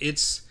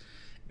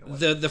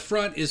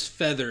front is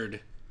feathered,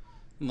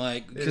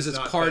 like because it's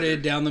not parted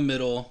feathered. down the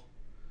middle.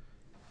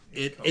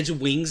 It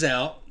wings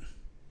out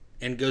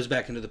and goes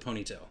back into the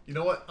ponytail. You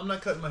know what? I'm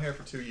not cutting my hair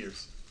for 2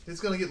 years. It's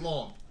going to get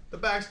long. The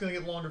back's going to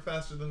get longer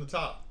faster than the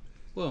top.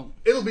 Well,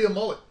 It'll be a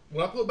mullet.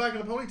 When I pull it back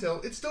in a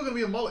ponytail, it's still going to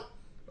be a mullet.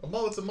 A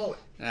mullet's a mullet.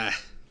 I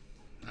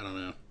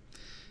don't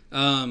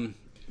know.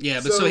 Yeah,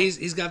 but so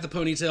he's got the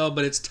ponytail,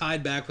 but it's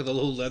tied back with a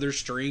little leather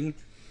string.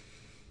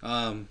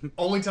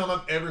 Only time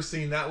I've ever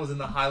seen that was in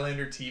the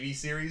Highlander TV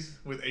series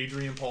with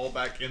Adrian Paul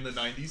back in the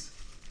 90s.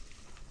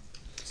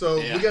 So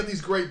we got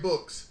these great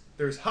books.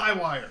 There's High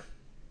Wire.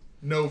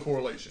 No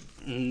correlation.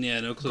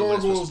 Yeah, no clue.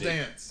 Gargoyles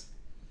Dance.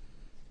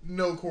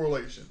 No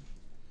correlation.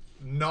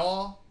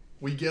 Gnaw,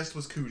 we guessed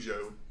was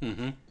Cujo.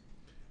 Mm-hmm.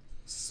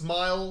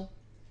 Smile.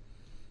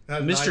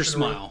 Mr.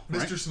 Smile.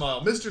 Mr.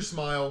 Smile. Mr.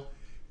 Smile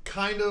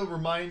kind of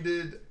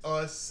reminded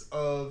us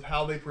of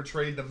how they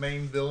portrayed the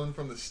main villain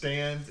from The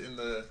Stand in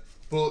the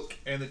book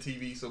and the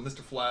TV. So Mr.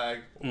 Flag,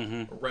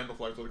 or Randall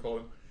Flag's what they call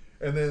him.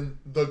 And then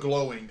The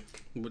Glowing.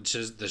 Which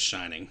is The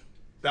Shining.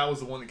 That was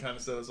the one that kind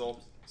of set us off.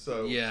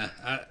 So yeah,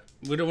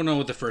 we don't know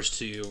what the first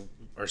two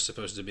are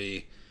supposed to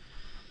be.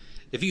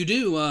 If you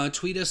do,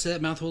 tweet us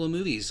at Mouthful of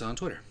Movies on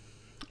Twitter.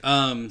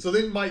 So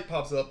then Mike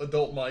pops up,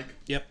 adult Mike.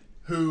 Yep.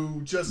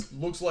 Who just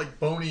looks like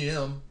Boney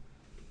M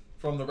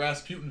from the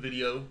Rasputin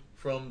video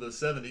from the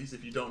 70s.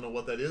 If you don't know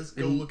what that is,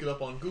 go look it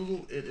up on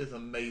Google. It is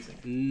amazing.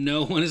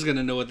 No one is going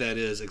to know what that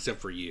is except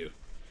for you.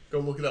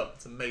 Go look it up.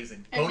 It's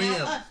amazing. And Boney now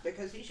M. us,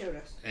 because he showed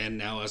us. And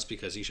now us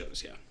because he showed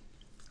us, yeah.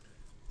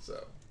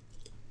 So,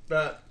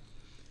 that...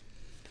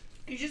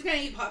 You just gonna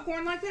eat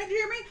popcorn like that,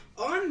 Jeremy?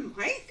 On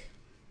mic?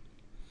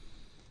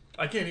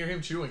 I can't hear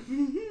him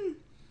chewing.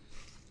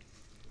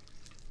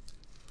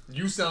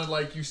 You sounded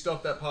like you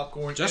stuffed that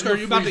popcorn. Jessica, are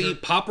you about to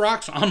eat Pop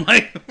Rocks on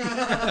my...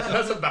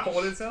 That's about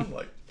what it sounded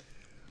like.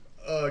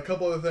 A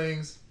couple other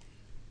things.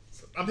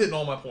 I'm hitting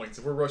all my points.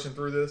 If we're rushing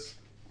through this.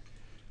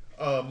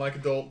 Mike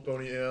Adult,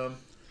 Boney M.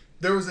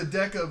 There was a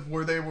deck of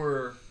where they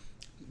were...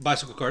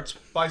 Bicycle cards.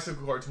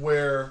 Bicycle cards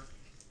where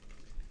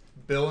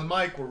Bill and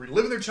Mike were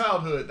reliving their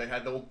childhood. They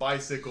had the old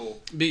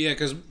bicycle. But yeah,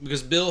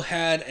 because Bill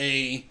had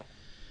a...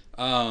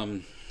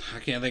 I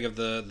can't think of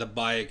the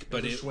bike,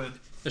 but it was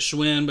a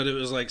Schwinn, but it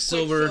was like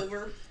silver.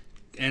 Silver.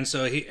 And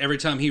so every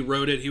time he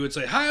rode it, he would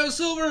say, "Hi-yo,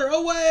 Silver,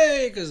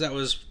 away!" Because that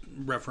was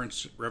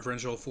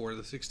referential for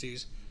the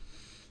 60s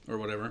or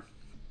whatever.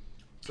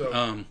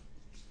 So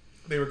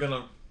they were going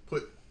to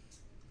put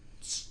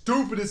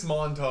stupidest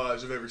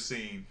montage I've ever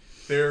seen.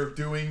 They're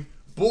doing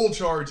bull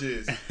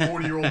charges,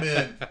 40-year-old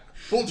men.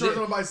 Bull charge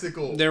on a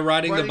bicycle. They're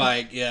riding the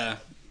bike, yeah.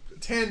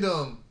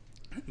 Tandem.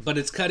 But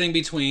it's cutting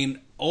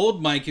between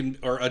old Mike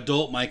or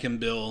adult Mike and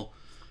Bill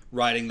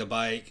riding the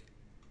bike,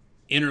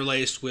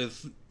 interlaced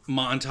with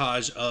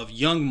montage of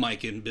young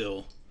Mike and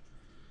Bill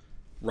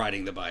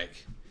riding the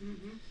bike.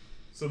 Mm-hmm.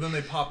 So then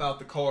they pop out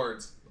the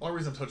cards. The only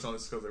reason I'm touching on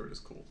this is because they were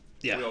just cool.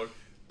 Yeah. We are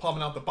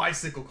popping out the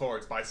bicycle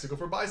cards. Bicycle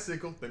for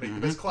bicycle. They make the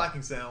best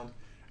clacking sound.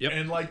 Yep.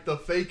 And like the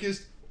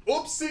fakest,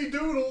 oopsie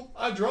doodle,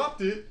 I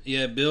dropped it.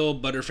 Yeah, Bill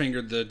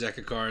butterfingered the deck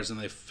of cards and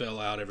they fell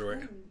out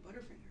everywhere. Ooh,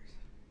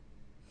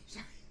 Butterfingers.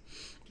 Sorry.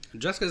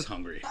 Jessica's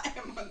hungry. I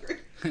am hungry.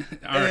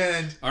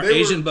 Our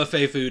Asian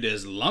buffet food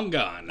is long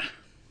gone.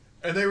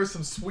 And there were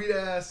some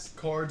sweet-ass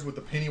cards with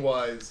the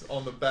Pennywise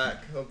on the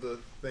back of the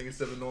thing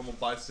instead of a normal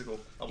bicycle.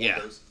 I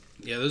want those.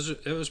 Yeah,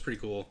 it was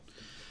pretty cool.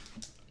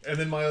 And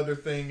then my other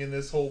thing in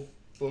this whole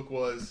book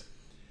was...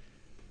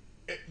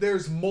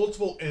 There's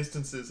multiple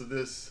instances of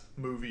this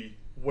movie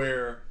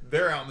where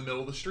they're out in the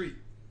middle of the street.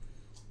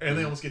 And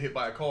they almost get hit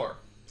by a car.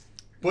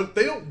 But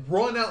they don't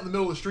run out in the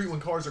middle of the street when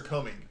cars are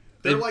coming.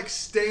 They're like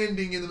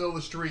standing in the middle of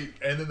the street,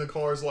 and then the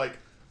car's like...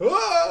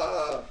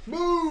 Ah!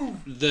 Move!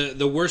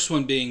 The worst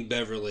one being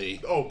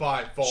Beverly. Oh,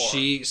 by far.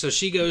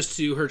 She goes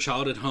to her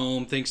childhood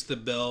home, thinks the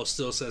bell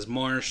still says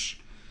Marsh.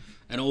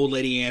 An old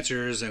lady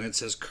answers, and it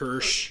says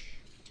Kirsch.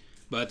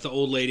 But the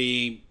old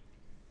lady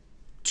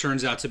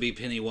turns out to be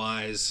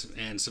Pennywise,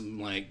 and some,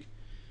 like,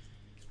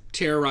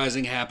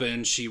 terrorizing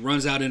happens. She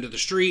runs out into the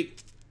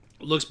street,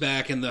 looks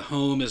back, and the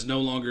home is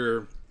no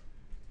longer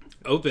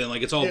open.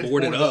 Like, it's all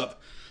boarded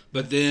up.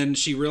 But then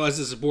she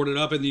realizes it's boarded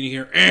up, and then you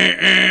hear,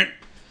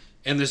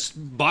 and this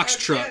box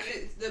truck.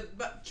 The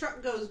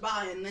truck goes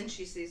by, and then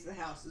she sees the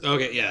house.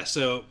 Okay, yeah,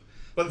 so...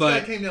 But the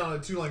guy came down a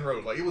 2-lane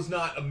road. Like, it was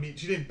not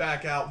she didn't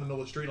back out in the middle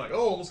of the street like,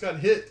 oh, almost got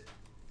hit.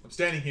 I'm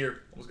standing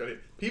here, almost got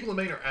hit. People in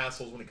Maine are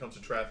assholes when it comes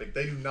to traffic.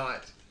 They do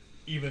not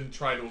even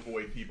try to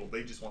avoid people.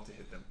 They just want to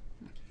hit them.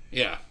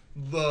 Yeah.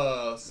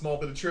 The small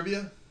bit of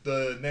trivia,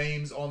 the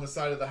names on the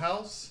side of the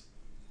house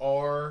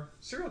are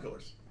serial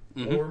killers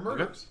or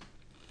murderers. Okay.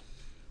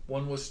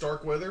 One was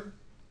Starkweather,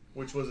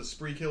 which was a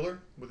spree killer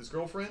with his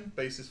girlfriend,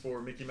 basis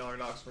for Mickey Mallory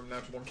Knox from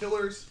Natural Born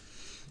Killers.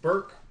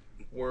 Burke,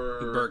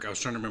 I was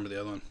trying to remember the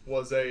other one.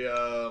 Was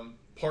a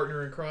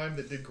partner in crime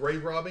that did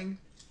grave robbing,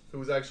 who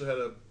was actually had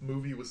a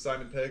movie with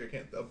Simon Pegg.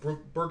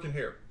 Burke and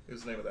Hare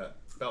is the name of that,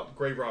 about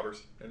grave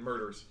robbers and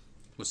murderers.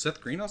 Was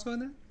Seth Green also in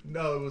that?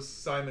 No, it was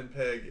Simon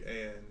Pegg,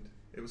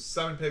 and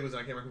Simon Pegg was in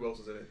it. I can't remember who else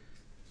was in it,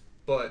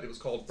 but it was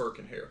called Burke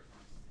and Hare,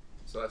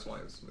 so that's why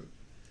it was moved.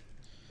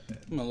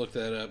 I'm gonna look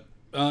that up.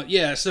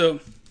 Yeah, so.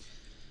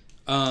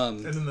 And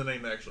then the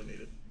name actually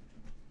needed.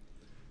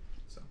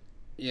 So.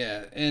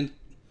 Yeah, and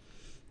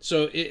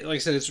so like I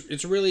said,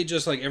 it's really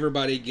just like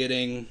everybody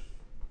getting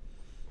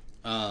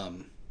to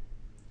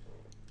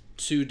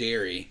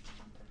Derry,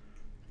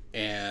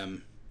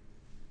 and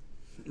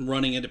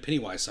running into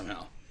Pennywise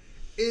somehow.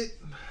 You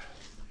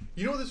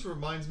know what this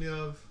reminds me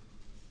of?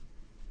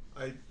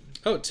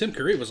 Tim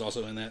Curry was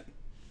also in that.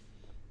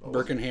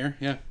 Burke and Hare,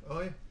 yeah.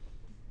 Oh, yeah.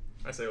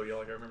 I say, oh, yeah,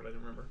 like I remember. I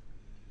didn't remember.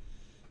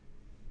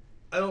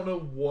 I don't know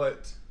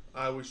what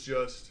I was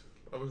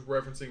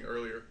referencing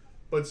earlier,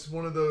 but it's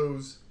one of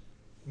those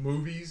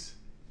movies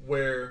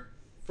where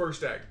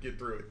first act, get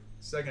through it.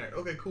 Second act,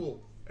 okay,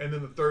 cool. And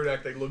then the third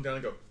act, they look down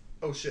and go,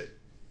 oh, shit,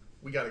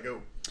 we gotta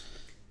go.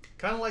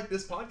 Kind of like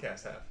this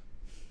podcast have.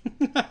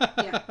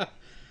 Yeah.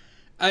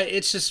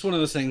 It's just one of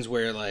those things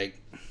where,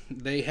 like,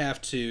 they have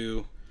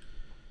to...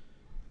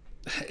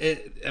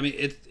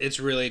 It's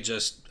really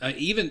just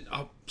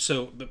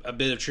so a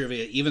bit of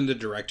trivia. Even the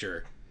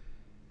director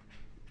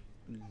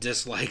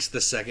dislikes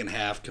the second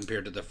half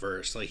compared to the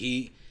first. Like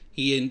he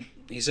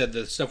said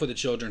the stuff with the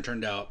children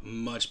turned out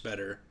much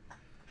better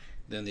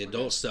than the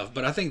adult stuff.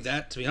 But I think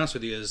that, to be honest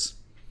with you, is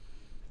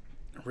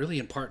really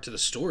in part to the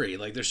story.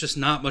 Like there's just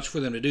not much for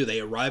them to do. They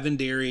arrive in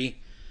Derry,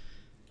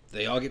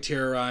 they all get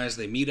terrorized.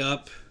 They meet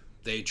up.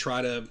 They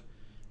try to,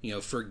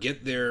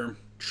 forget their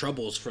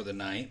troubles for the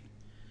night.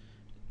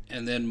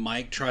 And then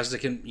Mike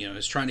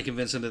is trying to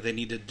convince them that they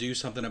need to do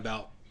something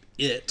about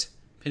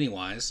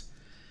Pennywise.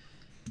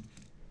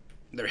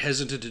 They're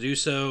hesitant to do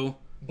so.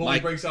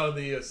 Bully breaks out of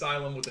the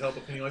asylum with the help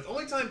of Pennywise.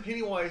 Only time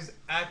Pennywise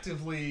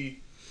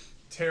actively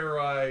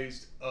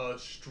terrorized a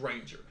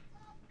stranger.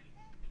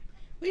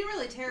 We didn't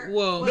really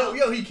terrorize.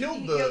 No, he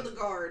killed the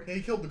guard. He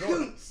killed the guard.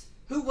 Koontz,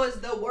 who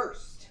was the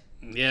worst.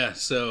 Yeah,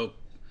 so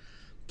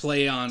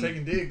play on...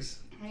 Taking digs.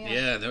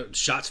 Yeah,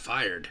 shots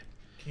fired.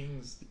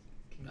 King's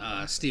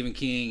Stephen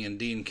King and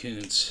Dean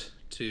Koontz,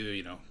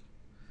 two,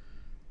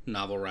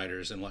 novel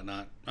writers and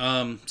whatnot.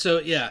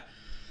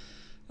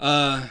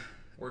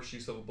 Worst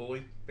use of a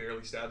bully,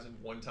 barely stabs him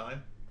one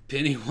time.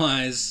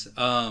 Pennywise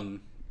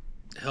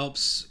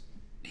helps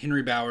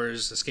Henry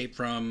Bowers escape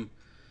from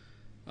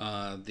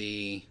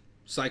the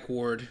psych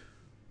ward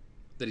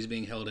that he's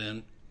being held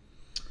in.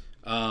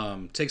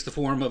 Takes the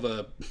form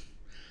of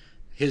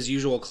his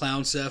usual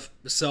clown self,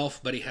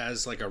 but he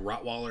has like a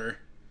Rottweiler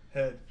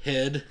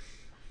head.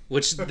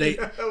 Which they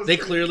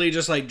clearly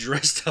just like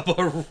dressed up a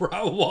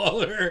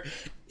Rottweiler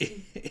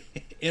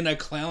in a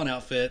clown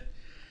outfit,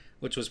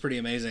 which was pretty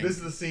amazing. This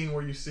is the scene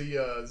where you see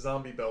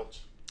Zombie Belch.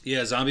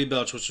 Yeah, Zombie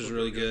Belch, which was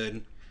really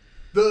good.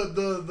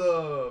 Screw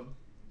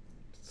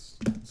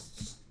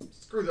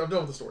it, I'm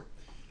done with the story.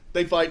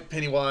 They fight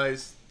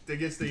Pennywise. It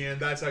gets to the end.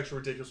 That's actually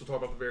ridiculous. We'll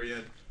talk about the very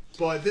end.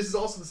 But this is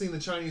also the scene in the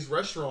Chinese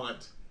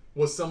restaurant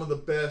was some of the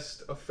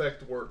best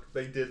effect work.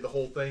 They did the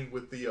whole thing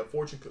with the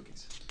fortune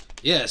cookies.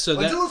 Yeah, so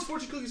until those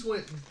fortune cookies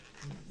went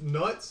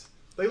nuts,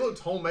 they looked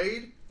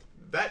homemade.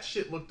 That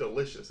shit looked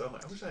delicious. I'm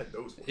like, I wish I had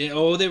those ones.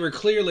 Yeah, they were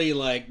clearly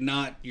like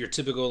not your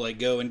typical like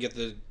go and get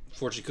the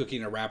fortune cookie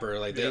in a wrapper.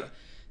 Like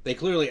they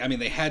clearly,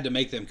 they had to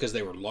make them because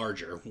they were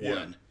larger.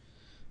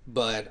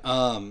 But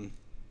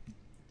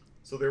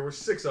so there were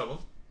 6 of them.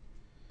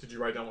 Did you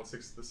write down the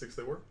six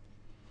they were?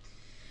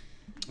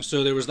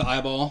 So there was the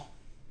eyeball.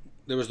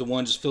 There was the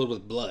one just filled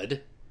with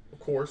blood. Of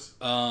course.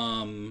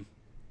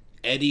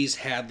 Eddie's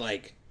had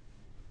like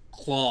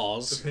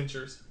claws. The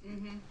pinchers.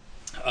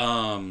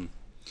 Mm-hmm.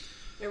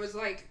 There was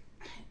like,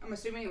 I'm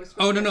assuming it was.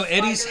 No.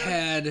 Eddie's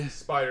had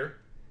spider.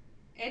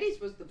 Eddie's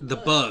was the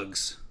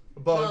bugs.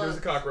 A bug. There's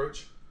a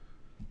cockroach.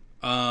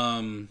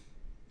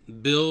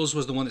 Bill's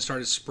was the one that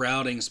started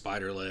sprouting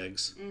spider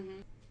legs.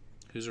 Mm-hmm.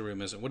 Who's are we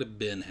missing? What did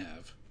Ben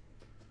have?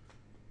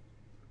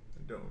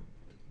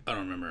 I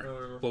don't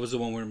remember. What was the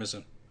one we were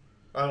missing?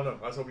 I don't know.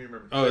 I was hoping you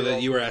remember. Oh,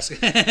 that you were asking.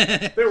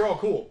 They were all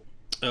cool.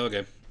 Oh,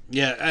 okay.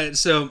 Yeah.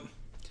 So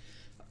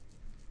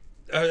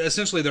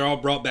essentially, they're all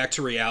brought back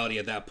to reality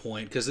at that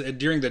point because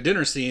during the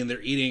dinner scene,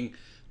 they're eating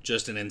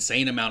just an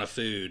insane amount of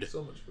food.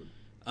 So much food.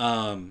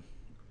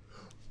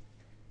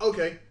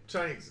 Okay,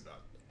 Chinese.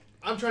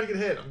 I'm trying to get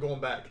ahead. I'm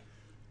going back.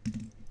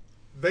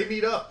 They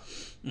meet up.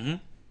 Mm-hmm.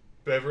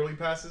 Beverly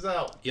passes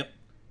out. Yep.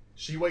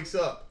 She wakes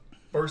up.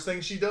 First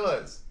thing she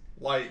does,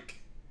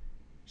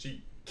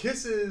 she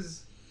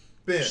kisses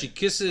Ben. She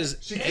kisses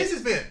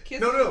Ben.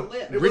 No.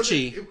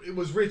 Richie. It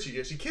was Richie.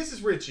 Yeah, she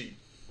kisses Richie.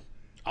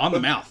 On the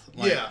mouth.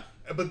 Yeah.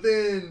 But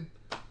then,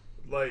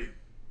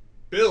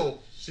 Bill,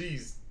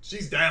 she's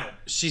down.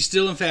 She's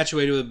still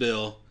infatuated with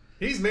Bill.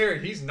 He's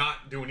married. He's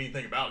not doing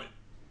anything about it.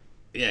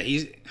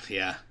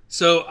 Yeah.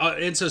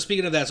 So, so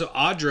speaking of that, so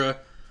Audra,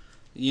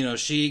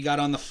 she got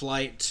on the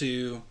flight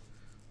to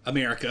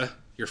America,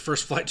 your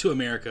first flight to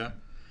America,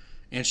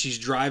 and she's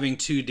driving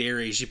to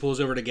Derry. She pulls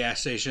over to a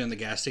gas station. The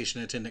gas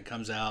station attendant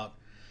comes out,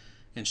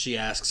 and she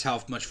asks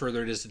how much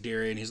further it is to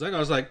Derry, and he's like, I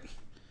was like,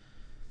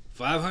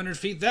 500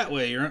 feet that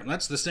way.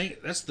 That's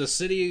the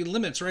city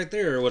limits right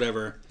there, or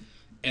whatever.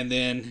 And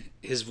then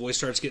his voice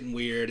starts getting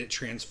weird. It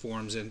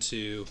transforms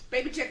into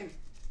baby chicken.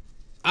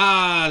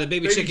 The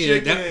baby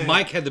chicken. That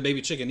Mike had the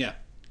baby chicken. Yeah.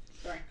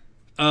 Sorry.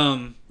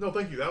 No,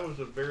 thank you. That was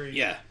a very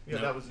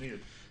that was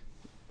needed.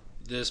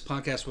 This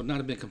podcast would not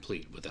have been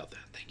complete without that.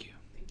 Thank you.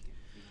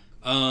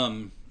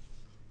 Thank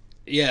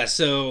you.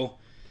 So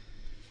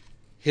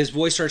his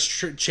voice starts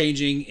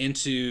changing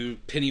into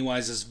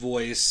Pennywise's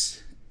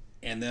voice,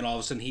 and then all of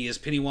a sudden he is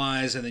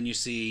Pennywise, and then you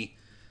see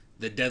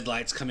the dead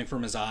lights coming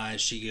from his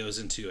eyes. She goes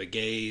into a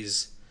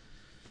gaze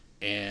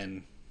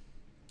and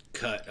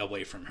cut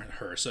away from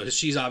her. So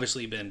she's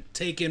obviously been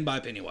taken by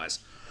Pennywise.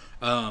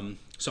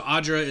 So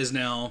Audra is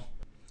now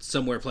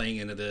somewhere playing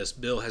into this.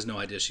 Bill has no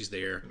idea she's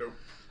there.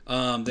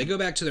 Nope. They go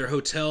back to their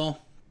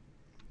hotel,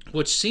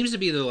 which seems to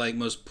be the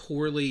most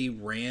poorly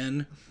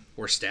ran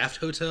or staffed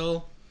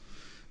hotel,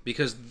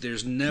 because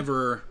there's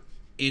never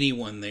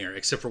anyone there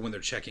except for when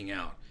they're checking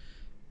out,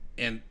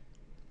 and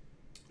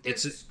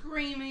it's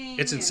screaming,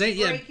 it's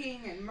insane, and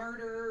breaking and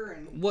murder,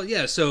 and well,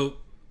 yeah. So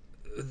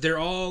they're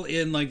all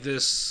in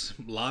this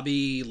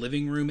lobby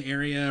living room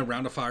area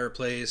around a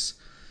fireplace.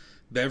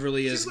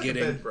 Beverly is Seems like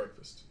getting a bed and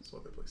breakfast. That's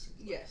what they place.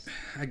 yes,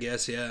 I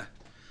guess, yeah.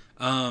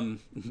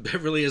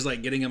 Beverly is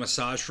getting a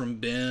massage from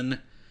Ben,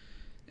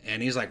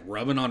 and he's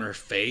rubbing on her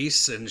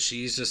face, and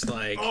she's just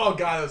like, oh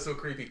god, that's so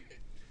creepy.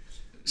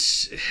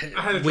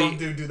 I had a drunk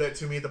dude do that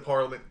to me at the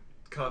Parliament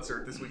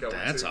concert this week.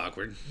 That's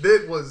awkward.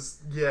 It was,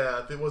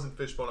 yeah. If it wasn't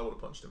Fishbone, I would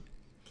have punched him.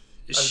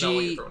 I did not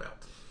want to get thrown out.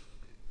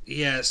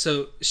 Yeah,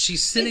 so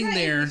she's sitting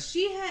there.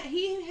 He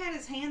had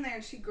his hand there,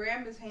 and she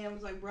grabbed his hand,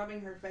 was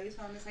rubbing her face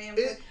on his hand.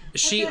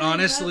 She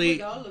honestly,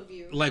 with all of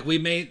you. we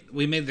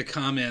made the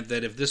comment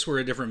that if this were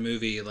a different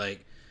movie,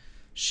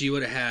 she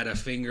would have had a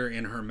finger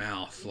in her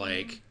mouth,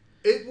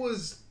 It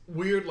was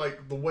weird,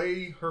 the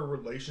way her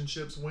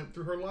relationships went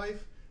through her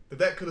life.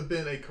 That could have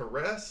been a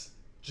caress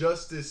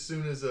just as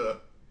soon as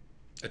a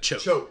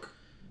choke.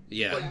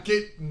 Yeah.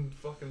 Get in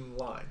fucking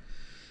line.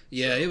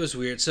 Yeah, it was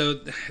weird.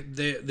 So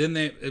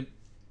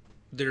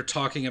they're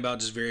talking about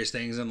just various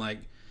things, and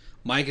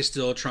Mike is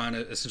still trying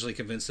to essentially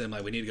convince them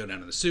we need to go down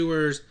to the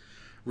sewers.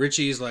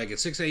 Richie's at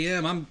 6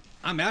 a.m.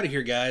 I'm out of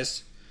here,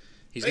 guys.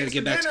 He's got to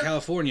get back to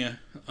California.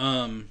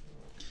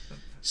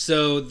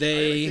 So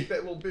they take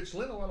that little bitch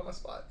Leno out of my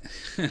spot.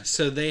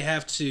 So they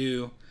have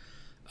to.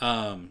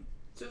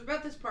 So it's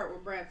about this part where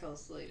Brad fell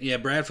asleep. Yeah,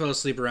 Brad fell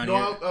asleep around here.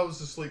 No, I was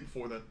asleep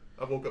before then.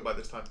 I woke up by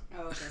this time.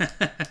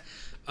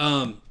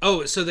 Oh,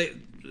 okay. So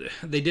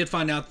they did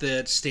find out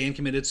that Stan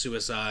committed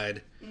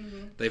suicide.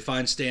 Mm-hmm. They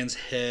find Stan's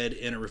head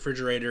in a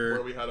refrigerator.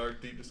 Where we had our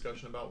deep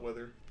discussion about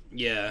weather.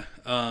 Yeah.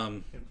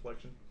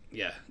 Inflection.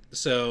 Yeah.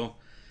 So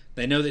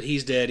they know that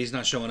he's dead. He's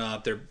not showing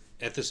up. They're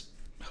at this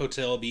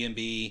hotel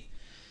B&B,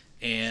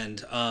 and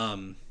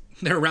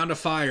they're around a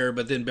fire,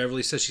 but then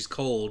Beverly says she's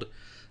cold.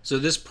 So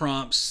this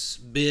prompts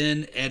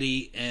Ben,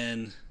 Eddie,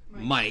 and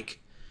Mike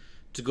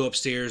to go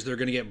upstairs. They're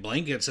going to get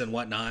blankets and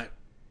whatnot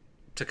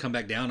to come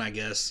back down, I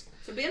guess.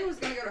 So Ben was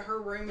going to go to her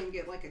room and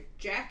get a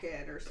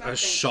jacket or something. A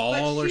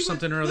shawl or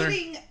something or other.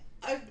 Putting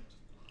a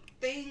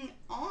thing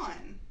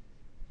on.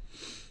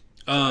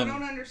 I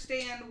don't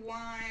understand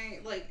why,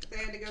 they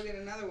had to go get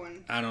another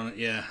one. I don't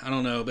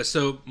know. But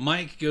so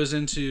Mike goes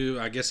into,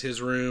 I guess, his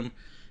room,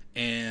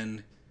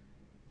 and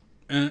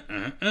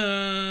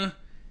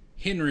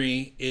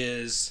Henry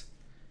is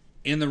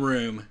in the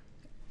room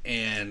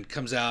and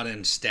comes out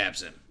and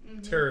stabs him.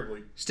 Mm-hmm.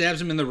 Terribly.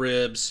 Stabs him in the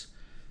ribs.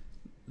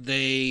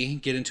 They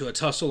get into a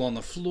tussle on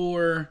the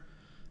floor.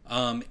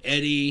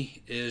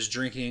 Eddie is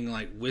drinking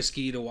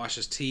whiskey to wash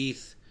his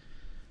teeth.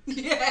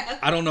 Yeah.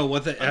 I don't know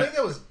what I think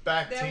that was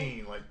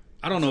Bactine.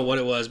 I don't know what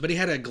it was, but he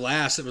had a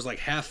glass that was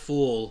half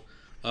full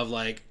of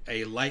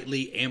a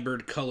lightly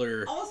ambered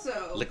color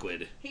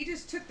liquid. He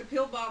just took the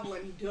pill bottle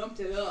and dumped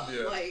it up.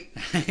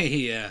 Yeah.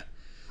 Yeah.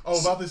 Oh,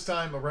 around this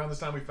time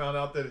we found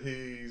out that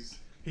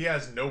he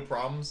has no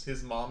problems.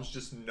 His mom's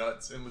just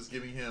nuts and was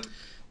giving him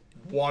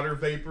water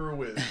vapor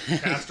with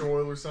castor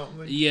oil or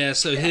something. Yeah,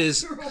 so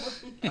his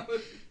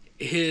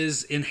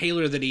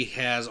inhaler that he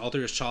has all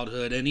through his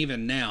childhood and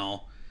even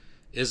now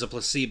is a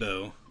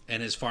placebo,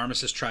 and his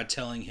pharmacist tried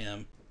telling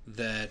him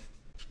that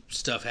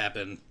stuff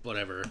happened,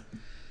 whatever.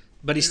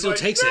 But he still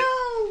takes it.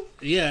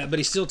 Yeah, but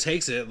he still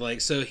takes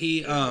it. So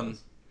he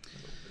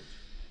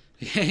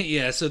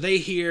yeah, so they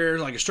hear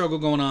a struggle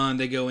going on.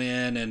 They go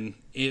in, and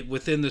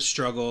within the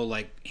struggle,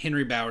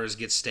 Henry Bowers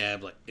gets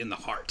stabbed in the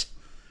heart.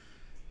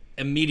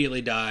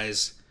 Immediately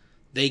dies.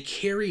 They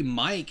carry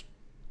Mike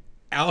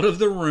out of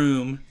the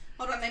room.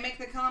 Hold on, they make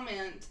the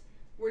comment,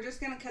 we're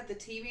just going to cut the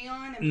TV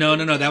on? And No,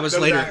 that was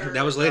later. After.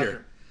 That was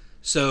later.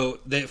 So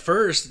they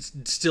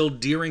first, still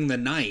during the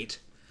night,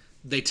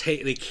 they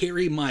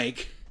carry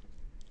Mike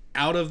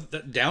out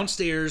of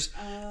downstairs,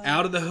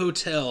 out of the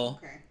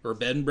hotel, or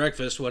bed and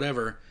breakfast,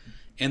 whatever,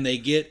 and they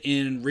get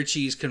in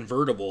Richie's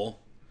convertible,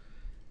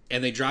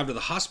 and they drive to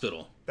the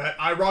hospital. That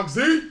IROC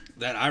Z?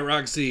 That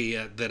IROC Z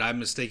that I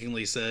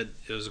mistakenly said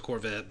it was a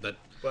Corvette, but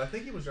I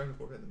think he was driving a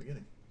Corvette in the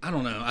beginning. I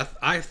don't know.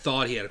 I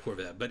thought he had a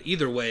Corvette, but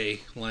either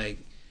way,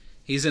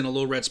 he's in a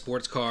little red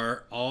sports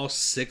car. All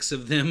 6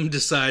 of them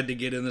decide to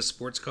get in the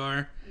sports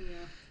car,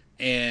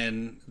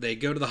 and they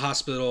go to the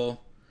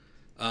hospital.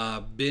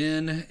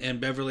 Ben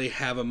and Beverly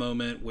have a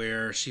moment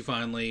where she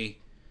finally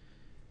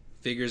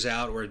figures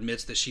out or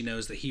admits that she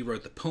knows that he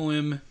wrote the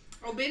poem.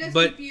 Ben is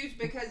confused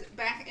because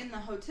back in the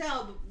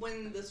hotel,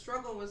 when the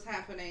struggle was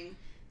happening,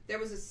 there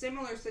was a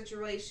similar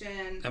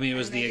situation. I mean, it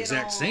was and the they get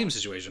exact same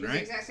situation, it was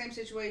right? the exact same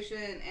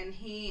situation, and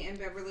he and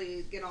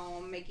Beverly get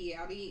all makey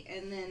outy,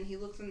 and then he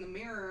looks in the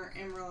mirror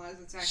and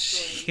realizes it's actually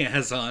She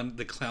has on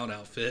the clown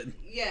outfit.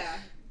 yeah,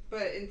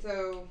 and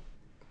so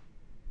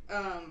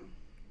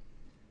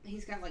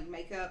he's got like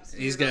makeup.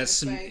 He's got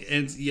some,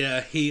 and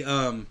yeah, he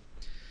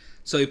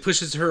so he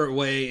pushes her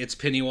away. It's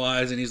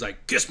Pennywise, and he's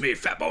like, "Kiss me,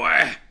 fat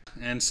boy."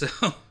 And so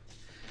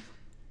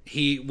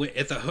he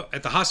at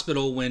the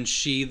hospital when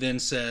she then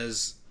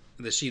says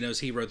that she knows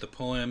he wrote the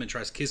poem and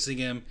tries kissing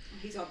him.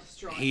 He's all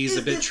distraught. He's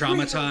a bit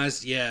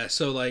traumatized. Real? Yeah.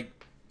 So like,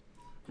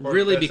 Or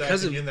really best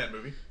because of acting in that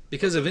movie.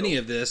 because of any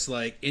of this,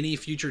 like any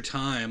future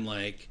time,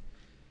 like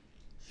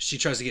she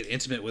tries to get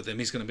intimate with him,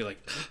 he's gonna be like,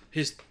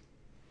 is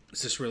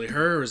this really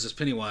her or is this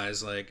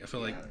Pennywise? Like I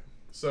feel like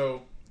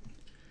so.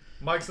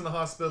 Mike's in the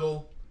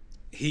hospital.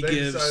 he They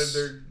gives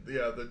decided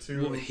the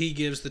two. well, he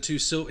gives the two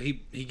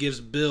he gives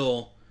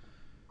Bill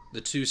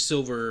the two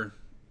silver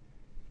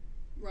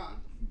Wrong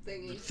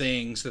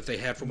things that they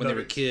had from when they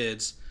were Nuggets.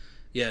 kids.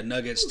 Yeah,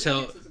 nuggets.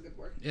 Nuggets is a good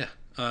word.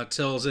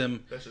 Tells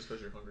him, That's just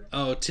because you're hungry.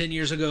 oh, 10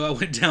 years ago I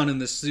went down in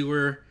the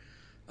sewer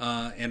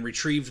and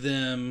retrieved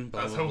them.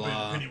 Blah I was blah hoping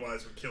blah.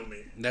 Pennywise would kill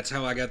me. That's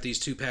how I got these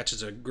 2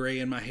 patches of gray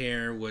in my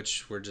hair,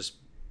 which were just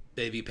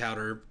baby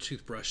powder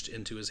toothbrushed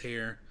into his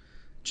hair.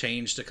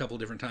 Changed a couple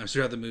different times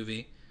throughout the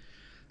movie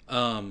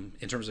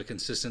in terms of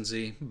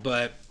consistency.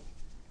 But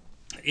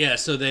yeah,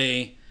 so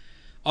they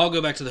all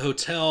go back to the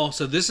hotel.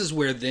 So this is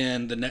where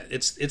then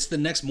it's the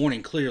next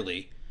morning.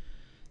 Clearly,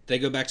 they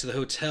go back to the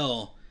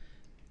hotel,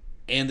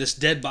 and this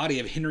dead body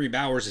of Henry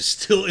Bowers is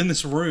still in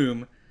this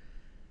room,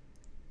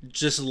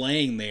 just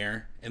laying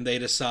there. And they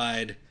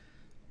decide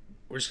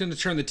we're just going to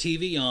turn the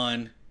TV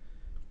on,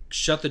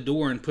 shut the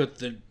door, and put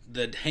the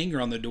hanger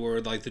on the door,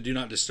 like the do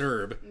not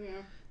disturb,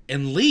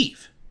 and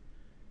leave.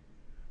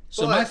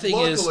 So But my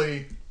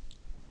thing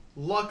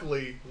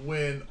luckily,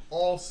 when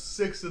all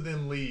 6 of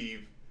them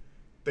leave,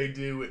 they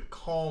do it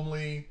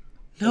calmly.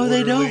 No,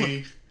 they don't.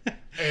 orderly,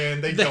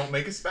 And they don't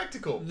make a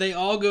spectacle. They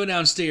all go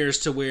downstairs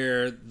to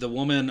where the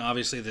woman,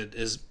 obviously, that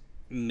is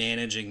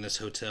managing this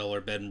hotel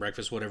or bed and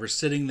breakfast, whatever,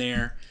 sitting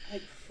there.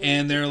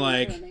 And they're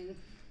like,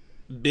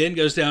 Ben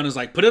goes down and is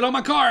like, put it on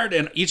my card.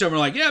 And each of them are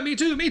like, yeah, me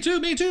too, me too,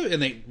 me too.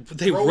 And they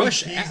Throwing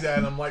rush keys out.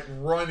 at them, like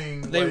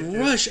running. They like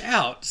rush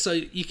out. So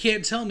you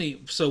can't tell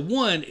me. So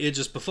one, it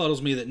just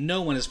befuddles me that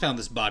no one has found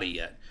this body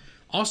yet.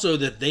 Also,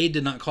 that they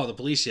did not call the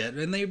police yet.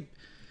 And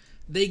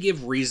they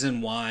give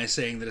reason why,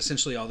 saying that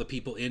essentially all the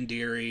people in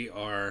Derry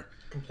are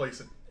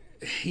complacent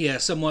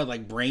somewhat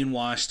like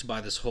brainwashed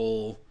by this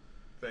whole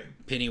thing.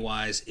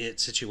 Pennywise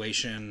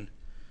situation.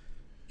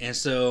 And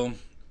so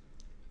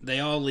they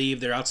all leave.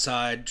 They're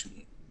outside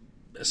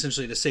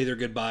essentially to say their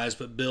goodbyes,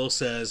 but Bill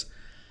says,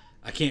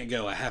 I can't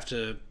go.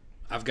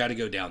 I've got to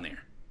go down there.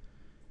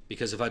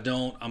 Because if I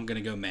don't, I'm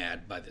going to go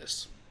mad by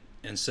this.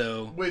 And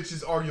so, which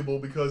is arguable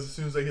because as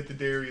soon as they hit the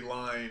Derry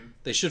line,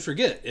 they should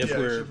forget. they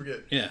should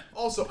forget. Yeah.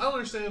 Also, I don't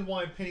understand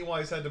why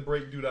Pennywise had to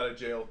break dude out of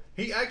jail.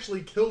 He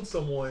actually killed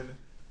someone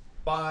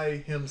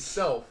by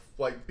himself,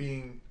 like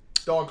being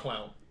dog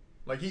clown.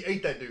 Like he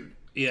ate that dude.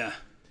 Yeah.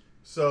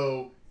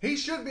 So he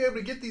should be able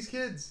to get these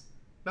kids,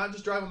 not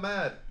just drive them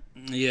mad.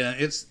 Yeah,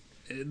 it's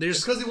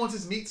because he wants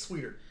his meat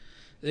sweeter.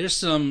 There's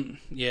some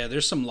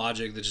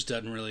logic that just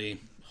doesn't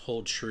really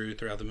hold true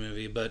throughout the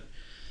movie, but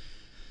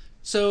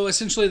so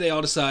essentially they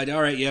all decide,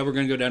 all right, yeah, we're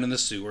going to go down in the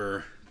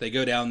sewer. They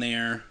go down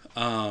there.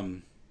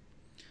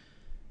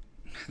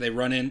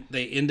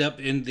 They end up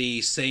in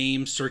the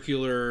same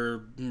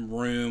circular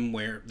room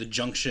where the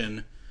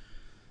junction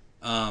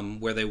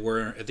where they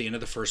were at the end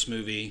of the first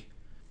movie.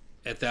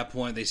 At that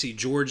point, they see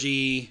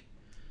Georgie.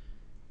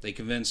 They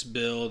convince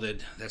Bill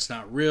that that's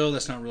not real.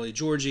 That's not really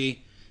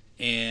Georgie.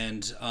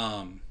 And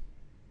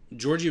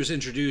Georgie was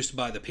introduced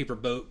by the paper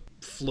boat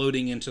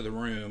floating into the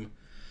room.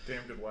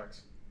 Damn good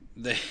wax.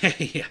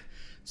 Yeah.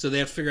 So they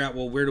have to figure out,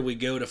 well, where do we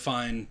go to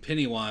find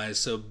Pennywise?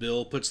 So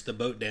Bill puts the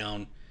boat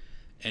down,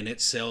 and it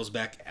sails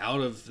back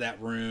out of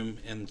that room,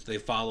 and they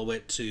follow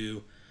it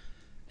to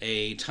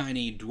a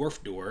tiny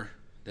dwarf door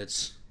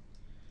that's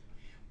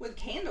with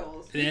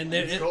candles. And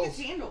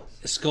candles.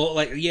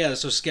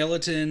 So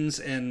skeletons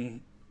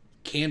and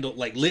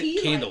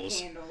lit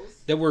candles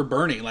that were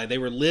burning, like they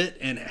were lit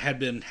and had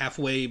been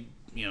halfway,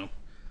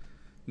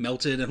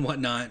 melted and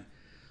whatnot.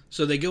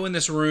 So they go in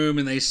this room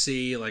and they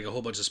see like a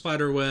whole bunch of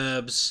spider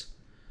webs,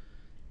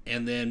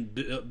 and then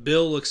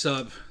Bill looks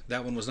up.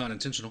 That one was not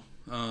intentional.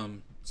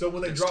 So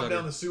when they drop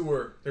down the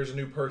sewer, there's a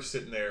new purse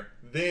sitting there.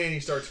 Then he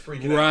starts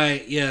freaking out.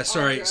 Right? Yeah.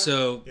 Sorry. Audra.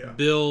 So Yeah.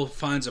 Bill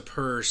finds a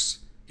purse.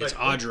 It's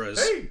like,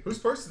 Audra's. Hey, whose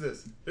purse is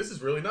this? This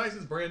is really nice.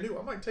 It's brand new.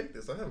 I might take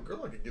this. I have a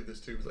girl I could give this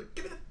to. He's like,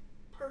 give me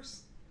that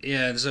purse.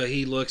 Yeah, and so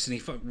he looks and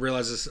he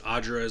realizes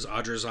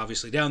Audra's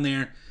obviously down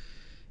there.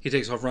 He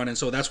takes off running.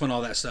 So that's when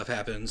all that stuff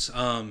happens.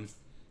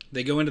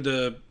 They go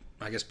into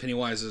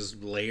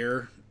Pennywise's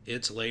lair,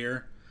 its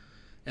lair,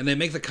 and they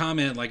make the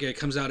comment like it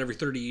comes out every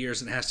 30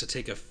 years and has to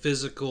take a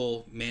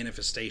physical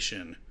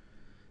manifestation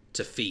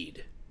to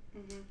feed.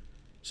 Mm-hmm.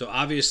 So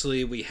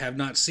obviously we have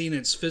not seen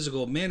its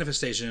physical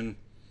manifestation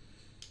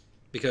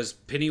because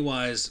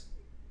Pennywise,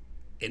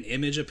 an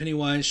image of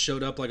Pennywise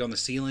showed up like on the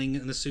ceiling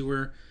in the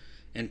sewer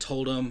and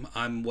told him,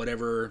 I'm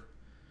whatever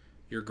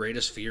your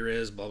greatest fear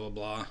is, blah, blah,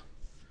 blah.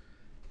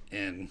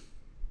 And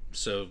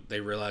so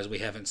they realize we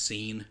haven't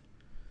seen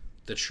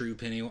the true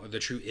the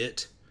true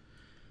it.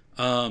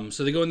 So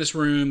they go in this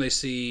room, they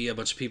see a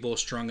bunch of people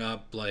strung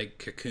up, like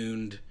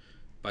cocooned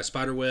by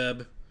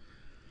spiderweb.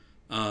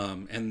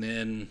 And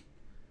then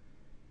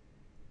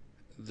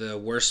the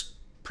worst,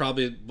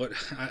 probably what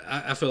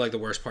I feel like the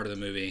worst part of the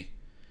movie,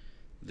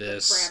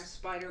 this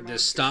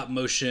stop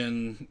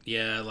motion,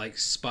 like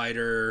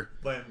spider,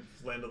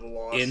 Land of the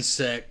Lost,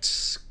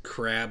 insect,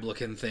 crab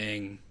looking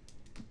thing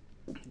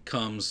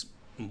comes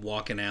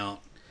walking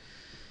out.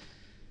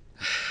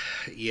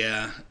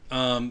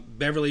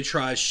 Beverly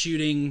tries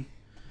shooting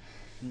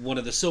one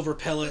of the silver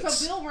pellets.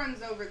 So Bill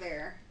runs over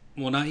there.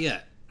 Well, not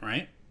yet,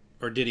 right?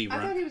 Or did he run?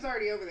 I thought he was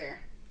already over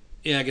there.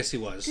 Yeah, I guess he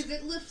was. Because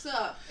it lifts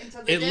up, and so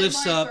the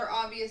deadlights are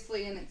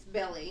obviously in its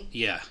belly.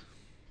 Yeah.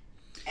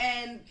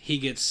 And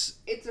it's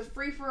a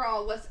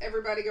free-for-all. Let's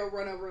everybody go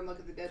run over and look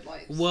at the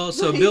deadlights. Well,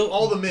 so Bill...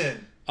 all the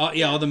men.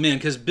 All the men.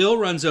 Because Bill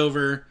runs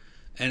over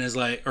and is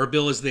like... Or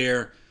Bill is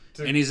there,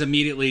 and he's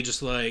immediately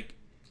just like...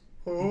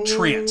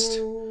 tranced.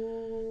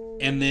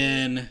 And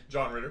then...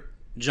 John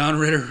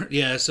Ritter.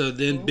 Yeah, so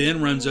then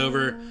Ben runs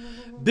over.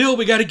 Bill,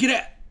 we got to get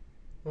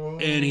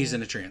out. And he's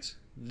in a trance.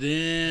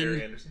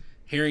 Then...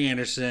 Harry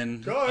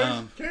Anderson.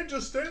 Guys, can't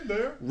just stand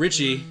there.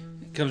 Richie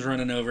comes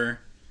running over.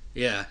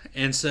 Yeah.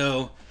 And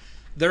so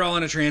they're all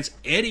in a trance.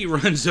 Eddie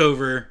runs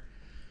over,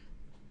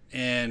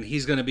 and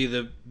he's going to be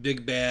the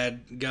big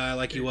bad guy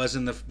like he was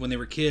when they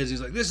were kids.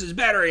 He's like, this is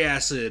battery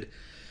acid.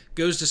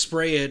 Goes to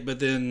spray it, but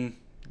then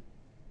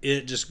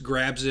it just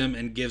grabs him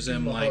and gives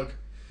him like... hug.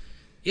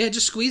 Yeah, it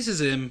just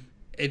squeezes him.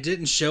 It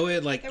didn't show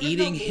it like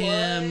eating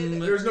him.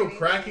 There was no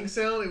cracking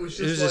sound. It was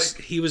just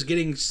he was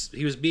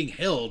being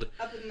held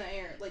up in the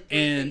air, like 3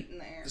 feet in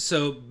the air.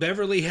 So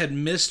Beverly had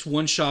missed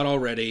one shot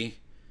already.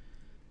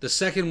 The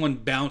second one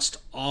bounced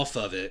off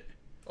of it.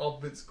 Off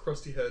of its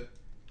crusty head.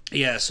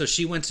 Yeah, so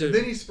she went to... And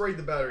then he sprayed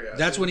the battery acid.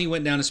 That's when he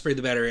went down and sprayed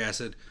the battery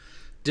acid.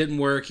 Didn't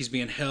work. He's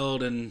being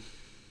held and...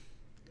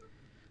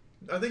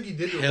 I think he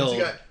did it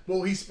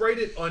once he sprayed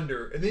it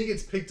under, and then he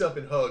gets picked up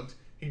and hugged.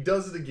 He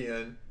does it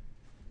again.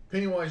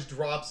 Pennywise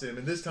drops him,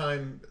 and this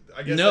time,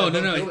 I guess No,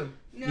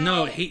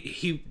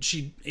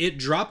 it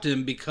dropped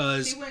him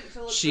because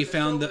she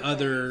found the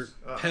other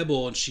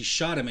pebble and she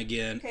shot him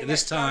again. Okay,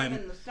 this time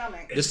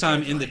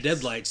in the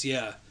deadlights,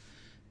 yeah.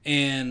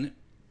 And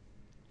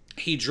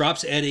he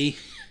drops Eddie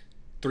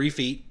 3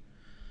 feet.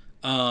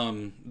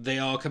 They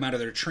all come out of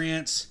their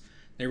trance.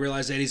 They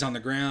realize Eddie's on the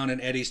ground, and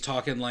Eddie's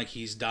talking like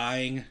he's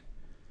dying,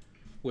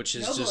 which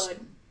is just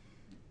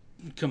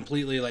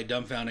completely like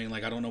dumbfounding.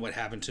 Like, I don't know what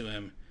happened to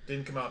him.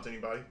 Didn't come out to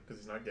anybody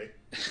because he's not gay.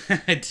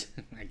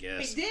 I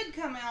guess. It did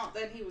come out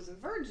that he was a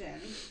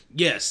virgin.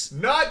 Yes.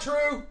 Not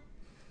true.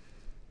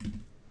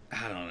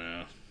 I don't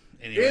know.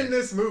 Anyway. In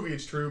this movie,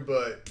 it's true,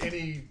 but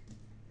in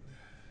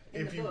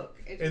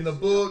the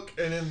book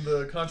and in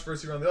the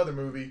controversy around the other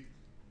movie,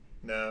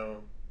 no.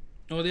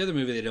 Well, the other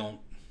movie they don't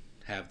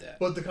have that.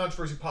 But the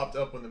controversy popped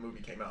up when the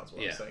movie came out. Is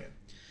what I'm saying.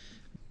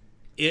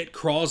 It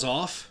crawls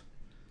off,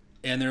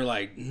 and they're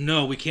like,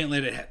 "No, we can't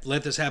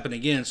let this happen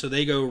again." So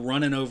they go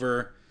running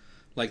over.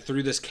 Like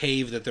through this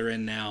cave that they're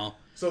in now.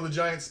 So the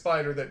giant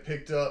spider that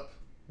picked up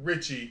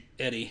Richie,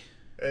 Eddie,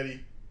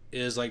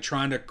 is like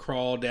trying to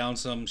crawl down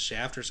some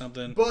shaft or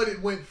something. But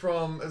it went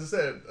from, as I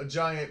said, a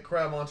giant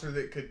crab monster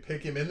that could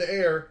pick him in the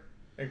air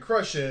and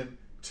crush him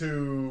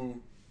to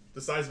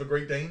the size of a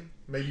Great Dane,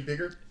 maybe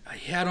bigger.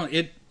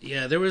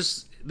 There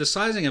was the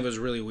sizing of it was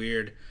really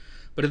weird.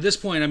 But at this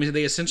point, I mean,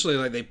 they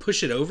essentially they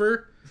push it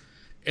over,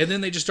 and then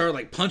they just start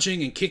like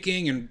punching and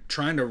kicking and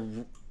trying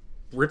to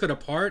rip it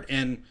apart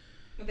and.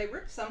 They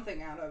ripped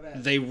something out of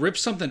it. They ripped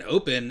something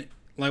open.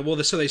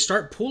 So they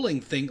start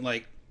pulling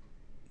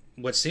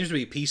what seems to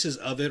be pieces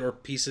of it or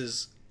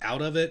pieces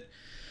out of it.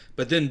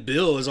 But then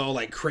Bill is all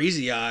like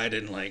crazy-eyed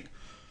and like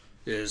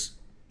is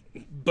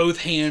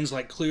both hands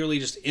like clearly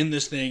just in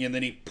this thing. And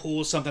then he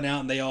pulls something out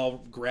and they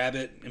all grab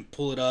it and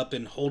pull it up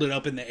and hold it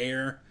up in the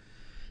air.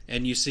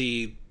 And you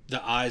see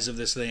the eyes of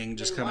this thing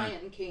just kind of...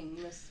 Lion King,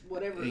 this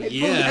whatever they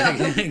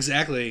Yeah,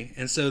 exactly.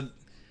 And so...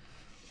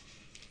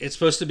 It's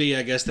supposed to be,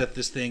 I guess, that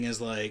this thing is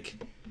like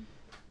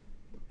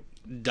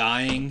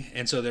dying,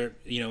 and so they're,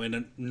 in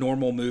a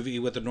normal movie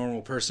with a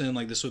normal person,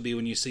 like this would be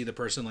when you see the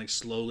person like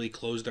slowly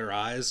close their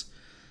eyes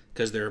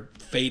because they're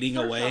fading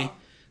away.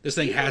 This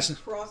thing has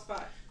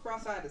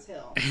cross-eyed as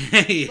hell.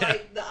 Yeah.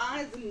 Like the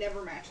eyes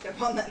never matched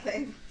up on that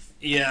thing.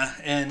 Yeah,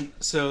 and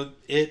so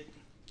it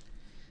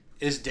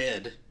is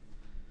dead.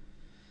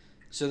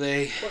 So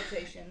they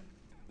quotation.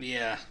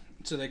 Yeah,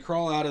 so they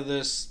crawl out of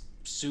this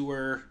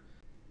sewer.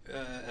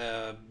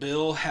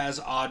 Bill has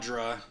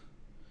Audra.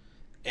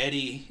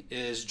 Eddie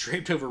is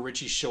draped over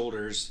Richie's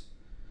shoulders.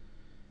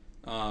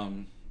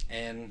 And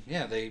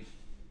yeah, they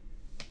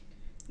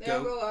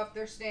all go up.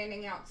 They're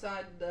standing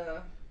outside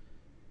the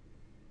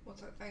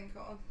what's that thing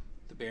called?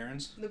 The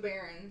Barons. The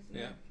Barons.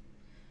 Yeah.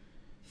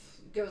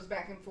 Goes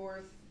back and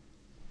forth.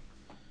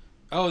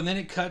 Oh, and then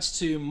it cuts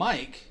to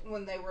Mike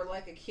when they were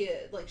like a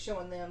kid, like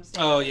showing them.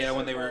 Oh yeah,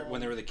 when they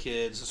were the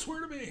kids. I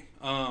swear to me.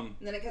 And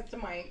then it cuts to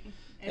Mike.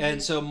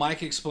 And so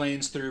Mike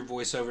explains through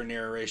voiceover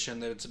narration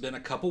that it's been a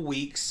couple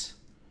weeks.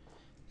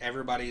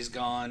 Everybody's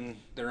gone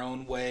their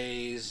own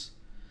ways.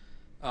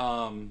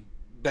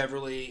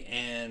 Beverly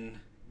and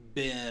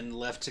Ben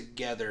left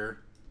together.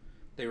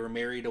 They were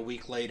married a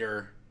week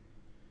later,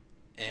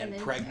 and then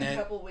pregnant.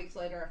 A couple weeks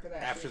later after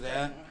that. After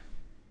that.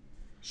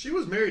 She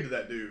was married to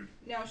that dude.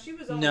 No, she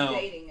was only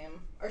dating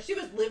him, or she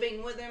was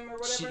living with him, or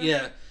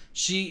whatever.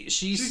 She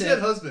said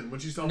husband when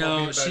she's talking about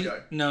being a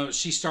bad guy. No,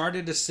 she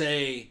started to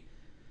say,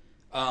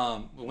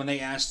 when they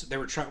asked,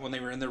 when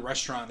they were in the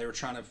restaurant, they were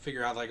trying to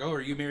figure out like, oh,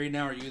 are you married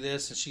now? Are you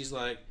this? And she's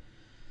like,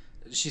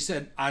 she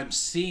said, I'm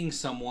seeing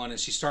someone, and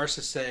she starts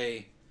to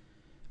say,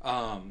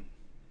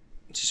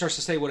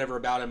 whatever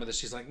about him, and then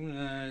she's like,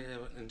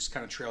 and just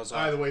kind of trails off.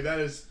 By the way, that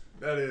is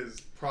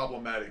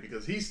problematic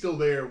because he's still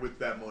there with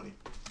that money.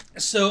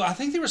 So I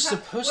think they were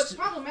supposed to. What's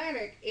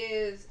problematic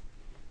is,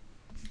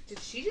 did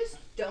she just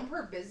dump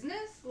her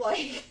business?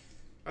 Like,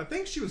 I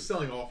think she was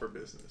selling off her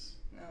business.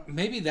 No.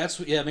 Maybe that's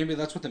what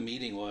the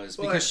meeting was,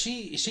 but because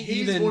he's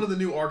one of the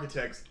new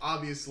architects.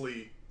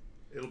 Obviously,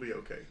 it'll be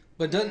okay.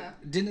 But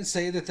didn't it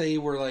say that they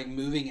were like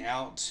moving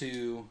out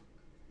to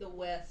the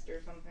West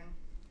or something?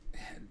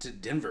 To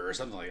Denver or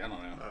something like I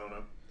don't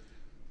know.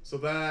 So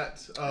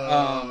that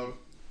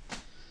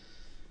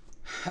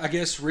I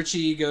guess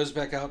Richie goes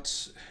back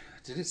out.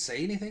 Did it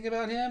say anything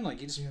about him?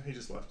 Like he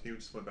just left. He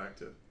just went back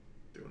to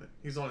doing it.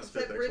 He's on his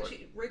fifth ex-wife.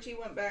 Richie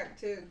went back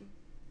to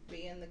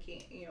being the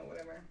king,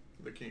 whatever.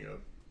 The king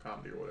of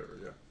comedy or whatever,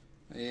 yeah.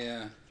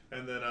 Yeah.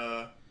 And then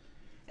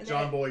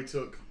John Boy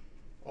took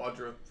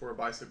Audra for a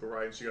bicycle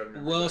ride and she got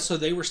him. Well, so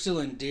they were still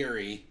in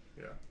Derry.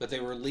 Yeah. But they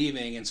were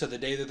leaving, and so the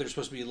day that they're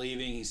supposed to be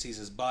leaving, he sees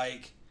his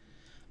bike.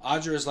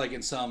 Audra is like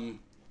in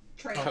some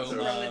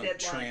coma,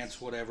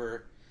 trance,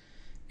 whatever.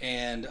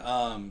 And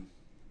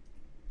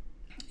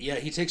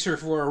he takes her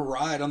for a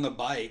ride on the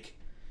bike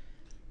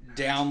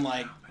down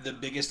like the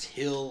biggest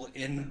hill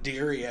in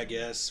Derry, I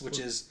guess, which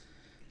is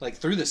like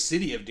through the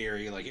city of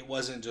Derry. Like it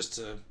wasn't just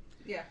a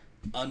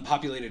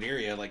unpopulated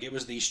area. Like it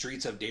was the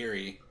streets of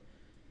Derry,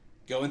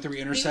 going through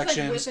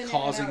intersections,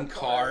 causing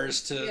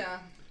cars to. Yeah.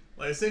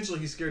 Like essentially,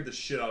 he scared the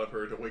shit out of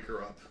her to wake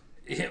her up.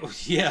 Yeah,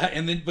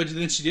 but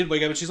then she did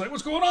wake up, and she's like,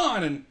 "What's going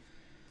on?" And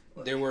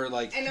there were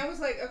like. And I was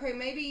like, okay,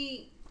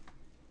 maybe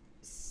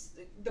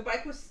the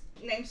bike was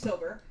named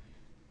Silver.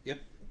 Yep.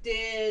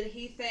 Did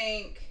he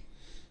think,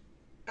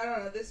 I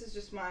don't know, this is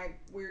just my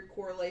weird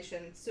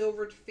correlation,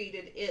 Silver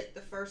defeated it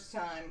the first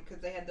time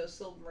because they had those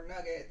silver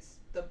nuggets.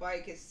 The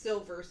bike is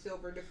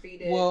Silver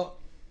defeated... Well,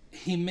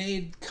 he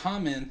made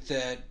comment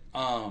that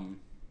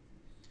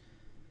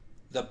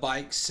the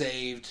bike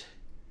saved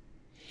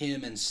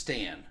him and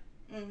Stan.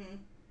 Mm-hmm.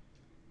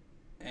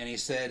 And he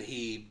said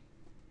he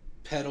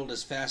pedaled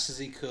as fast as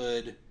he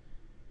could...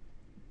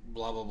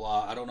 blah blah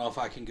blah. I don't know if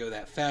I can go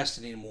that fast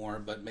anymore,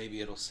 but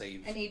maybe it'll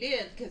save. And he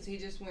did, because he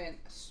just went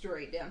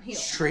straight downhill.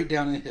 Straight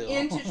down the hill.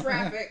 Into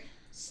traffic.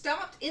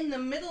 Stopped in the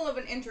middle of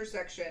an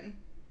intersection.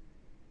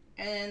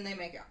 And they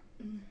make out.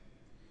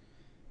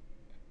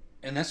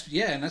 And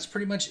that's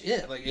pretty much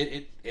it. Like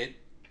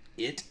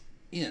it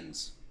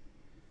ends.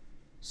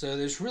 So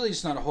there's really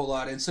just not a whole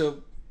lot. And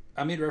so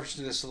I made reference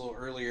to this a little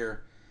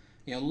earlier.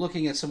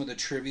 Looking at some of the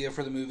trivia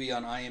for the movie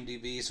on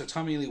IMDb. So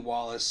Tommy Lee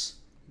Wallace,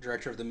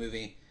 director of the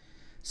movie,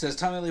 says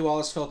Tommy Lee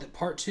Wallace felt that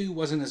Part 2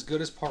 wasn't as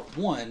good as Part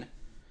 1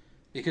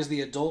 because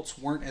the adults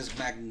weren't as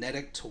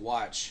magnetic to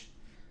watch,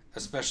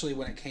 especially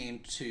when it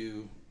came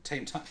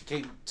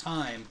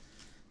time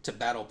to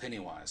battle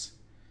Pennywise.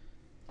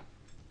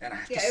 And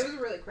it was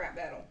a really crap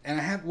battle. And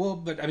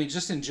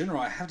just in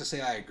general, I have to say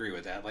I agree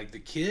with that. Like the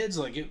kids,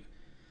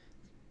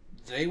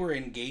 they were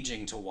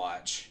engaging to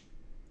watch.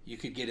 You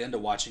could get into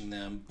watching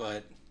them,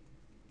 but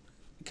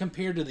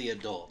compared to the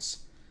adults,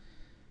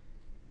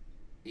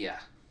 yeah.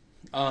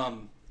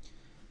 Tommy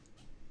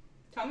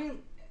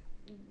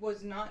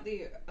was not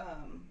the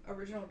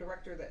original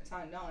director that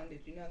signed on. Did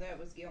you know that? It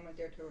was Guillermo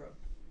del Toro.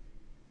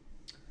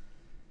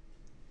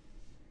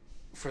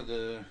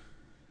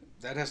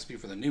 That has to be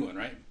for the new one,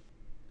 right?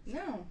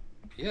 No.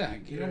 Yeah,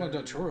 Guillermo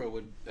del Toro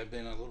would have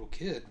been a little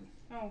kid.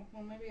 Oh,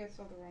 well, maybe I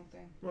saw the wrong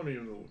thing. Not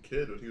even a little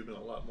kid, but he would have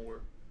been a lot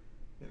more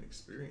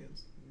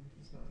inexperienced.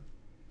 He's not.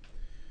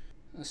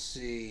 Let's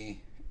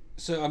see.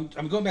 So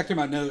I'm going back through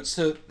my notes.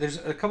 So there's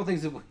a couple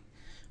things that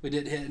we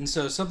did hit, and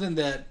so something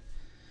that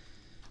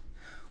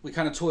we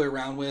kind of toy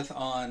around with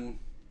on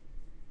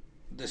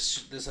this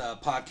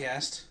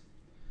podcast,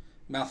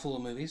 Mouthful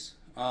of Movies,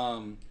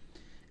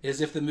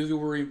 is if the movie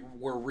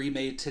were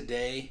remade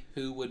today,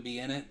 who would be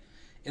in it?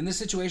 In this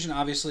situation,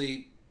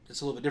 obviously,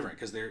 it's a little bit different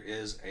because there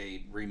is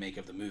a remake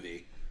of the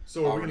movie.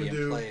 So are we going to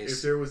do,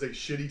 if there was a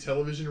shitty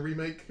television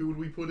remake, who would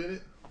we put in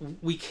it?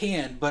 We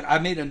can, but I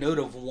made a note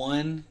of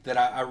one that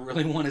I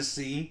really want to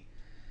see.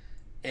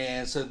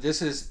 And so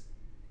this is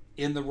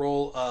in the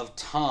role of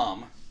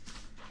Tom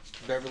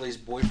Beverly's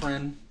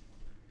boyfriend,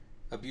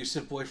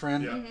 abusive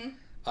boyfriend. Yeah.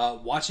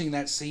 Mm-hmm. Watching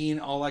that scene,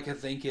 all I can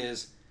think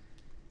is,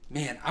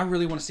 man, I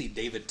really want to see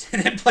David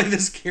Tennant play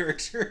this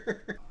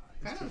character.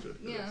 He's too good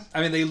for this.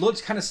 I mean, they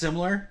looked kind of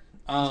similar.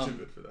 He's too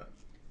good for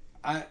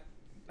that.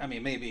 I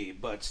mean, maybe,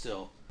 but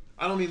still.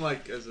 I don't mean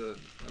like as an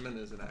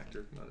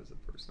actor, not as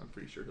a person. I'm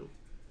pretty sure he'll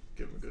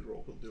give him a good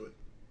role. He'll do it.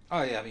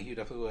 Oh yeah, I mean, he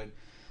definitely would.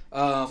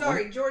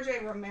 Sorry, George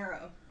A.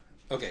 Romero.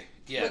 Okay,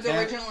 yeah. Was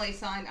originally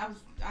signed.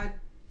 I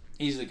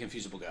easily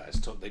confusable guys.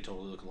 They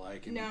totally look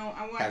alike. And no,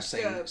 I have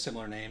watched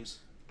similar names.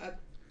 a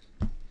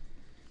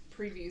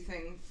preview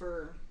thing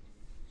for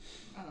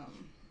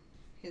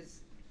his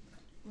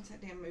what's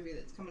that damn movie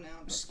that's coming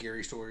out?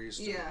 Scary Stories.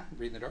 Yeah.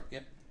 Read in the Dark.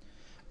 Yep.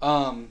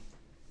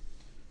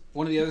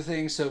 One of the other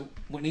things. So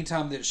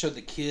anytime that it showed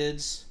the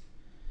kids,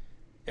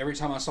 every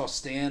time I saw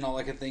Stan, all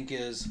I could think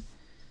is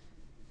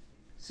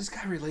this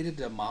guy related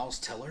to Miles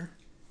Teller?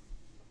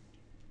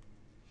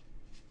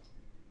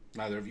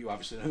 Neither of you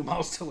obviously know who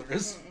Miles Teller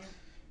is. Mm-mm.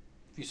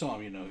 If you saw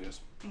him, you know who he is.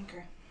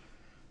 Okay.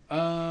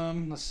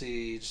 Let's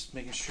see. Just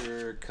making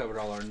sure covered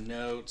all our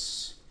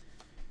notes.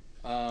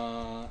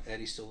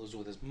 Eddie still lives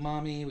with his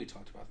mommy. We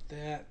talked about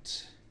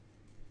that.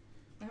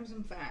 I have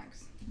some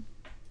facts.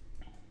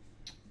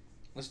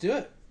 Let's do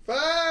it.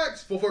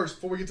 Facts! Well, first,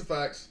 before we get to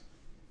facts,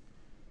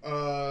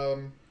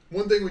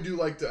 one thing we do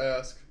like to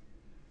ask,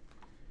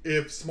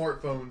 if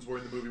smartphones were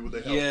in the movie, would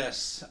they help?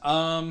 Yes.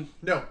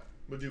 No.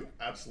 Would do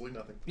absolutely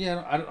nothing.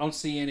 Yeah, I don't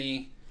see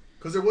any.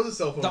 Because there was a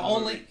cell phone The in the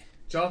only. movie.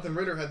 Jonathan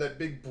Ritter had that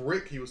big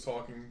brick he was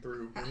talking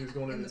through when he was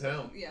going into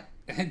town. Yeah.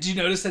 Did you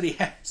notice that he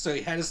had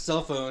his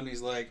cell phone?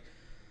 He's like,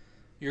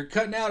 "You're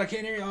cutting out. I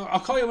can't hear you. I'll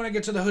call you when I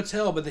get to the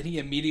hotel." But then he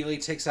immediately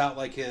takes out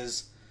like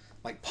his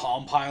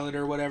Palm Pilot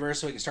or whatever,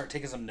 so he can start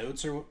taking some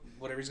notes or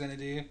whatever he's gonna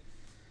do.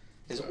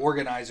 His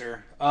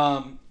organizer.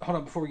 Hold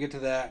on, before we get to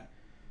that,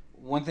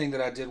 one thing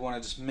that I did want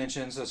to just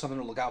mention, so something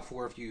to look out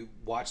for if you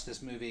watch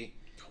this movie.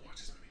 Don't watch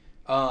this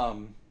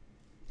movie.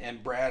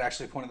 And Brad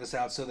actually pointed this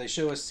out. So they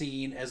show a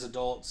scene as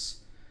adults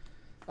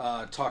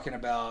talking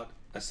about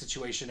a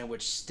situation in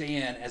which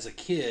Stan, as a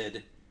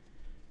kid,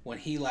 when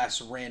he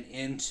last ran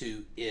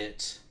into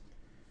it,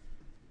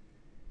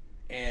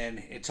 and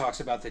it talks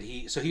about that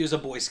he was a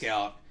Boy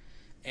Scout,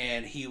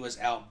 and he was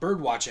out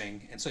bird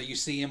watching, and so you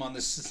see him on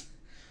this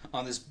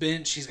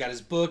bench. He's got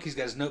his book, he's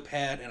got his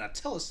notepad, and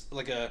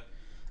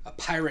a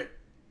pirate,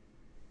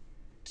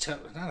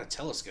 not a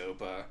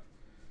telescope.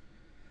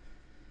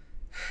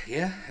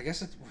 Yeah, I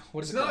guess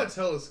what is It's it not called? a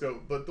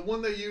telescope, but the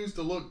one they use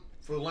to look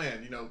for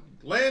land.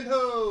 Land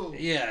ho!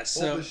 Yeah,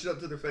 so Hold this shit up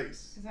to their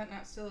face. Is that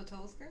not still a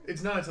telescope?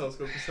 It's not a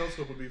telescope. The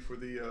telescope would be for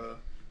the.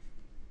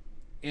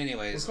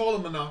 anyways, Let's call it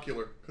a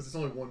monocular because it's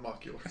only one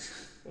monocular.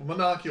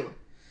 Monocular.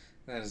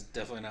 that is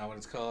definitely not what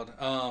it's called.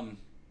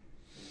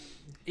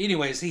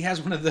 Anyways, he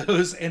has one of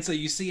those, and so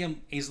you see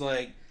him. He's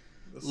like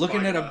The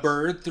looking at a spyglass.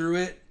 bird through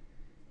it,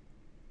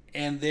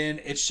 and then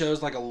it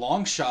shows like a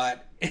long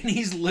shot, and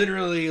he's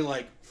literally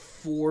like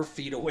 4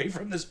 feet away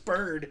from this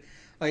bird.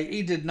 Like,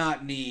 he did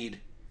not need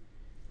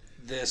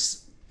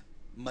this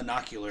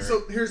monocular.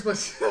 So here's my.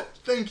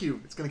 Thank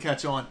you. It's gonna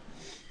catch on.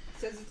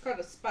 It says it's called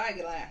a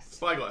spyglass.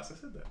 Spyglass. I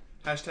said that.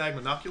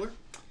 Hashtag monocular.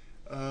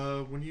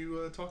 When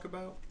you talk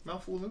about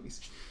mouthful of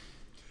movies.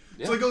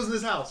 Yeah. So he goes in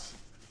his house,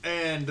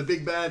 and the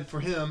big bad for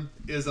him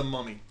is a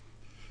mummy.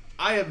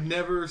 I have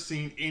never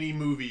seen any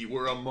movie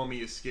where a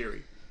mummy is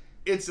scary.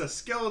 It's a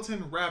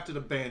skeleton wrapped in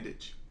a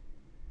bandage.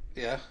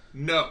 Yeah.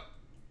 No.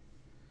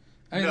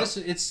 I mean,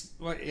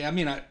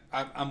 No.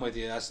 I'm with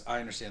you. I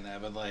understand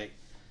that, but like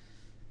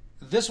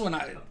this one,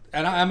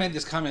 I made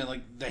this comment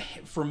like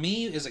for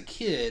me as a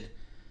kid,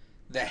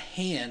 the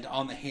hand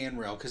on the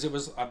handrail,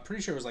 because I'm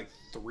pretty sure it was like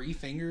 3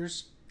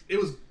 fingers. It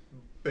was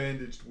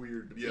bandaged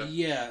weird. Yeah.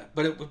 Yeah,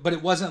 but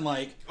it wasn't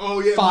like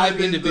It 5 might have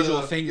been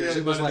individual the- fingers.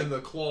 Yeah, it was might have like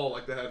been the claw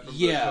like they had from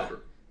Yeah. the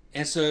cover.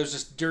 And so it was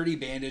just dirty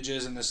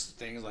bandages, and this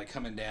thing is like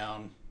coming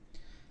down.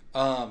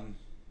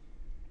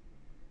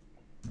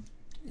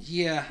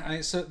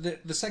 Yeah. So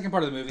the second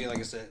part of the movie, like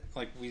I said,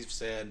 like we've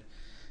said,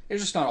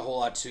 there's just not a whole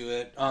lot to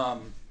it.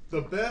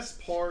 The best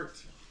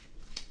part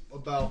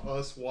about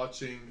us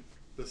watching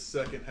the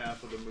second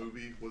half of the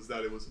movie was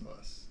that it was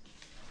us.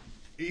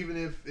 Even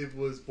if it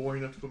was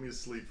boring enough to put me to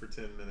sleep for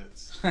 10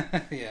 minutes,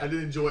 Yeah. I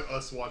did enjoy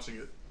us watching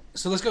it.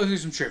 So let's go through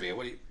some trivia.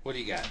 What do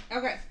you got?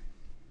 Okay.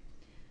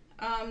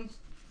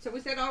 So we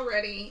said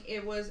already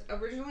it was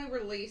originally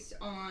released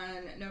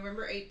on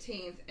November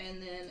 18th,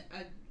 and then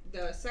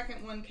the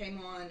second one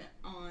came on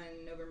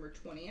November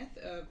 20th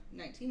of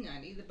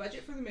 1990. The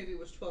budget for the movie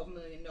was $12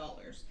 million.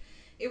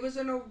 It was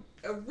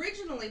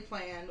originally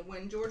planned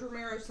when George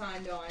Romero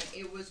signed on.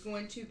 It was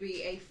going to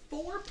be a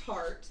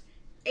 4-part,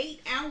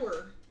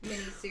 8-hour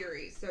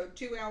miniseries, so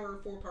 2-hour,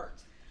 4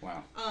 parts.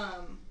 Wow.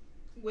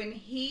 When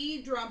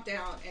he dropped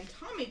out and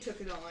Tommy took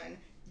it on,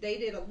 they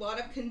did a lot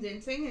of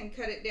condensing and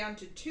cut it down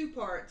to 2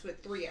 parts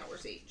with 3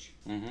 hours each.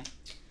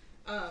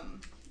 Mm-hmm.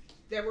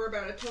 There were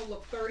about a total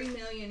of 30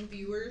 million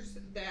viewers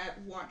that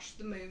watched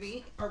the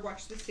movie or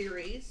watched the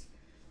series.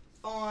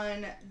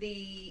 On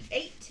the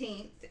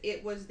 18th,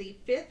 it was the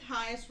 5th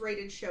highest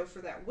rated show for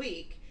that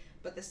week,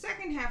 but the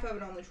second half of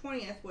it on the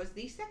 20th was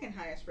the second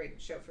highest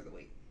rated show for the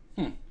week.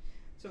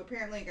 So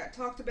apparently it got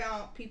talked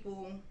about,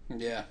 people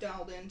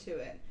dialed into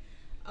it.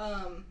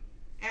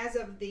 As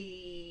of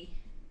the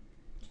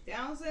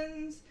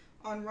 2000s,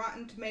 on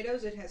Rotten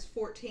Tomatoes, it has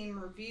 14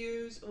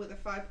 reviews with a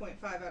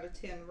 5.5 out of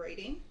 10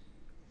 rating.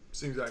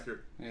 Seems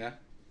accurate. Yeah.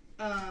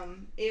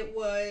 It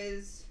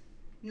was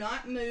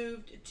not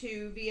moved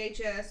to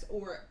VHS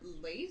or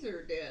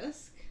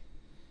Laserdisc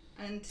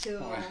until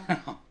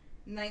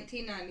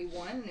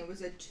 1991, and it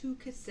was a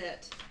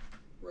 2-cassette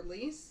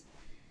release.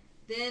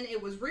 Then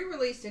it was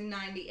re-released in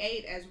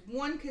 98 as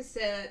 1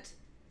 cassette,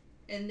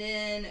 and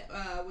then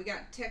we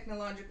got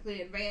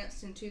technologically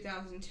advanced in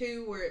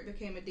 2002 where it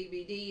became a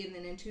DVD, and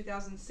then in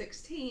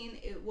 2016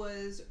 it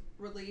was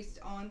released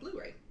on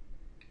Blu-ray.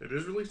 It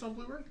is released on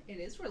Blu-ray? It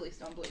is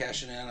released on Blu-ray.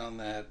 Cashing in on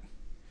that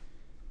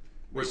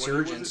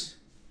resurgence.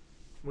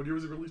 What year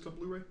was it released on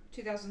Blu-ray?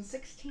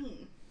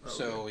 2016. Oh,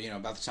 so,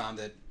 about the time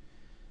that,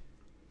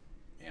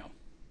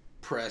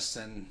 press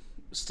and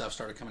stuff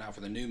started coming out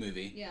for the new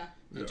movie. Yeah.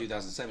 In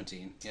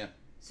 2017. Yeah.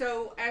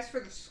 So, as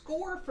for the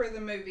score for the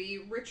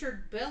movie,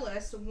 Richard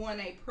Bellis won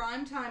a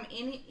Primetime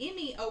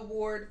Emmy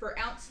Award for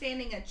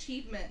Outstanding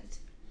Achievement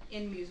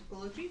in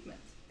Musical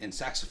Achievements. In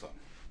saxophone.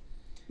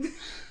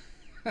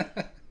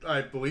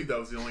 I believe that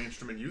was the only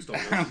instrument used on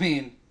this. I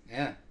mean,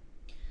 yeah.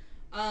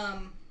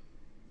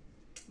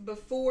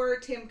 Before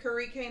Tim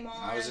Curry came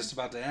on, I was just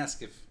about to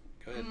ask if...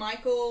 Go ahead.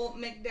 Michael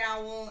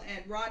McDowell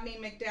and Rodney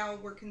McDowell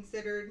were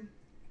considered...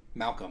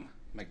 Malcolm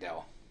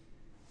McDowell.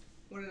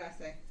 What did I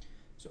say?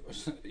 So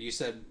you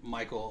said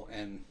Michael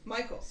and...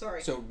 Michael,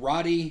 sorry. So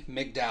Roddy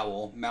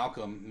McDowell,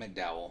 Malcolm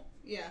McDowell.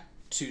 Yeah.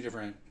 Two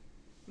different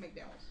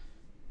McDowells.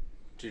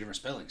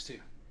 spellings,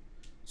 too.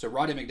 So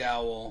Roddy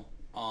McDowell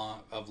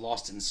of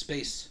Lost in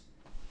Space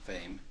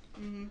fame.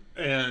 Mm-hmm.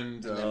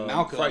 And then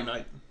Malcolm... Fright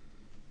Night.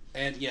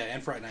 And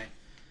Fright Night.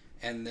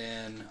 And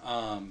then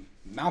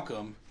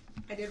Malcolm...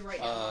 I did write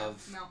down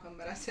Malcolm,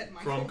 but I said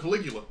Michael. From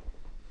Caligula.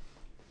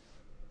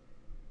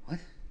 What?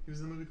 He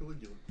was in the movie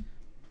Caligula.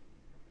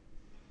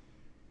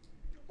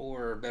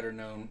 Or better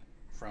known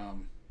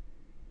from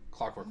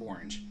Clockwork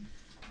Orange.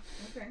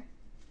 Okay.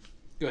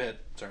 Go ahead.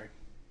 Sorry.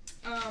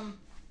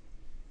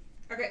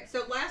 Okay,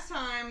 so last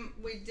time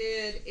we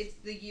did It's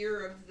the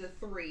Year of the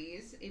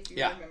Threes, if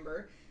you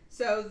remember.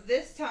 So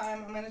this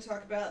time I'm going to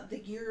talk about the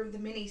Year of the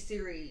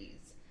Miniseries.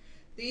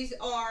 These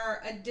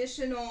are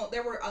additional...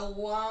 There were a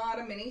lot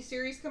of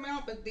miniseries come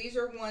out, but these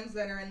are ones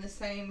that are in the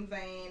same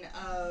vein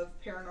of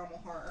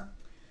paranormal horror.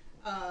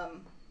 Are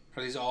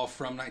these all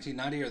from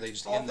 1990, or are they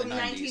just all in the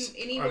 90s?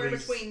 Anywhere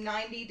between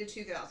 90 to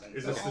 2000.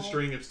 Is this the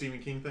string of Stephen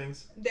King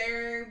things?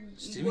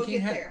 Stephen King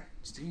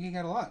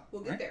had a lot.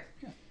 We'll get there.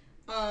 Yeah.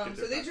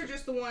 So these are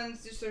just the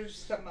ones, just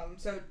some of them.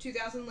 So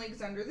 2000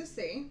 Leagues Under the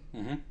Sea.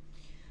 Mm-hmm.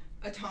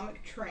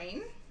 Atomic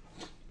Train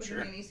was a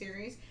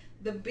miniseries.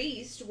 The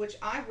Beast, which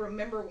I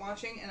remember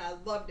watching and I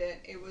loved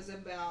it. It was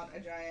about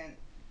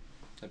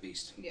a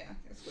beast. Yeah,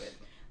 it's good.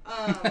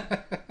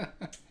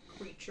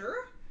 Creature,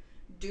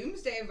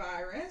 Doomsday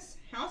Virus,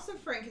 House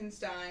of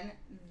Frankenstein,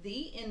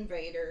 The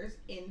Invaders,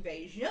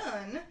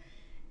 Invasion,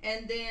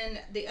 and then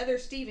the other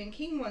Stephen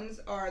King ones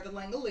are The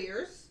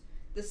Langoliers,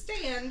 The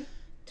Stand,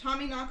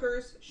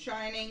 Tommyknockers,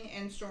 Shining,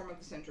 and Storm of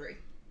the Century.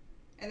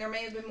 And there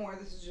may have been more.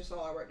 This is just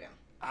all I wrote down.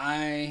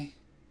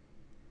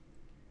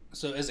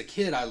 So as a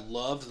kid, I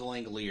loved The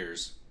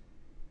Langoliers.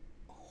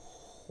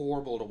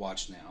 Horrible to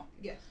watch now.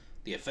 Yes.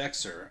 The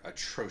effects are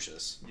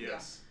atrocious.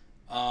 Yes.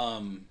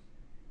 I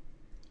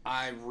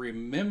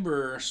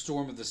remember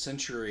Storm of the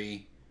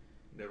Century.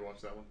 Never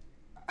watched that one.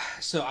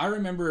 So I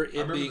remember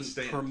it being The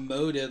Stand.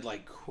 promoted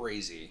like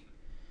crazy.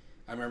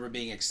 I remember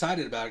being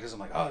excited about it because I'm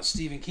like, oh, it's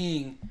Stephen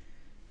King.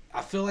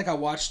 I feel like I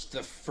watched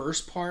the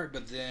first part,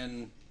 but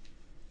then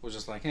was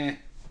just like, and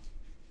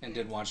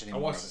didn't watch any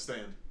more. I watched The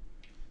Stand.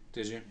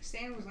 Did you? The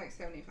Stand was like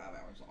 75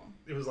 hours long.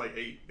 It was like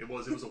 8. It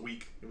was a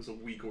week. It was a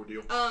week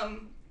ordeal.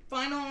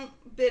 Final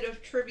bit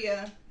of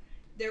trivia.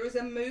 There was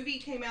a movie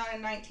came out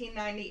in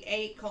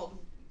 1998 called,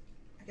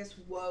 I guess,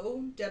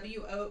 Woh,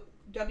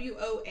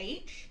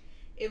 W-O-H.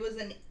 It was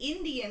an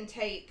Indian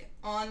take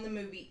on the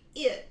movie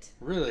It.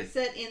 Really?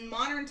 Set in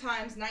modern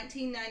times,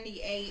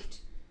 1998,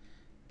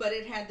 but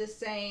it had the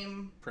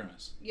same...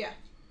 premise. Yeah.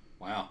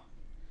 Wow.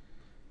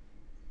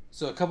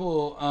 So a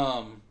couple,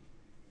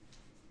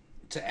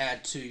 to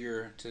add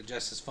to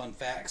Jess's fun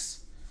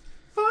facts.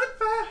 Fun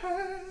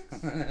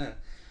facts!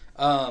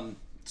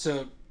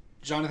 So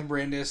Jonathan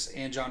Brandis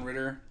and John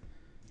Ritter,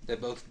 they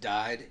both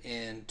died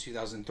in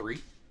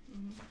 2003.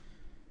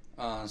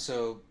 Mm-hmm.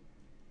 So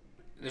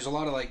there's a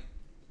lot of like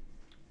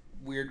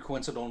weird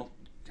coincidental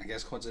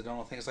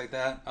things like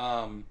that.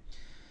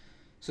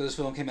 So this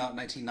film came out in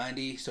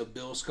 1990. So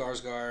Bill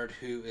Skarsgård,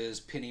 who is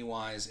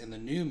Pennywise in the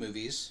new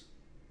movies,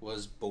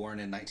 was born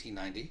in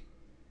 1990.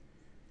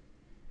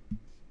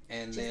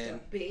 And just then a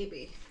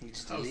baby.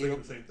 Just a little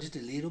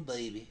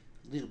baby.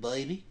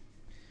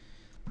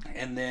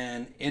 And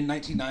then in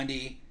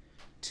 1990,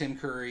 Tim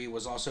Curry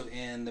was also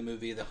in the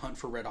movie The Hunt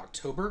for Red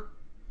October,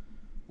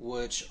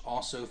 which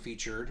also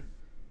featured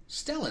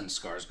Stellan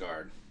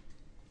Skarsgård,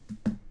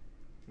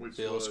 Which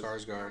Bill was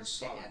Skarsgård's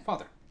Dad.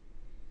 father.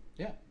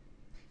 Yeah,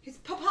 His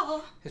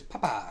papa. his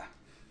papa.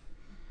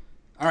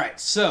 All right,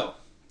 so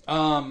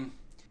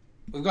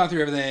we've gone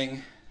through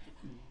everything.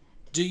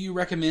 Do you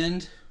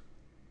recommend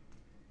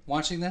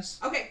watching this?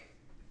 Okay.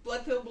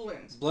 Blood-filled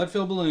balloons.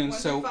 Blood-filled balloons. 1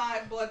 So through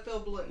 5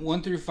 blood-filled balloons.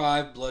 1 through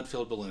 5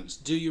 blood-filled balloons.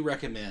 Do you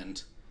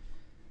recommend?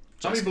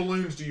 How many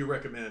balloons do you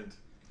recommend?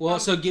 Well,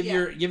 so give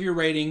yeah. your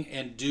rating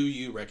and do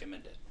you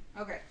recommend it?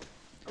 Okay.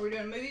 Are we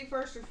doing movie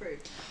first or food?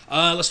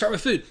 Let's start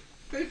with food.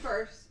 Food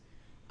first.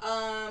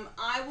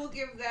 I will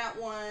give that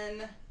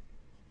one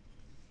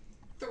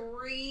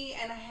 3.5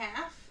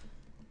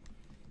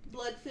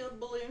 blood-filled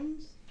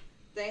balloons.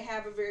 They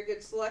have a very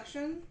good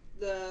selection.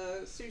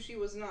 The sushi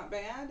was not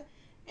bad.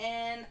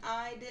 And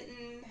I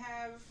didn't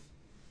have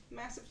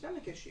massive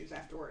stomach issues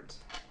afterwards.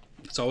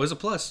 It's always a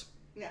plus.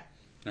 Yeah.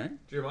 All right.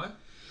 Jeremiah?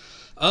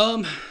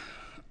 I'm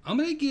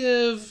gonna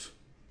give.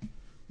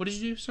 What did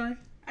you do? Sorry.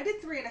 I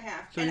did 3.5.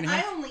 3.5? And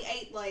I only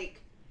ate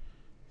like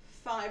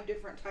 5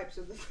 different types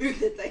of the food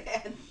that they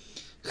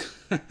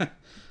had.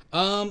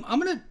 I'm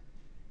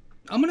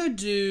gonna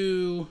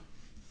do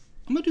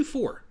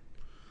 4.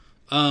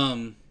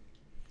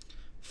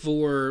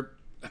 For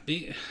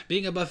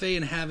being a buffet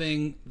and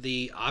having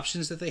the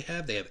options that they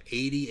have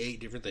 88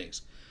 different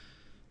things.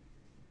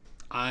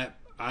 I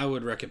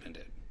would recommend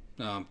it.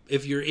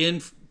 If you're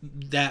in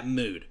that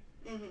mood.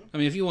 Mm-hmm. I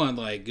mean, if you want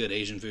like good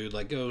Asian food,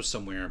 like go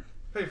somewhere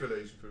Pay for the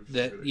Asian food.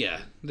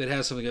 that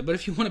has something good. But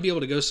if you want to be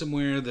able to go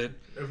somewhere that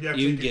If you have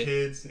you to can take your get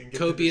kids and get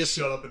copious-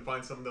 them to shut up and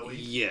find something to eat.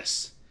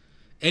 yes,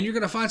 and you're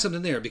gonna find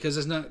something there because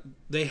it's not.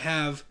 They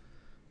have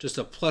just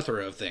a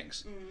plethora of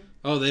things. Mm-hmm.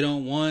 Oh, they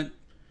don't want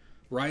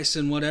rice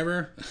and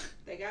whatever.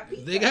 They got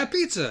pizza. They got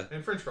pizza.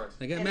 And French fries.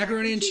 They got And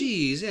macaroni mac and and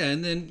cheese. Yeah,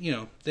 and then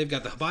they've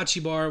got the hibachi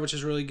bar, which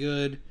is really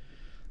good.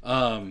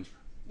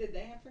 Did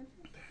they have French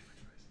fries?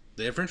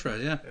 They have French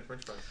fries. Yeah, And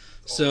French fries.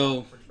 It's all So-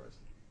 about French fries.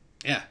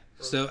 yeah.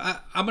 So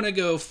I'm gonna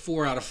go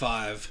 4 out of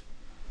 5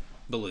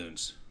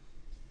 balloons.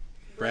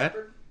 Brad?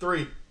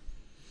 3.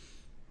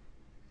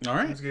 All I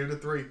right. just gave it a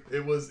 3.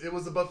 It was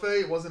a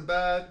buffet. It wasn't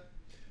bad,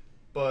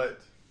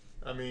 but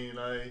I mean,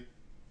 I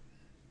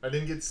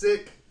didn't get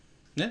sick.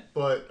 Yeah.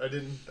 But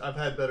I've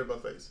had better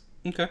buffets.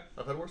 Okay.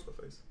 I've had worse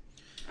buffets.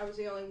 I was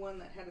the only one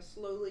that had a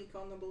slow leak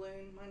on the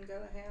balloon. Mine got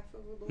a half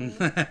of a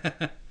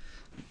balloon.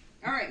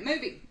 All right,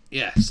 movie.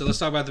 Yeah. So let's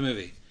talk about the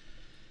movie.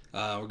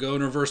 We'll go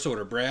in reverse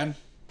order. Brad,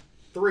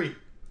 3.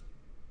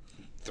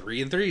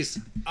 3 and 3s.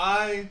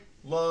 I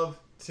love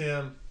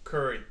Tim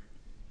Curry.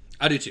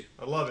 I do too.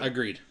 I love it.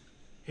 Agreed.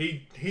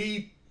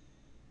 He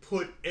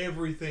put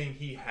everything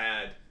he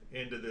had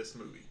into this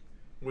movie,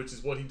 which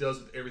is what he does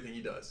with everything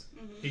he does.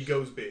 Mm-hmm. He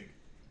goes big.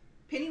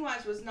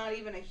 Pennywise was not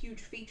even a huge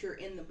feature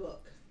in the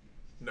book.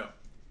 No.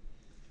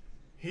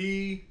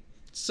 He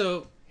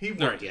So.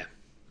 worked. All right. Yeah.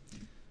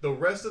 The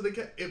rest of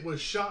it was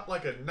shot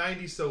like a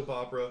 90s soap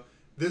opera.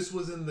 This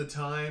was in the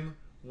time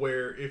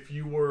where if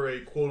you were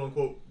a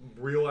quote-unquote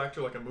real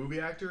actor, like a movie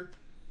actor,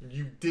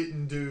 you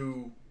didn't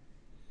do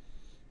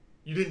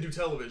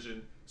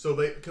television. So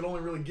they could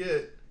only really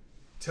get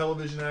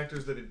television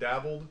actors that had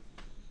dabbled.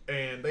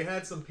 And they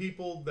had some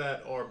people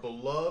that are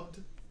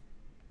beloved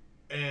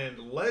and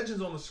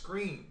legends on the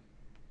screen.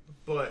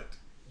 But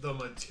the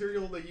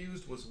material they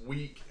used was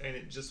weak and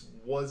it just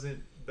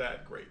wasn't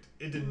that great.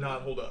 It did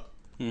not hold up.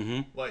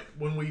 Mm-hmm. Like,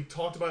 when we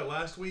talked about it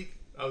last week,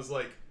 I was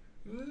like,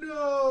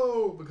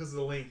 no, because of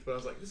the length. But I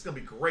was like, this is going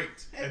to be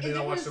great. And then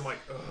I watched it, I'm like,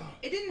 ugh.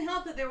 It didn't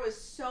help that there was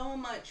so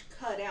much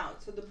cut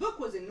out. So the book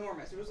was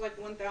enormous. It was like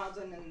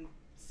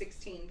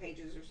 1,016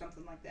 pages or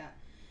something like that.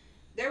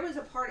 There was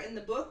a part in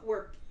the book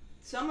where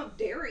some of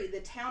Derry,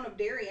 the town of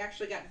Derry,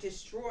 actually got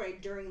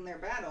destroyed during their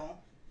battle.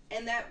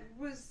 And that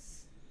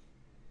was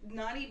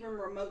not even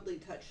remotely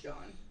touched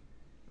on.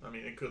 I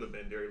mean, it could have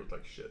been. Derry looked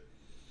like shit.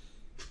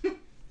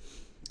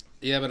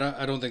 Yeah, but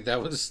I don't think that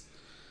was.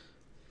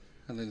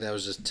 I think that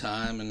was just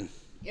time and.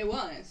 It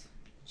was.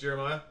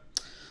 Jeremiah?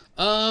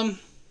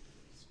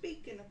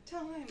 Speaking of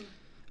time.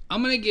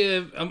 I'm gonna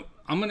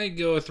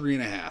go a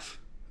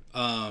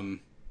 3.5.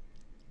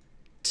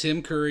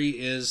 Tim Curry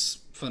is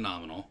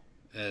phenomenal,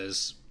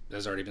 as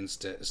has already been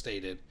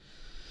stated.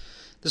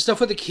 The stuff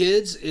with the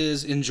kids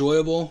is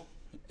enjoyable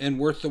and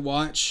worth the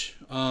watch.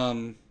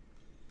 Once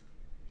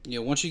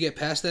you get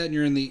past that and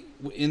you're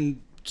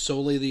in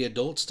solely the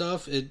adult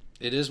stuff, it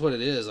is what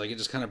it is. Like, it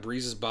just kind of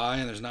breezes by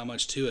and there's not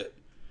much to it.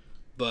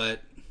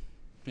 But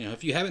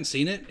if you haven't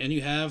seen it and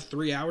you have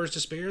 3 hours to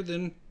spare,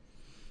 then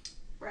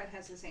Brad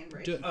has his hand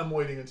raised. do it. I'm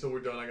waiting until we're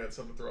done. I got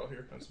something to throw out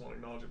here. I just want to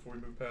acknowledge it before we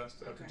move past.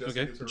 After Okay. Jessica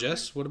Okay, gives her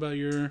Jess, what about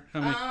your?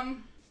 How many?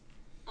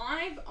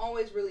 I've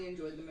always really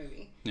enjoyed the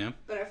movie. Yeah.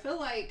 But I feel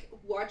like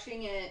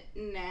watching it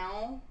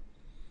now,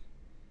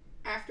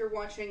 after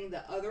watching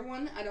the other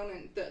one, I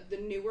don't the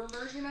newer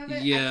version of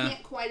it. Yeah. I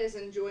can't quite as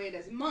enjoy it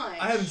as much.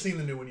 I haven't seen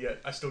the new one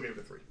yet. I still gave it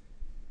a 3.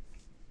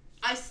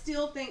 I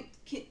still think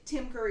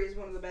Tim Curry is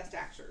one of the best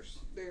actors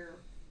there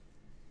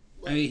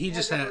like, I mean, he has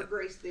just ever had-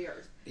 graced the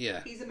earth.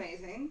 Yeah. He's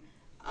amazing.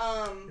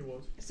 He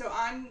was. So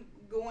I'm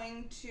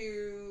going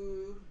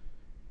to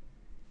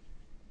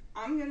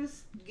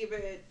give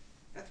it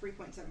a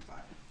 3.75.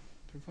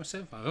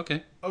 3.75.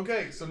 Okay.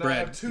 Okay, so now I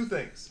Brad. have two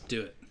things.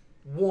 Do it.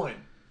 One,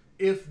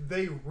 if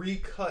they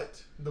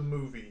recut the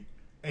movie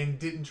and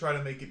didn't try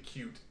to make it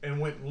cute and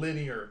went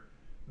linear,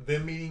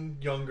 them meaning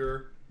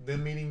younger,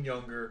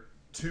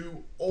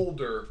 to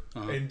older,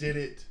 and did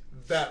it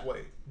that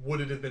way, would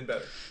it have been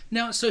better?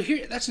 Now, so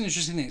here, that's an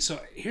interesting thing. So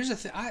here's the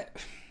thing.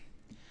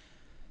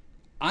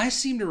 I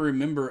seem to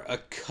remember a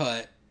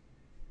cut,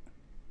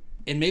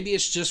 and maybe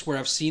it's just where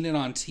I've seen it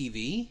on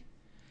TV.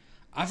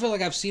 I feel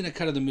like I've seen a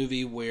cut of the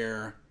movie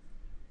where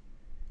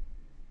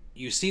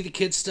you see the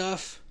kid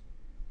stuff,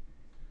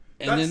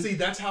 and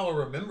that's how I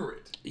remember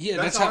it. yeah,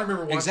 that's how I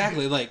remember watching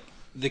exactly. it. Like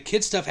the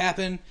kid stuff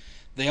happened,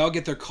 they all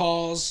get their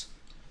calls,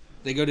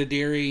 they go to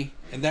dairy,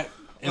 and then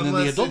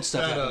the adult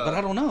stuff happened. But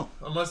I don't know.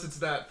 Unless it's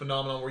that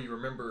phenomenon where you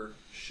remember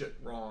shit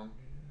wrong.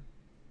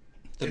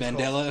 The It's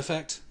Mandela called-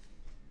 effect.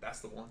 That's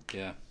the one.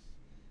 Yeah,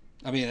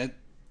 I mean,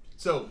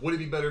 So, would it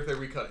be better if they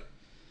recut it?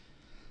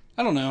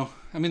 I don't know.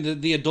 I mean,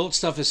 the adult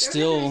stuff is There's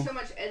still. gonna be so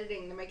much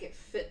editing to make it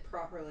fit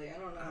properly. I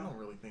don't know. I don't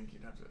really think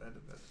you'd have to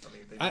edit that.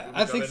 I mean,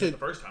 I think it that- the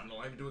first time. No,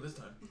 I can do it this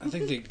time. I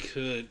think they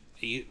could,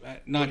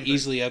 not What do you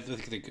easily. I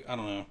think they could, I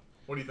don't know.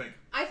 What do you think?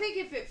 I think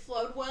if it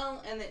flowed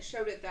well and it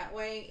showed it that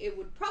way, it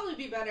would probably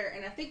be better.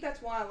 And I think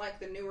that's why I like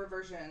the newer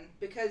version,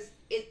 because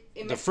it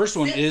The makes first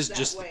one sense is that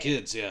just way. the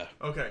kids, yeah.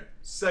 Okay,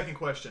 second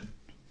question.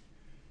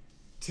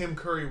 Tim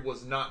Curry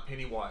was not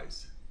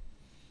Pennywise.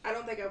 I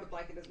don't think I would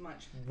like it as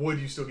much. Would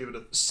you still give it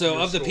a So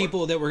your of the score?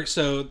 people that were,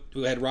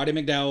 we had Roddy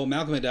McDowell,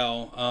 Malcolm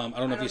McDowell. I don't know I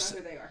don't if know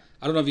you, who they are.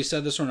 I don't know if you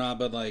said this or not,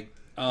 but like,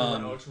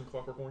 Remember Alex from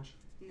Clockwork Orange?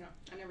 No,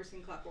 I never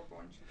seen Clockwork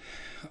Orange.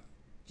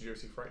 Did you ever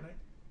see Fright Night?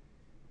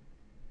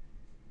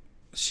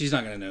 she's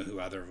not gonna know who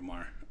either of them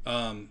are.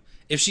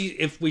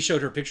 If we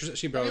showed her pictures,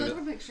 she Let probably me look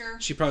at a picture.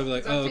 she probably be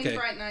like, I've oh seen okay,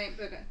 Fright Night,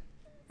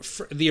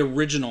 but the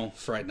original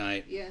Fright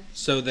Night. yeah.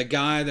 So the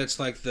guy that's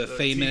like the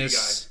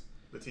famous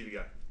The TV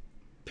guy.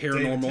 paranormal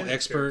David Tennant's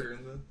expert,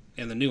 character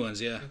in and the new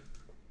ones, yeah.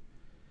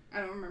 I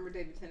don't remember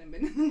David Tennant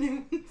being in the new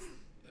ones.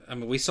 I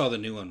mean, we saw the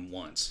new one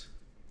once.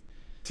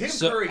 Tim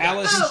So Curry got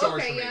Alice- 2 Oh, stars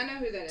okay, for me. yeah, I know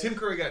who that is. Tim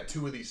Curry got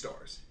 2 of these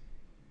stars.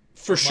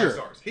 For My sure.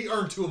 stars. He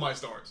earned 2 of my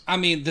stars. I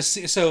mean,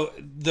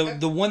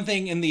 the one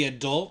thing in the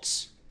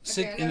adults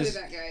Okay, I know who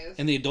that guy is.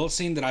 in the adult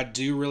scene that I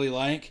do really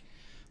like,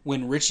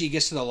 when Richie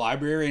gets to the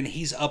library and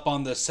he's up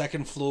on the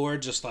second floor,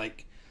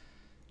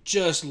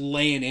 just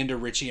laying into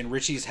Richie, and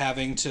Richie's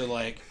having to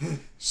like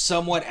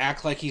somewhat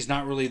act like he's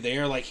not really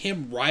there, like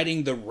him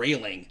riding the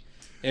railing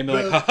and be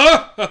like, ha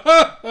ha ha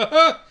ha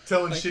ha,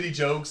 Telling shitty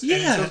jokes. Yeah.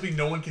 And it's supposed to be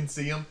no one can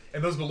see him.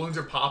 And those balloons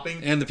are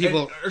popping. And the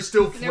people- are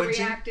still And they're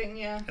flinching. reacting,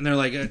 yeah. and they're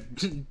like,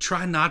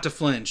 try not to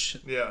flinch.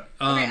 Yeah.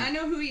 Okay, I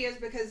know who he is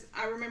because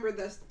I remember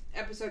this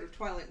episode of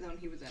Twilight Zone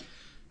he was in.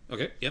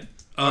 Okay, yep.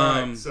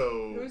 Alright,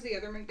 so... Who was the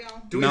other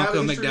McDowell? Do we have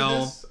Malcolm a history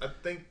McDowell. of this? I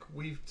think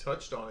we've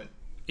touched on it.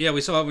 Yeah, we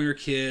saw it when we were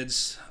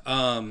kids.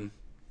 Oh,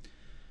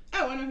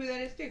 I know who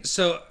that is too.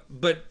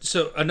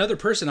 So another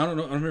person, I don't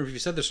remember if you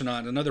said this or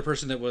not, another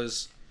person that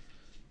was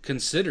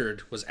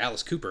considered was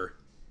Alice Cooper,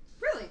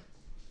 Really? I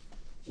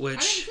which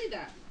didn't see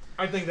that.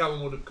 I think that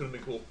one could have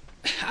been cool.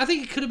 I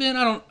think it could have been.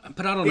 I don't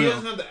He know.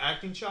 doesn't have the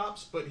acting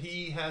chops, but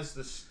he has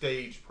the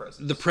stage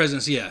presence. The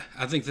presence, yeah.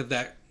 I think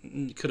that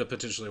could have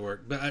potentially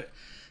worked. But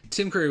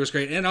Tim Curry was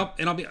great, and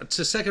I'll be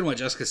to second what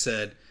Jessica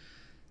said.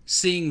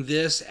 Seeing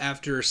this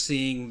after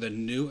seeing the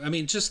new, I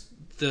mean, just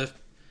the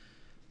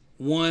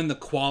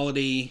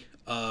quality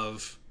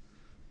of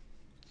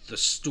the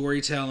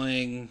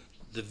storytelling,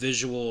 the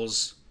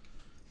visuals,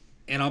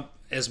 and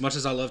as much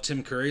as I love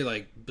Tim Curry,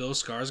 like Bill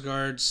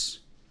Skarsgård's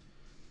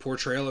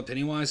portrayal of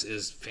Pennywise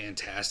is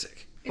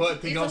fantastic. But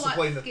he can It's a also lot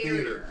play in the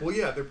theater. scarier. Well,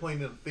 yeah, they're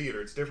playing in the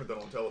theater. It's different than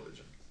on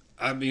television.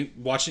 I mean,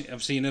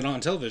 I've seen it on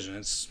television.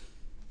 It's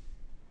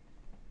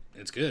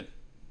good.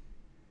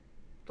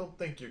 Don't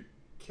think you're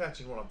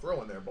catching what I'm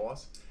throwing there,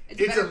 boss. It's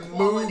It's a better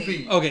quality.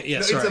 movie. Okay, yeah,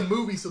 No, sorry. It's a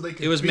movie, so they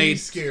can It was be made-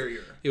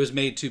 scarier. It was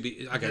made to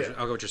be. I got Yeah. you. I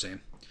got what you're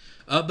saying.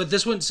 But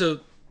this one,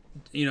 so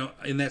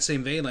in that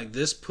same vein, like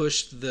this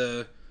pushed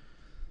the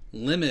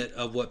limit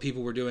of what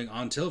people were doing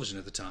on television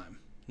at the time.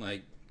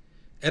 Like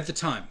at the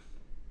time,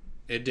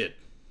 it did.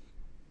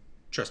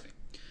 Trust me.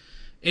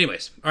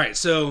 Anyways, all right.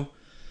 So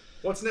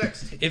What's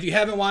next? if you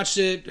haven't watched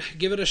it,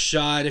 give it a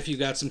shot. If you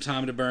got some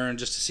time to burn,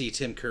 just to see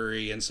Tim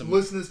Curry and some.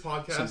 Listen to this Some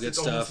podcast. good It's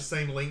stuff. almost the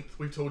same length.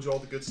 We've told you all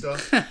the good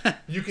stuff.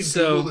 You can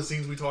So- Google the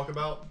scenes we talk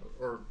about,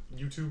 or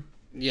YouTube.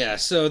 Yeah.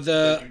 So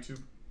the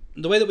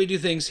YouTube. way that we do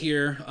things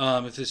here,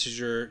 if this is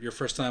your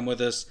first time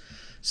with us,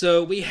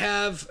 so we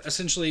have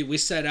essentially we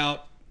set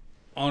out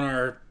on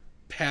our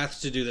path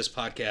to do this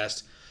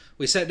podcast.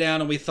 We sat down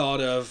and we thought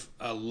of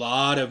a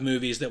lot of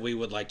movies that we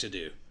would like to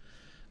do.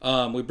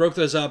 We broke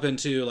those up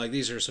into like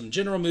these are some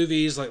general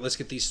movies, like let's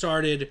get these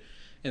started,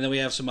 and then we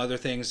have some other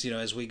things,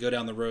 as we go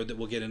down the road that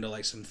we'll get into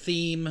like some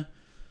theme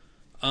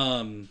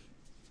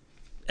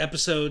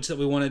episodes that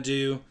we want to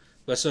do.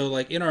 But so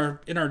like in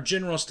our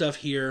general stuff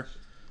here,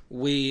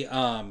 we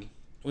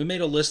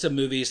made a list of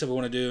movies that we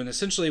want to do, and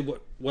essentially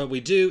what we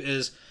do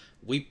is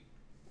we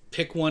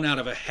pick one out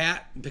of a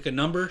hat, pick a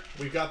number.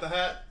 We've got the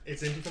hat.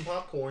 It's empty from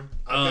popcorn.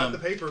 I've got the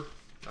paper.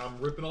 I'm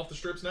ripping off the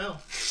strips now.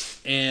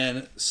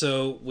 And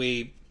so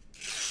we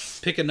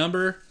pick a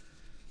number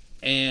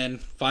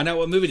and find out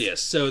what movie it is.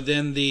 So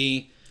then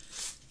the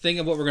thing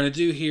of what we're going to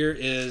do here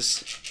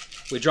is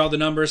we draw the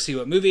number, see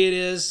what movie it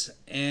is,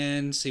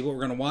 and see what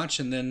we're going to watch.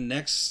 And then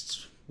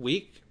next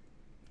week,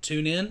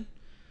 tune in,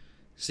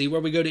 see where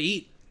we go to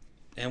eat,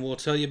 and we'll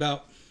tell you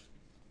about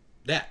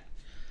that.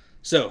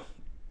 So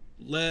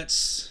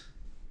let's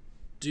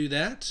do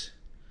that.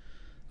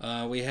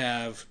 We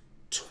have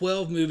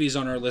 12 movies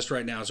on our list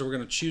right now, so we're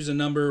going to choose a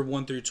number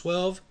 1 through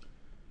 12.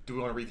 Do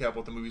we want to recap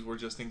what the movies were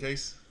just in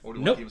case? Or do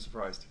we Nope. want to keep them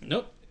surprised?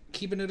 Nope.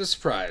 Keeping it a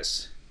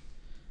surprise.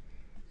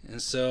 And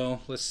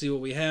so, let's see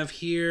what we have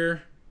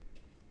here.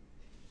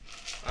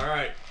 All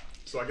right.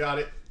 So I got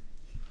it.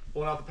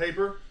 Pulling out the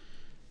paper.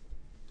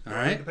 All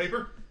right. The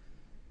paper.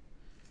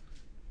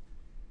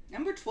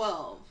 Number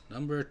 12.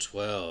 Number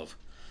 12.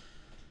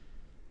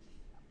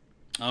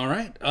 All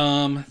right.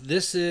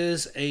 This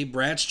is a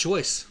Brad's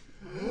choice.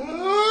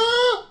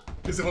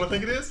 Is it what I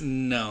think it is?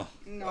 No.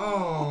 No.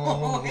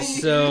 Oh.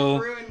 So,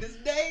 ruined his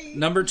day.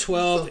 number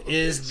 12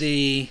 is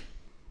the...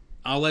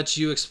 I'll let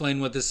you explain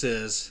what this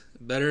is.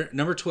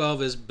 Number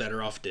 12 is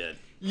Better Off Dead.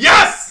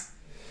 Yes!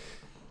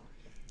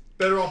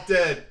 Better Off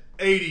Dead.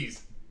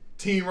 80s.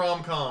 Teen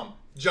rom-com.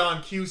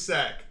 John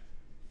Cusack.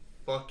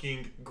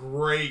 Fucking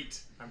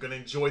great. I'm going to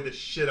enjoy the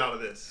shit out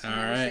of this. All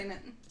Never right. seen it.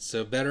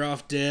 So, Better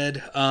Off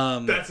Dead.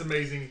 That's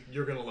amazing.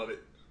 You're going to love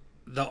it.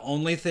 The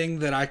only thing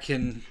that I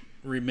can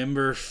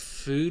remember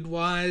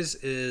food-wise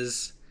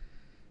is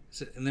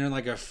isn't there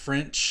like a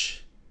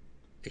French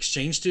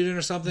exchange student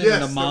or something?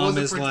 Yes, and the mom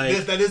is like...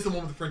 Yes, that is the one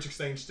with the French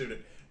exchange student.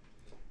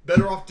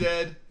 Better Off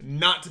Dead,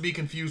 not to be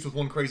confused with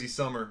One Crazy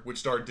Summer, which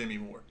starred Demi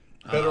Moore.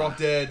 Better Off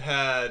Dead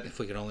had... If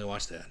we could only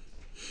watch that.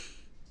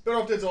 Better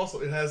Off Dead's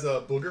also... It has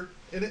a Booger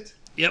in it.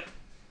 Yep.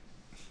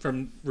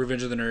 From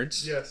Revenge of the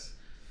Nerds. Yes.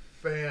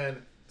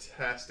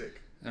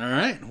 Fantastic. All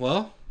right.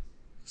 Well,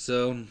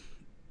 so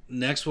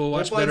next we'll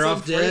watch find Better some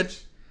Off Dead.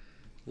 French.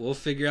 We'll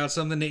figure out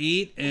something to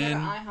eat Go to and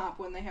IHOP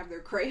when they have their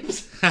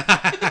crepes.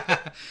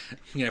 yeah,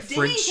 Denny's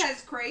French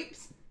has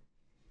crepes.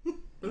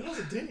 But it was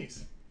at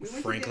Denny's. We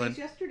went Franklin. to Denny's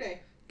yesterday.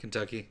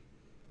 Kentucky.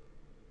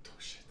 Oh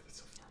shit, that's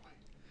so far away.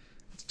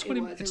 It's 20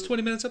 was. it's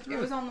 20 minutes up the It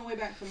road. was on the way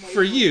back from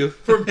For Waypoint. you.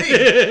 For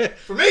me!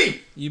 For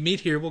me! You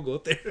meet here, we'll go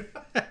up there.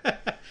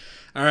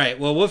 All right.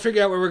 Well, we'll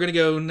figure out where we're going to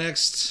go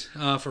next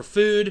for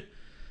food.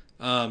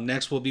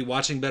 Next, we'll be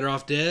watching Better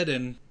Off Dead,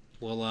 and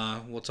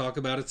we'll talk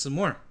about it some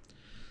more.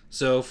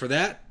 So for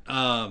that,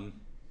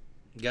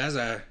 guys,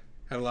 I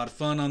had a lot of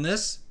fun on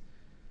this,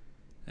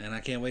 and I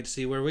can't wait to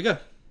see where we go.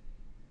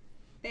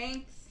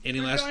 Thanks Any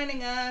for last-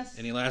 joining us.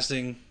 Any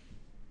lasting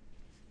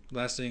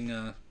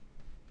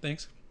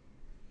things?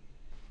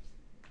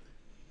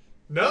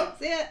 No?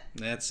 That's it.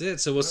 That's it.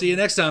 So we'll see you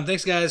next time.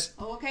 Thanks, guys.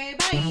 Okay,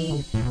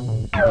 bye.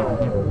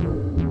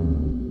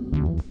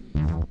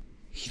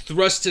 He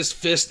thrust his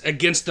fist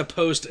against the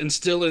post and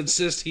still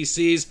insists he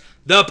sees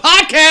the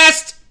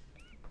podcast.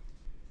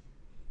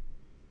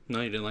 No,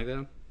 you didn't like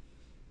that?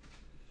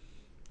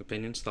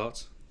 Opinions,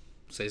 thoughts?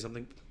 Say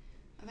something?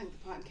 I think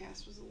the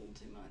podcast was a little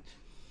too much.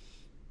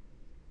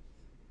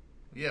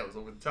 Yeah, it was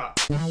over the top.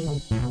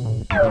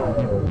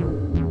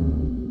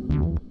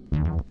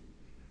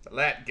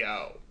 Let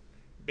go.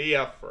 Be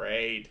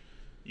afraid.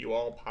 You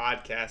all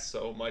podcast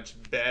so much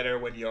better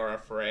when you're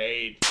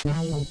afraid.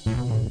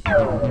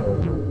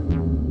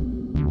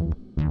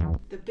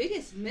 The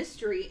biggest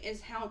mystery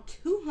is how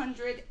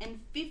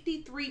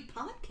 253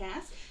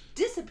 podcasts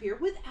disappear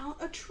without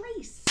a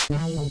trace.